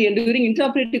 And during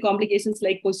intraoperative complications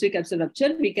like posterior capsule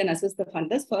rupture, we can assess the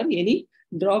fundus for any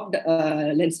dropped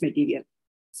lens material.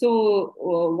 So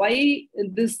why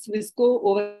this visco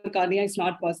over cornea is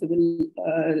not possible?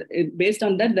 Based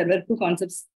on that, there were two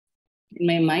concepts in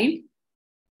my mind.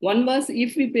 One was,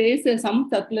 if we place some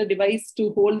circular device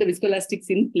to hold the viscoelastics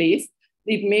in place,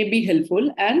 it may be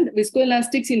helpful, and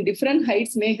viscoelastics in different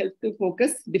heights may help to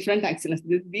focus different axons.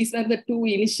 These are the two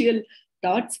initial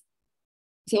thoughts.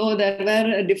 So there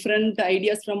were different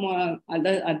ideas from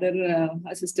other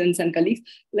assistants and colleagues,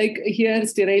 like here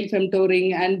sterile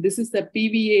femtoring, and this is the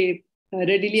PVA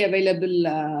readily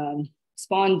available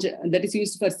sponge that is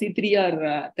used for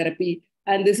C3R therapy,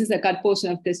 and this is a cut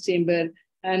portion of test chamber,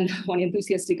 and one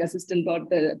enthusiastic assistant bought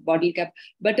the bottle cap.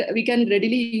 But we can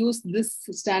readily use this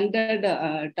standard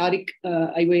toric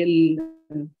IOL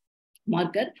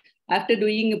marker. After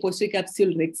doing a posterior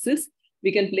capsule rhexis,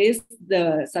 we can place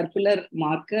the circular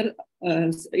marker.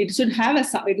 It should have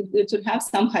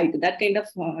some height. That kind of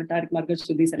toric marker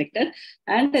should be selected,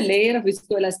 and a layer of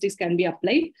viscoelastics can be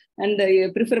applied. And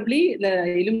preferably, the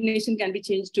illumination can be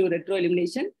changed to retro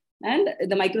illumination, and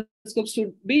the microscope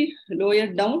should be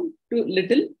lowered down to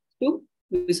little to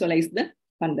visualize the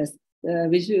fundus.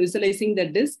 Visualizing the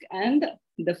disc and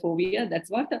the fovea. That's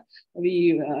what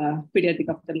we pediatric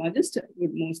ophthalmologist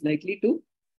would most likely to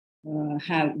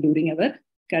have during our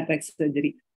cataract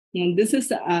surgery. And this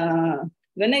is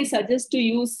when I suggest to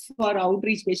use for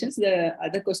outreach patients. The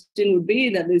other question would be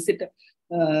that is it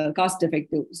cost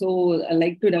effective? So I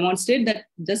like to demonstrate that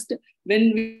just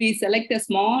when we select a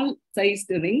small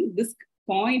sized ring, this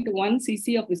 0.1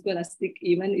 cc of viscoelastic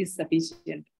even is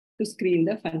sufficient to screen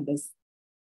the fundus.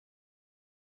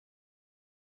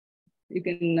 You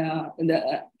can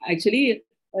actually.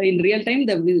 In real time,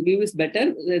 the view is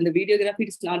better. The videography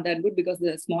is not that good because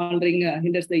the small ring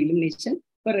hinders the illumination.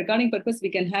 For recording purpose, we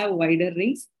can have wider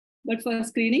rings, but for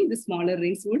screening, the smaller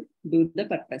rings would do the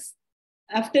purpose.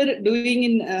 After doing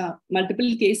in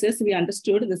multiple cases, we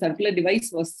understood the circular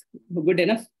device was good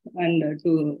enough and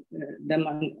to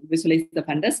visualize the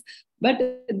fundus.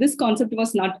 But this concept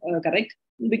was not correct,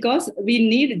 because we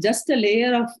need just a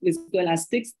layer of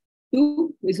viscoelastics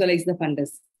to visualize the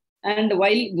fundus. And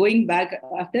while going back,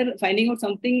 after finding out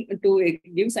something to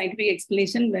give scientific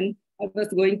explanation, when I was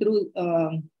going through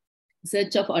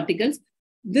search of articles,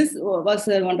 this was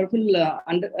a wonderful,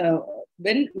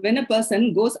 when a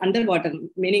person goes underwater,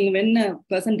 meaning when a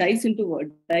person dives into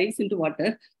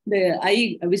water, the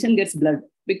eye vision gets blurred.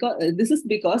 This is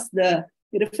because the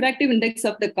refractive index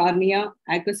of the cornea,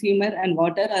 aqueous humor, and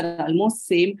water are almost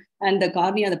same, and the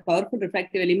cornea, the powerful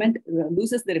refractive element,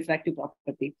 loses the refractive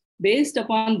property. Based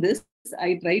upon this,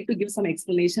 I tried to give some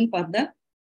explanation for the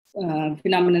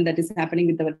phenomenon that is happening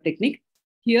with our technique.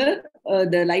 Here,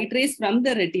 the light rays from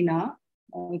the retina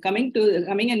coming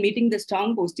and meeting the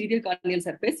strong posterior corneal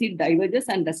surface, it diverges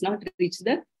and does not reach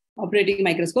the operating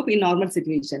microscope in normal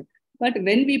situation. But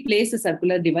when we place a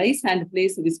circular device and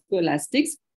place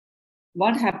viscoelastics,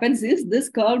 what happens is this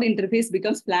curved interface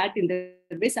becomes flat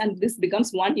interface, and this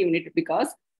becomes one unit, because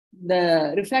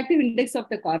the refractive index of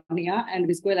the cornea and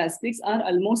viscoelastics are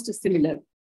almost similar.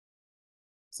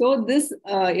 So this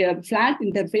flat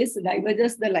interface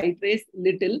diverges the light rays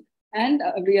little, and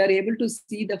we are able to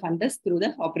see the fundus through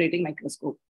the operating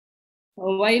microscope.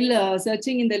 While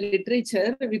searching in the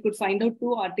literature, we could find out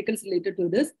 2 articles related to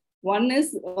this. One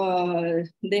is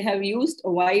they have used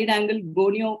a wide-angle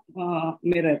gonio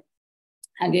mirror.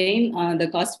 Again, the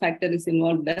cost factor is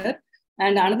involved there.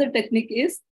 And another technique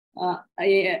is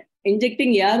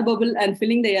injecting air bubble and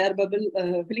filling the air bubble,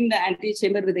 filling the anterior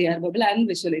chamber with the air bubble and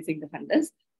visualizing the fundus.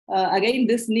 Again,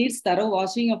 this needs thorough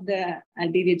washing of the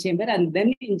anterior chamber and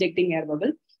then injecting air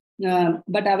bubble.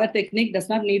 But our technique does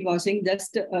not need washing.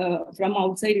 Just from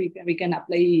outside, we can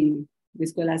apply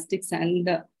viscoelastics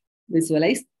and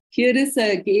visualize. Here is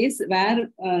a case where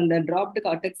the dropped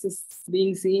cortex is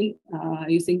being seen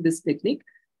using this technique,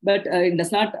 but it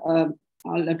does not,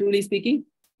 truly speaking,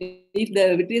 if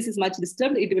the vitreous is much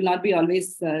disturbed, it will not be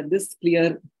always this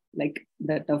clear like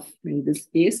that of in this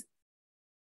case.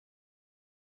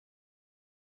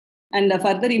 And the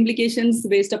further implications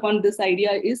based upon this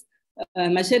idea is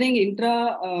measuring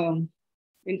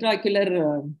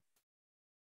intraocular.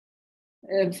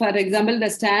 For example, the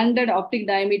standard optic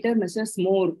diameter measures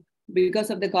more because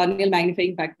of the corneal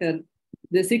magnifying factor.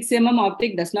 The 6 mm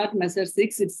optic does not measure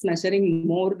 6, it's measuring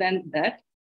more than that.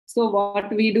 So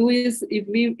what we do is, if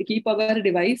we keep our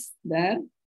device there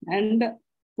and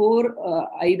pour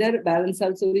either balance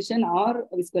salt solution or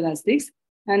viscoelastics,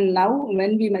 and now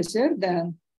when we measure,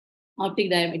 the optic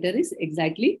diameter is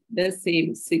exactly the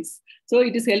same 6. So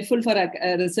it is helpful for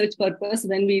a research purpose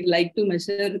when we like to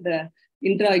measure the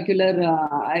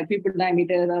intraocular pupil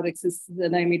diameter or axis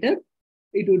diameter.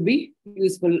 It would be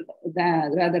useful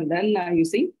rather than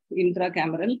using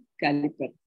intracameral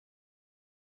caliper.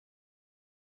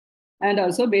 And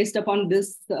also based upon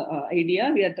this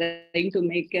idea, we are trying to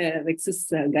make a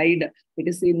Rexis guide. It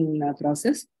is in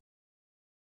process.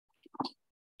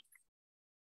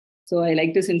 So I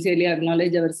like to sincerely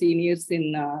acknowledge our seniors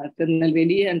in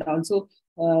Tirunelveli and also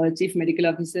Chief Medical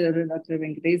Officer Dr.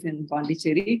 Venkatesh in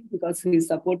Pondicherry, because his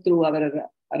support through our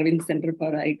Arvind Center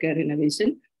for Eye Care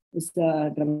Innovation is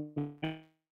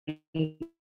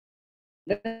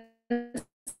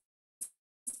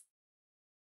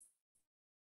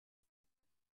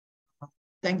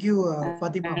Thank you,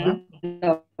 Fatima ma'am.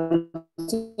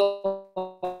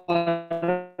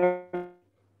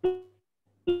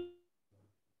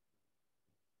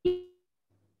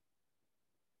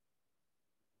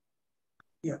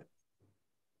 Yeah.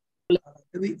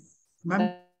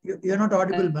 Ma'am, you're not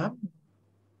audible, ma'am.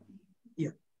 Yeah.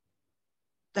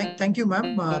 Thank you,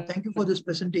 ma'am. Thank you for this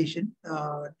presentation.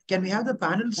 Can we have the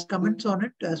panel's comments on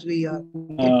it as we get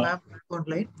ma'am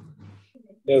online?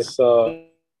 Yes,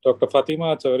 Dr.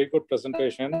 Fatima, it's a very good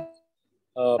presentation.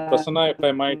 Prasanna, if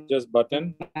I might just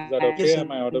button, is that okay? Yes,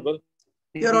 am I audible?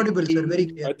 You're audible, sir. Very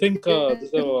clear. I think this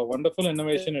is a wonderful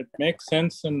innovation. It makes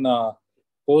sense in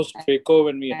post-phaco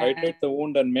when we hydrate the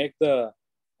wound and make the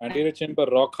anterior chamber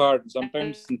rock hard.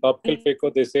 Sometimes in topical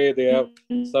phaco, they say they have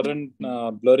sudden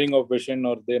blurring of vision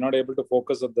or they're not able to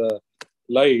focus on the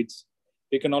lights.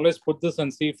 We can always put this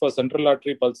and see for central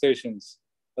artery pulsations.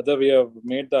 Whether we have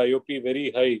made the IOP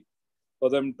very high for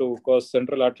them to cause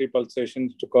central artery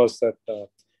pulsations to cause that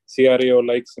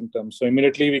CRAO-like symptoms. So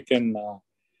immediately we can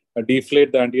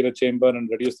deflate the anterior chamber and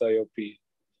reduce the IOP.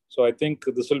 So I think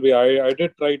this will be, I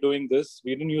did try doing this.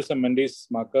 We didn't use a Mendes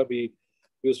marker. We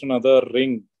used another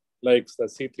ring, like the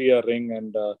C3R ring,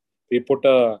 and we put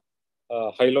a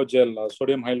hylogel,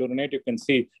 sodium hyaluronate, you can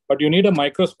see. But you need a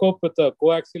microscope with a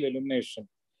coaxial illumination.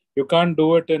 You can't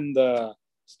do it in the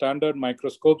standard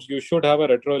microscopes. You should have a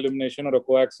retroillumination or a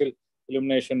coaxial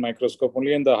illumination microscope.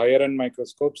 Only in the higher end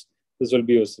microscopes, this will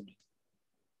be usable.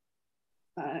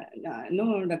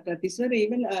 No, Dr. Tishwar,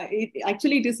 even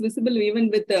actually it is visible even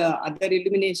with other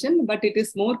illumination, but it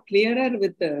is more clearer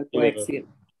with coaxial.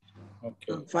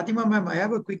 Okay. Fatima ma'am, I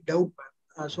have a quick doubt,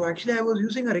 ma'am. So actually I was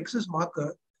using a Rexis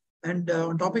marker, and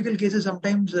on topical cases,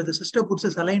 sometimes the sister puts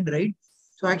a saline, right?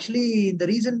 So actually the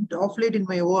recent off late in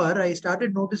my OR, I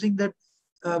started noticing that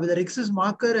with the Rexis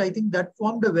marker, I think that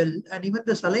formed a well, and even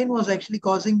the saline was actually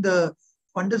causing the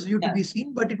fundus view to be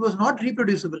seen, but it was not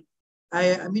reproducible.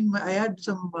 I mean, I had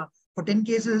some, for 10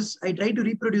 cases, I tried to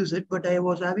reproduce it, but I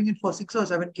was having it for 6 or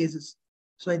 7 cases.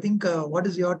 So I think, what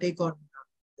is your take on?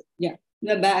 Yeah,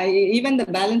 even the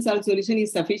balance salt solution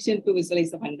is sufficient to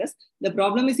visualize the fundus. The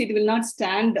problem is it will not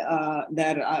stand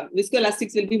there.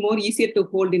 Viscoelastics will be more easier to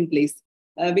hold in place.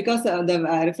 Because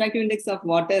the refractive index of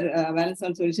water valence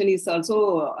salt solution is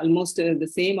also almost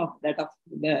the same of that of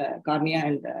the cornea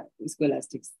and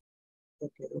viscoelastics.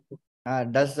 Okay.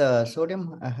 Does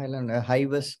sodium high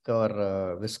visc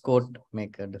or viscoat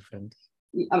make a difference?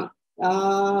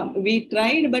 We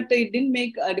tried, but it didn't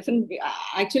make a difference.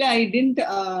 Actually, I didn't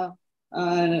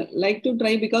like to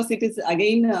try because it is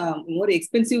again more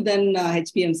expensive than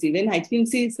HPMC. When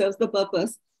HPMC serves the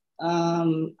purpose,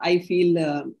 I feel,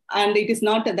 and it is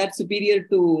not that superior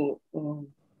to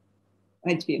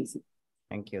HPMC.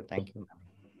 Thank you. Thank you.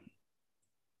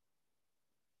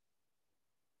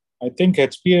 I think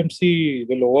HPMC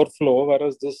will overflow,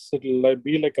 whereas this will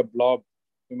be like a blob.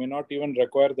 You may not even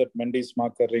require that Mendy's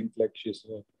marker ring like she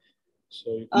said.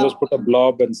 So you can just put a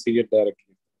blob and see it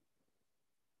directly.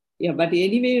 Yeah, but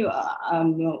anyway,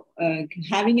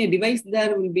 having a device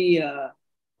there will be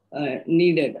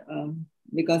needed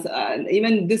because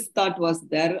even this thought was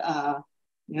there.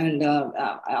 And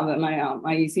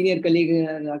my senior colleague,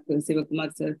 Dr.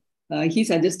 Sivakumar sir, he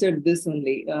suggested this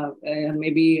only.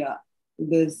 Maybe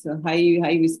this high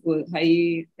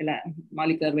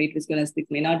molecular weight viscoelastic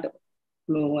may not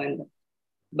flow,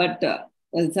 but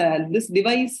this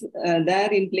device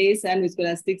there in place and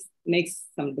viscoelastics makes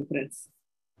some difference.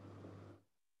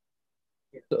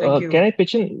 Can I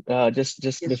pitch in just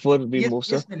Yes. before we move,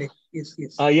 sir? Yes,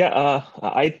 yes.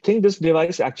 I think this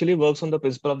device actually works on the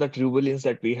principle of the true lens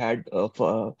that we had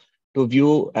to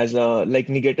view as a like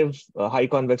negative high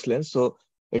convex lens. So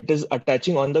it is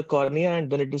attaching on the cornea and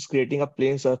then it is creating a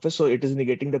plane surface. So it is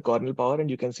negating the corneal power and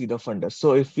you can see the fundus.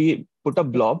 So if we put a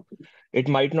blob, it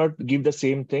might not give the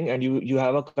same thing and you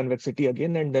have a convexity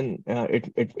again and then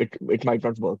it might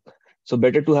not work. So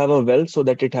better to have a well so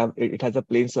that it has a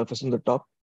plane surface on the top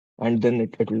and then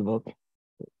it will work.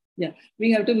 Yeah,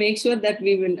 we have to make sure that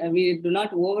we do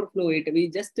not overflow it. We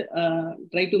just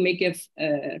try to make a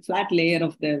flat layer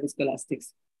of the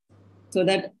viscoelastics so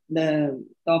that the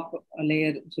top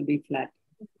layer should be flat.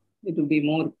 It will be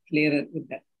more clearer with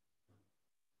that.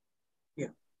 Yeah,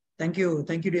 thank you,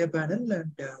 dear panel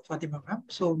and Fatima ma'am.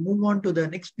 So move on to the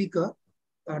next speaker,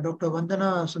 Dr.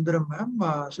 Vandana Sundaram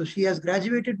ma'am. So she has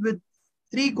graduated with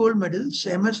 3 gold medals,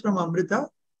 MS from Amrita.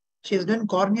 She has done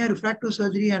cornea refractive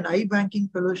surgery and eye banking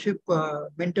fellowship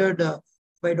mentored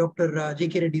by Dr.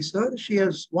 J.K. Reddy sir. She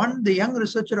has won the Young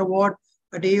Researcher Award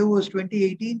at AOS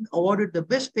 2018, awarded the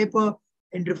best paper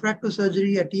in refractive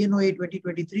surgery at TNOA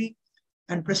 2023,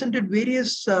 and presented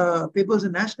various papers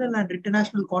in national and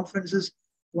international conferences,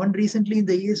 one recently in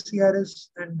the ESCRS,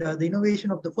 and the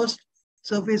innovation of the first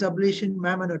surface ablation,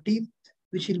 ma'am and her team,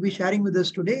 which she'll be sharing with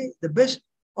us today. The best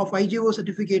of IJO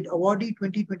certificate awardee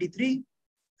 2023.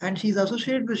 And she's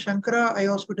associated with Shankara Eye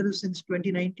Hospital since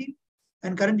 2019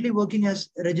 and currently working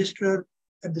as a registrar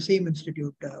at the same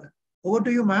institute. Over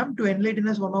to you, ma'am, to enlighten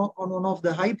us on one of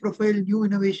the high-profile new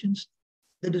innovations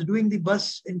that is doing the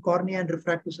buzz in cornea and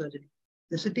refractive surgery.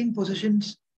 The sitting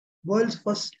positions world's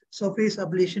first surface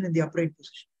ablation in the upright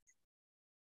position.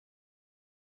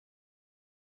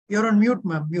 You're on mute,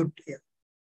 ma'am. Mute here.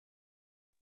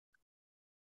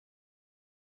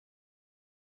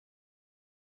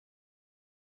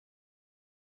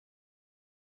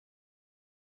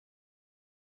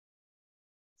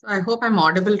 So I hope I'm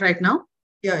audible right now.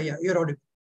 Yeah, you're audible.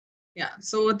 Yeah,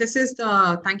 so this is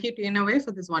the, thank you to TNOA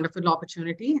for this wonderful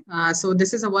opportunity. So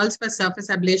this is a world's first surface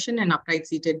ablation in upright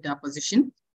seated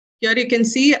position. Here you can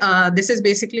see this is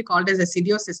basically called as a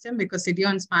CDO system because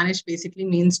CDO in Spanish basically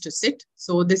means to sit.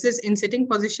 So this is in sitting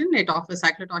position. It offers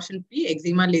cyclotorsion-free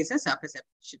eczema laser surface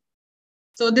ablation.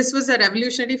 So this was a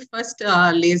revolutionary first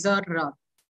laser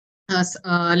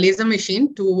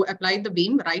machine to apply the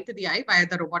beam right to the eye via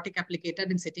the robotic applicator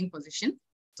in sitting position.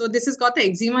 So this has got the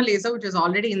eczema laser, which is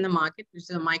already in the market, which is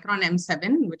a Micron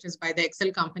M7, which is by the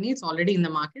Excel company. It's already in the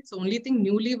market. So only thing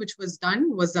newly which was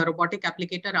done was the robotic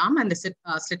applicator arm and the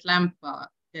slit lamp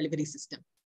delivery system.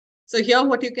 So here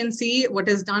what you can see, what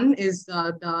is done is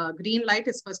the green light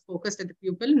is first focused at the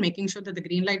pupil, making sure that the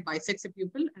green light bisects the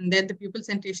pupil, and then the pupil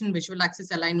centration visual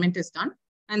axis alignment is done.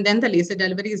 And then the laser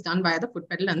delivery is done via the foot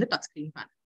pedal and the touchscreen panel.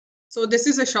 So this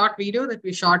is a short video that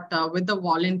we shot with the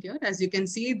volunteer. As you can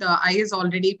see, the eye is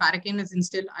already, paracaine is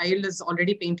instilled, eye is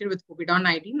already painted with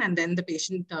povidone-iodine, and then the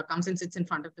patient comes and sits in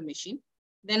front of the machine.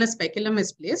 Then a speculum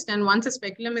is placed, and once a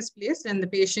speculum is placed, then the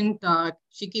patient,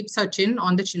 she keeps her chin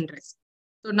on the chin rest.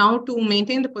 So now to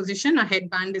maintain the position, a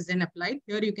headband is then applied.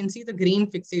 Here you can see the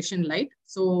green fixation light.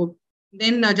 So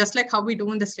then just like how we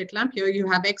do in the slit lamp, here you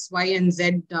have X, Y, and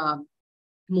Z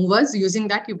movers. Using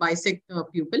that, you bisect the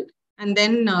pupil and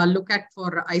then look at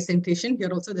for eye centration. Here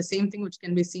also the same thing which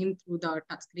can be seen through the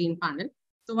touchscreen panel.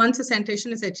 So once the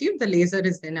centration is achieved, the laser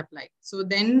is then applied. So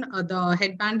then the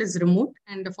headband is removed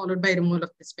and followed by removal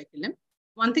of the speculum.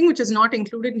 One thing which is not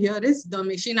included here is the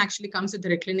machine actually comes with the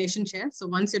reclination chair. So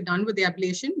once you're done with the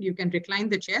ablation, you can recline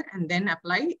the chair and then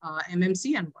apply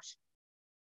MMC and wash.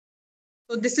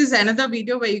 So this is another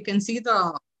video where you can see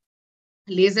the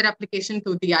laser application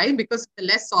to the eye. Because the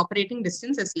less operating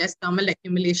distance, is less thermal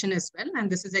accumulation as well. And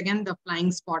this is again the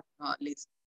flying spot laser.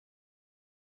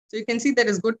 So you can see there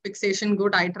is good fixation,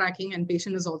 good eye tracking, and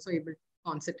patient is also able to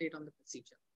concentrate on the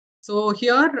procedure. So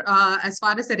here, as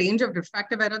far as the range of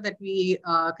refractive error that we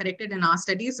corrected in our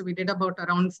studies, so we did about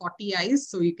around 40 eyes.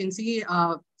 So you can see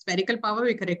spherical power,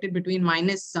 we corrected between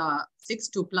 -6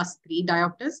 to +3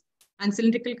 diopters. And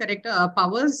cylindrical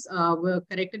powers were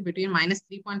corrected between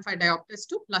 -3.5 diopters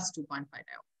to +2.5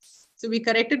 diopters. So we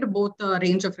corrected both the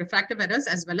range of refractive errors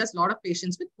as well as a lot of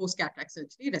patients with post-cataract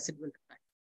surgery, residual refractive.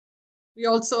 We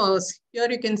also, here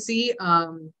you can see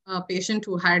a patient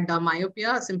who had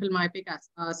myopia, simple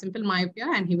myopia,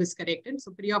 and he was corrected. So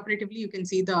preoperatively, you can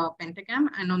see the pentacam,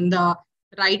 and on the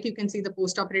right, you can see the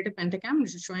post-operative pentacam,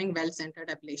 which is showing well-centered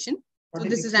ablation. So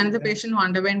this is another patient who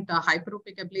underwent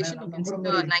hyperopic ablation. You can see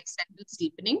the nice central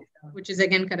steepening, which is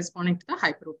again corresponding to the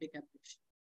hyperopic ablation.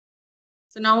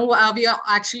 So now we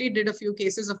actually did a few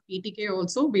cases of PTK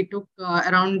also. We took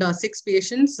around 6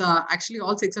 patients. Actually,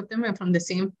 all 6 of them were from the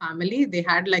same family. They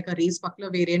had like a Rees-Buckler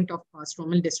variant of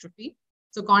stromal dystrophy.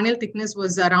 So corneal thickness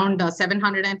was around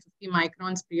 750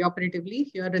 microns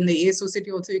preoperatively. Here in the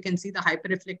A-associative also, you can see the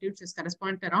hyperreflective, which is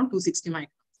corresponding to around 260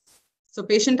 microns. So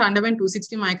patient underwent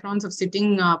 260 microns of sitting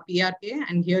PRK.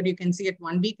 And here you can see at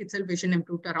 1 week itself, vision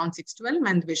improved to around 612,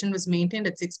 and vision was maintained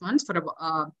at 6 months for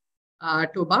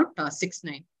to about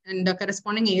 6.9. And the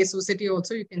corresponding A-associative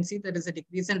also, you can see there is a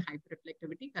decrease in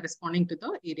hyperreflectivity corresponding to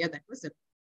the area that was affected.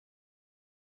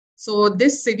 So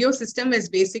this CIDIO system is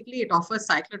basically, it offers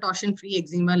cyclotorsion-free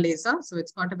eczema laser. So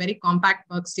it's got a very compact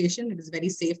workstation. It is very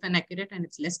safe and accurate, and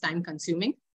it's less time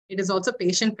consuming. It is also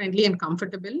patient-friendly and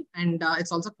comfortable, and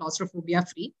it's also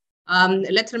claustrophobia-free.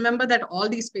 Let's remember that all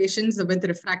these patients with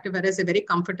refractive errors are very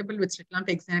comfortable with slit lamp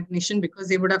examination because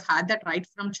they would have had that right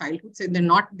from childhood. So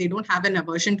they don't have an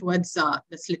aversion towards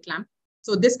the slit lamp.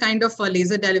 So this kind of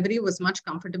laser delivery was much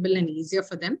comfortable and easier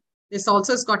for them. This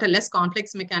also has got a less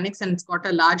complex mechanics, and it's got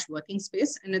a large working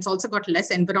space, and it's also got less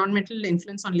environmental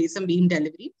influence on laser beam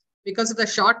delivery. Because of the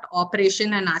short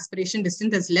operation and aspiration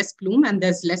distance, there's less plume and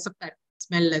there's less of that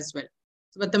smell as well.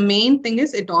 So, but the main thing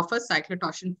is it offers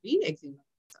cyclotorsion-free eczema.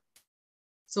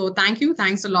 So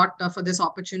thanks a lot for this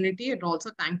opportunity. I'd also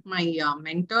thank my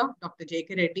mentor, Dr.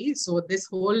 J.K. Reddy. So this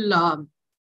whole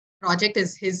project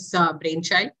is his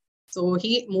brainchild. So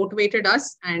he motivated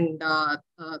us, and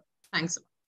thanks a lot.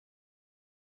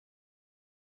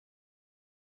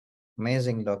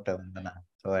 Amazing, Dr. Vandana.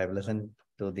 So I've listened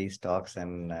to these talks,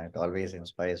 and it always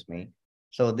inspires me.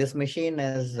 So this machine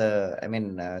is,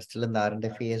 still in the R&D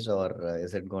phase, or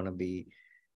is it going to be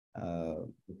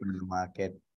in the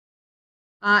market?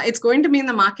 It's going to be in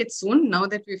the market soon, now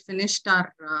that we've finished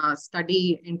our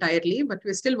study entirely, but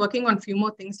we're still working on a few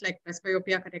more things like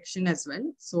presbyopia correction as well.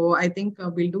 So I think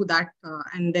we'll do that,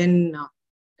 and then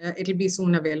it'll be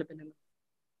soon available.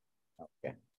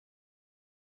 Okay.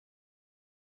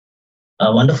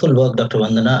 Wonderful work, Dr.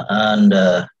 Vandana. And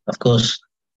of course,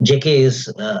 JK is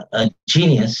a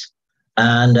genius.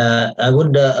 And I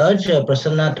would urge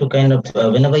Prasanna to kind of,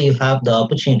 whenever you have the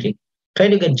opportunity, try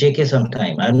to get JK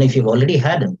sometime. I don't know if you've already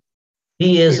had him.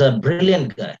 He is a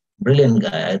brilliant guy,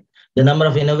 The number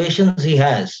of innovations he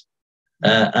has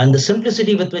and the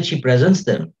simplicity with which he presents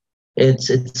them,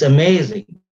 it's amazing.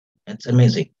 It's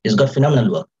amazing. He's got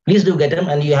phenomenal work. Please do get him,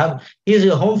 and he's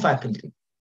your home faculty.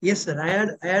 Yes, sir.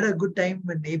 I had a good time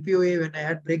in APOA when I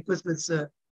had breakfast with sir,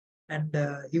 and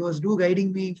he was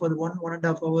guiding me for the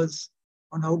 1.5 hours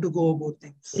on how to go about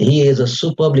things. He is a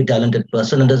superbly talented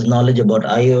person, and his knowledge about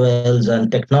IOLs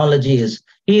and technology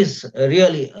he is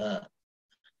really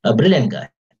a brilliant guy.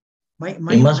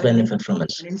 We must benefit from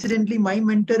it. And incidentally, my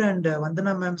mentor and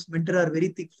Vandana ma'am's mentor are very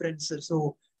thick friends, sir.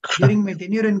 So during my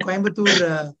tenure in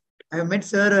Coimbatore, I have met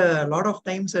sir a lot of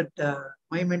times at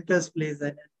my mentor's place,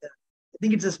 and I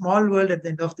think it's a small world at the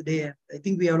end of the day, and I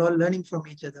think we are all learning from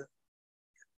each other.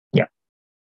 Yeah.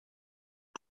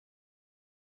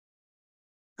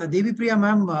 Devi Priya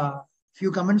ma'am,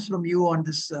 few comments from you on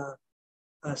this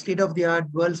state-of-the-art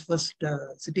world's first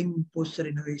sitting posture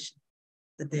innovation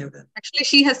that they have done. Actually,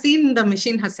 she has seen the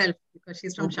machine herself because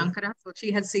she's from Shankara. So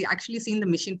she has actually seen the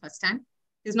machine firsthand.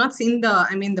 She's not seen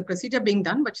the procedure being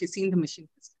done, but she's seen the machine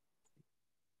firsthand.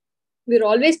 We're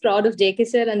always proud of JK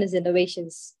sir and his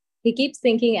innovations. He keeps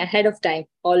thinking ahead of time,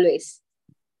 always.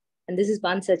 And this is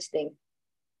one such thing.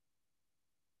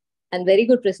 And very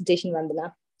good presentation,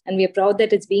 Vandana. And we are proud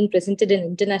that it's being presented in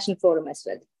international forum as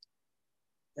well.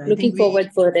 Looking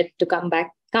forward for it to come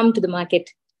to the market.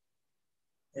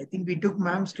 I think we took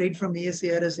ma'am straight from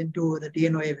ASARS into the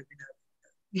TNOA webinar.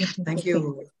 Thank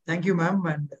you. Thank you, ma'am.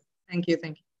 And Thank you.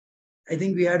 Thank you. I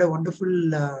think we had a wonderful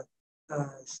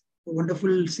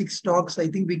 6 talks. I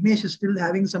think Vignesh is still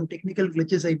having some technical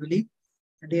glitches, I believe.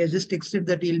 And he has just texted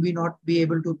that he'll not be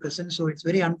able to present. So it's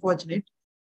very unfortunate.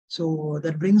 So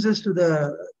that brings us to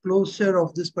the closure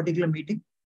of this particular meeting.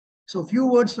 So a few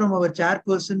words from our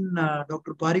chairperson,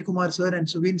 Dr. Parikumar sir and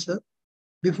Suvin sir,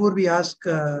 before we ask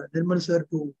Nirmal sir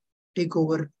to take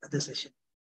over the session.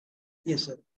 Yes,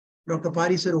 sir. Dr.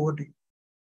 Pari sir, over to you.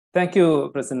 Thank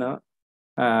you, Prasanna.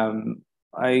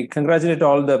 I congratulate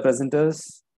all the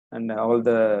presenters and all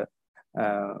the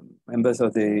members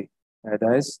of the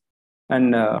dais.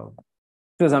 And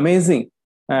it was amazing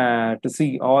to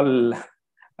see all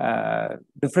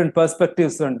different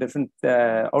perspectives and different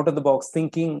out-of-the-box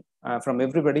thinking from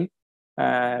everybody.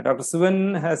 Dr.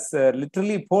 Suvan has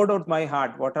literally poured out my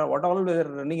heart. What all were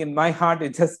running in my heart,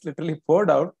 it just literally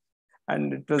poured out.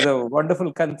 And it was a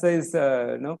wonderful, concise,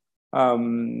 and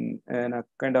a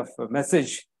kind of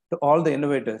message to all the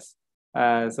innovators.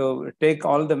 So take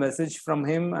all the message from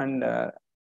him and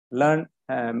learn,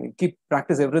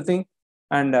 practice everything.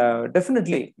 And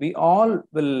definitely, we all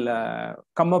will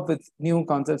come up with new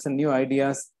concepts and new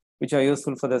ideas which are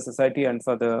useful for the society and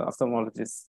for the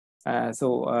ophthalmologists.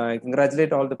 So I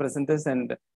congratulate all the presenters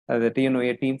and the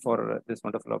TNOA team for this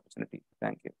wonderful opportunity.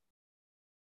 Thank you.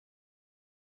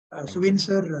 Suvin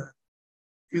sir.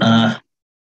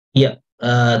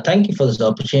 Thank you for this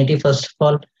opportunity, first of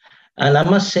all. And I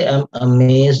must say, I'm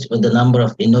amazed with the number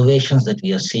of innovations that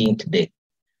we are seeing today.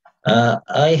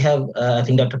 I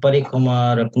think Dr.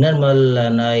 Parikumar, Nirmal,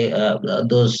 and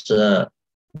Dr.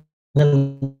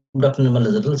 Nirmal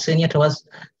is a little senior to us.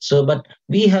 So, but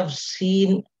we have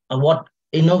seen what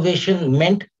innovation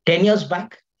meant 10 years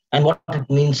back and what it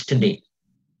means today.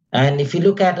 And if you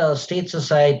look at our state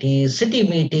societies, city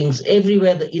meetings,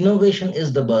 everywhere, the innovation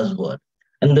is the buzzword.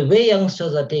 And the way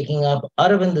youngsters are taking up,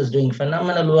 Aravind is doing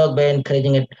phenomenal work by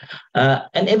encouraging it.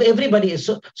 And everybody is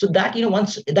so that,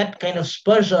 once that kind of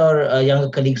spurs our younger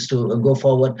colleagues to go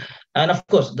forward. And of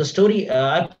course, the story,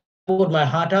 I poured my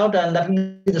heart out, and that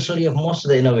will be the story of most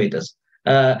of the innovators.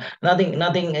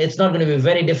 Nothing, it's not going to be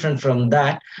very different from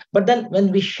that. But then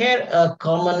when we share a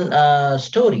common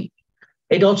story,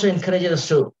 it also encourages us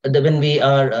to, when we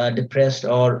are depressed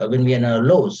or when we are in our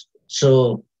lows.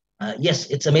 So yes,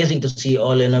 it's amazing to see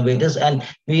all innovators, and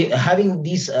we having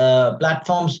these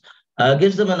platforms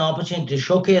gives them an opportunity to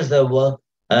showcase their work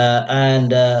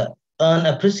and earn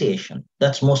appreciation.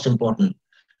 That's most important.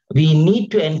 We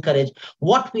need to encourage.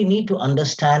 What we need to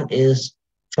understand is,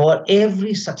 for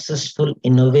every successful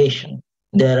innovation,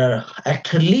 there are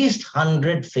at least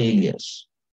 100 failures.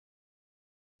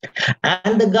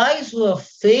 And the guys who have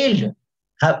failed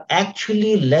have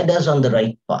actually led us on the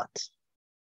right path.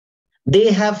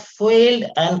 They have failed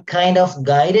and kind of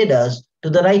guided us to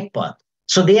the right path.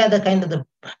 So they are the kind of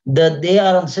they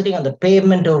are sitting on the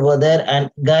pavement over there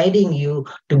and guiding you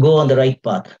to go on the right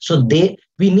path. So we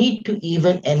need to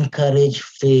even encourage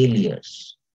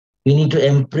failures. We need to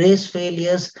embrace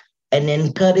failures and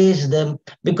encourage them,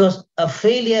 because a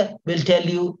failure will tell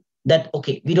you that,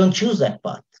 okay, we don't choose that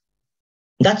path.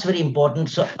 That's very important.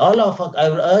 So I would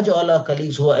urge all our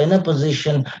colleagues who are in a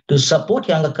position to support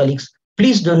younger colleagues,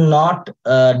 please do not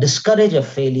discourage a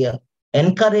failure.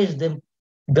 Encourage them,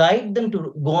 guide them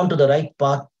to go on to the right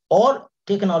path or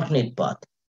take an alternate path.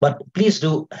 But please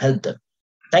do help them.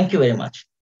 Thank you very much.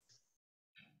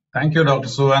 Thank you, Dr.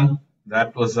 Suvan.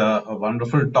 That was a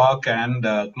wonderful talk and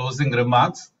closing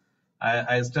remarks.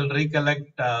 I still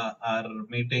recollect our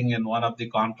meeting in one of the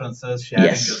conferences,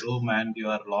 sharing a room and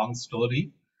your long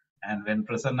story. And when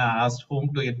Prasanna asked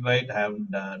whom to invite, I have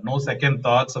no second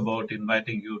thoughts about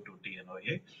inviting you to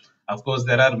TNOA. Of course,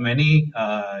 there are many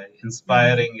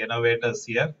inspiring innovators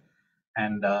here.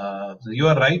 And you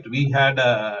are right, we had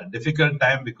a difficult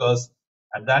time because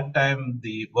at that time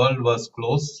the world was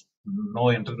closed,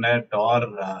 no internet or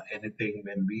anything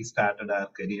when we started our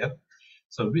career.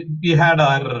 So we had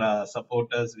our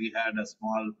supporters, we had a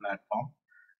small platform,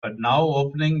 but now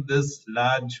opening this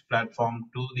large platform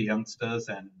to the youngsters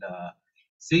and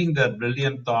seeing their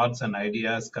brilliant thoughts and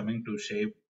ideas coming to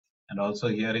shape, and also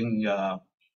hearing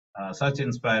such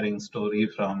inspiring story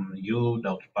from you,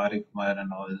 Dr. Parikumar,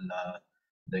 and all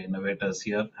the innovators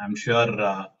here. I'm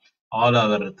sure all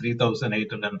our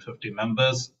 3,850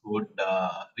 members would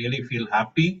really feel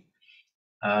happy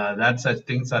that such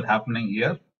things are happening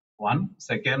here. One.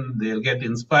 Second, they'll get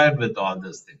inspired with all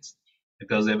these things,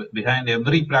 because behind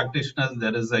every practitioner,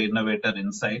 there is an innovator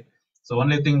inside. So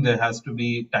only thing, there has to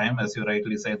be time, as you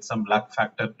rightly said, some luck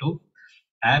factor too,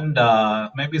 and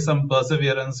maybe some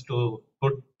perseverance to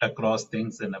put across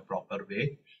things in a proper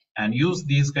way. and use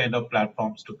these kind of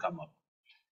platforms to come up.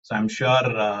 So I'm sure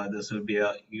this will be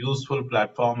a useful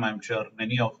platform. I'm sure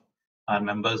many of our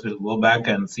members will go back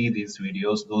and see these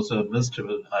videos. Those who have missed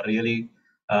are really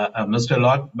missed a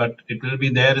lot, but it will be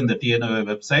there in the TNOA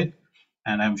website.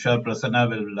 And I'm sure Prasanna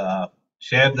will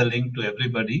share the link to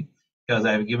everybody, because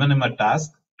I've given him a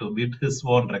task to beat his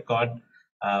own record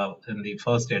in the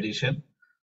first edition.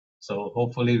 So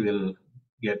hopefully we'll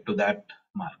get to that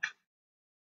mark.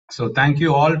 So thank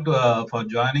you all for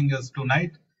joining us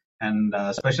tonight, and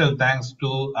special thanks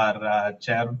to our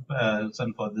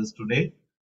chairperson for this today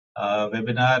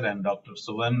webinar, and Dr.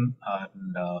 Suvan,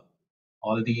 and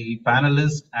all the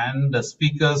panelists and the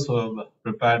speakers who have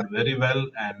prepared very well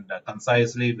and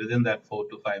concisely within that 4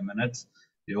 to 5 minutes.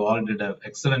 You all did an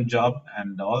excellent job,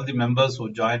 and all the members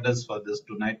who joined us for this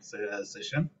tonight's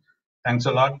session. Thanks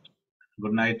a lot.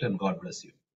 Good night and God bless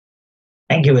you.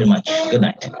 Thank you very much. Good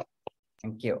night.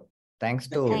 Thank you. Thanks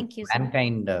to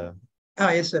Mankind.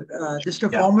 Yes, sir. Just a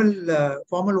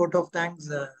formal vote of thanks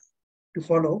to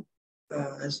follow.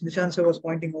 As Nishant sir was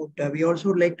pointing out, we also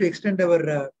would like to extend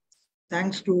our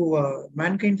thanks to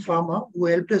Mankind Pharma, who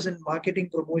helped us in marketing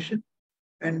promotion,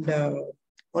 and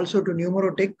also to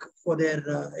Numerotech for their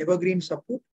evergreen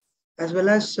support, as well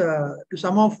as to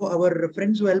some of our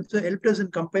friends who helped us in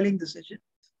compiling the session,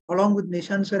 along with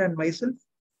Nishant sir and myself.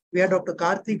 We had Dr.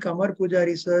 Karthik, Amar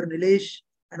Pujari sir, Nilesh,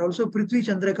 and also Prithvi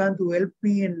Chandrakant, who helped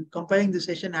me in compiling the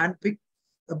session and picked.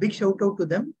 A big shout out to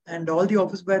them and all the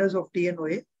office bearers of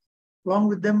TNOA. Along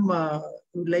with them,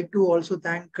 we would like to also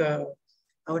thank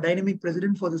our dynamic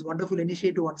president for this wonderful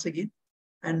initiative once again,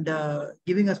 and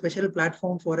giving a special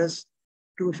platform for us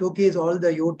to showcase all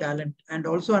the your talent. And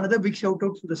also another big shout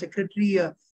out to the secretary,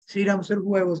 Sriram sir,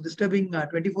 who I was disturbing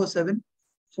 24/7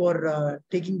 for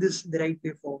taking this the right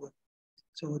way forward.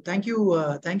 So thank you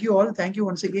all. Thank you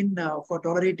once again for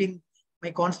tolerating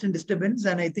my constant disturbance.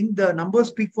 And I think the numbers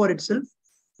speak for itself.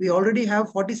 We already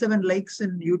have 47 likes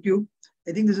in YouTube.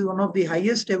 I think this is one of the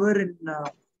highest ever in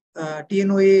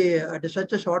TNOA at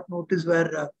such a short notice,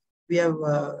 where we have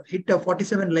hit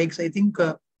 47 likes. I think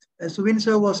as Suvin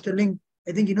sir was telling,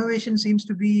 I think innovation seems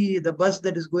to be the buzz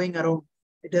that is going around.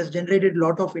 It has generated a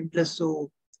lot of interest. So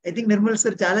I think Nirmal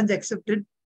sir, challenge accepted.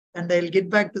 And I'll get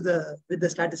back to with the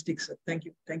statistics, sir. Thank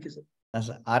you. Thank you, sir.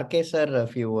 RK sir, a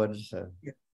few words.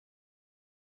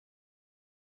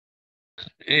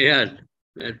 Yeah.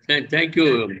 Thank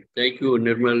you. Thank you,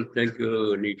 Nirmal. Thank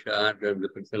you, Nisha and the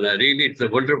Prasanna. Really, it's a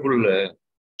wonderful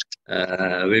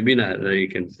webinar, I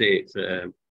can say. It's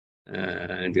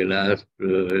the last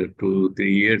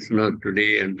 2-3 years now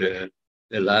today, and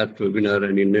the last webinar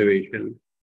on innovation.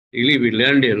 Really, we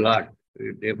learned a lot.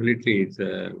 Definitely, it's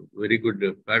a very good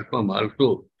platform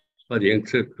also for the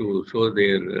youngsters to show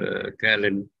their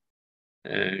talent,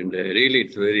 and really,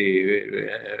 it's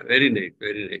very nice,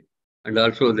 very nice. And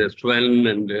also the Swan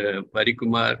and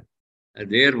Parikumar,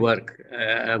 their work,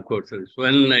 of course.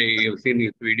 Swan, I have seen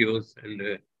his videos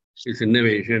and his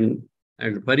innovation,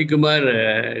 and Parikumar,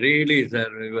 really, sir,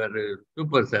 you are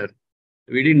super, sir.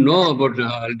 We didn't know about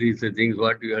all these things,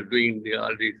 what you are doing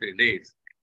all these days.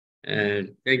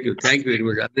 Thank you very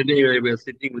much. The other day I was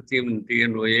sitting with him in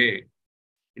TNOA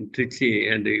in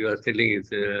Trichy, and he was telling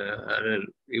his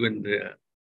even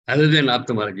other than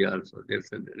ophthalmology also. That's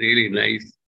really nice.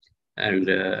 And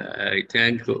I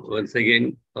thank once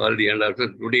again all the, and also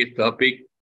today's topic.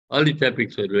 All the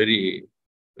topics are very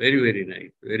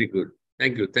nice, very good.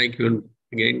 Thank you again,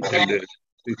 and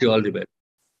wish you all the best.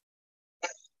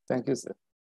 Thank you, sir.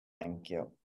 Thank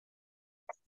you.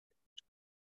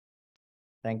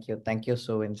 Thank you,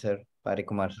 Suvin sir,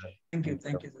 Parikumar sir. Thank you,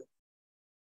 sir.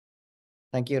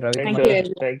 Thank you, Ravi.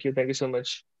 Thank you so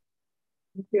much.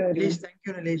 Thank you, Nilesh. Thank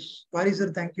you, Nilesh. Pari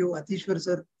sir, thank you. Atishwar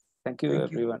sir. Thank you,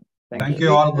 everyone. Thank you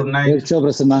all. Good night. Good job,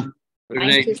 Prasanna. Good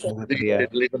night.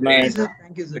 Good night.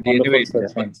 Thank you, sir. Anyway,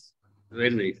 thanks.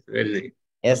 Very nice.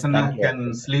 Yes, Prasanna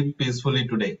can sleep peacefully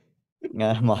today.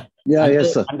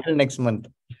 Yes, sir. Until next month.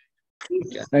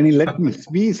 And he let me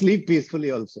sleep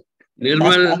peacefully also.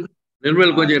 Nirmal,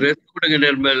 கொஞ்சம் rest கொடுங்க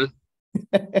Nirmal.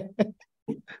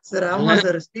 Sir ஆமா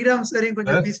sir Sriram sir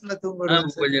கொஞ்சம் பீஸ்ஃபுல்லா தூங்குறோம்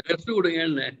sir. கொஞ்சம் rest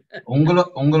கொடுங்கன்னு.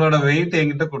 உங்களோட wait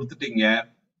என்கிட்ட கொடுத்துட்டீங்க.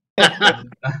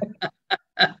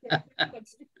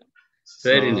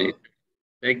 Very nice.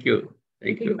 Thank you.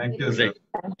 sir.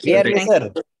 Sir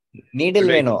needle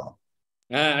வேணும்.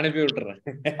 அனுப்பி விட்டுறேன்.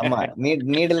 ஆமா,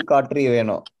 நீடில் காட்ரி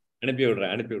வேணும். அனுப்பி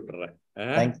விட்டுறேன்.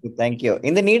 Thank you.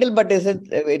 In the needle, but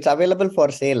it's available for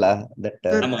sale?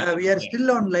 Sir, we are still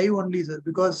on live only, sir,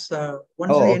 because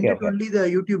once we end it, only the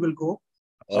YouTube will go.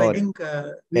 So I think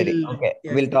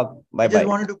we'll talk. Bye-bye. I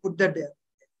just wanted to put that there.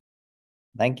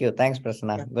 Thank you. Thanks,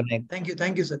 Prasanna. Yeah. Good night. Thank you.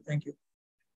 Thank you, sir. Thank you.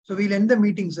 So we'll end the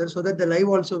meeting, sir, so that the live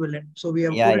also will end. So we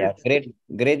have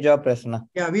Great job, Prasanna.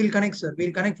 Yeah, we'll connect, sir.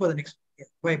 We'll connect for the next. Yeah.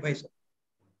 Bye, sir.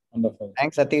 Wonderful.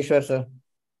 Thanks, Atishwar, sir.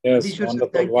 Yes, Atishwar, wonderful,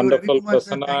 sir, thank wonderful, you.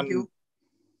 Prasanna. Thank you.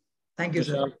 Thank you,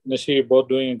 sir. Nishi, both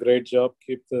doing a great job.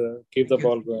 Keep the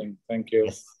ball going. Thank you.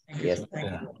 Yes.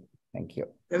 Thank you.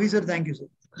 Ravi, sir, thank you, sir.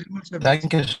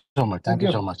 Thank you so much. Thank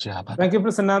you so much. Yeah, bye. Thank you,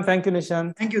 Prasanna. Thank you,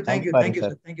 Nishan. Thank you, Thank you,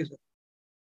 sir. Thank you, sir.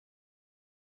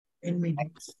 In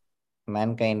meeting.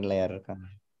 Mankind layer.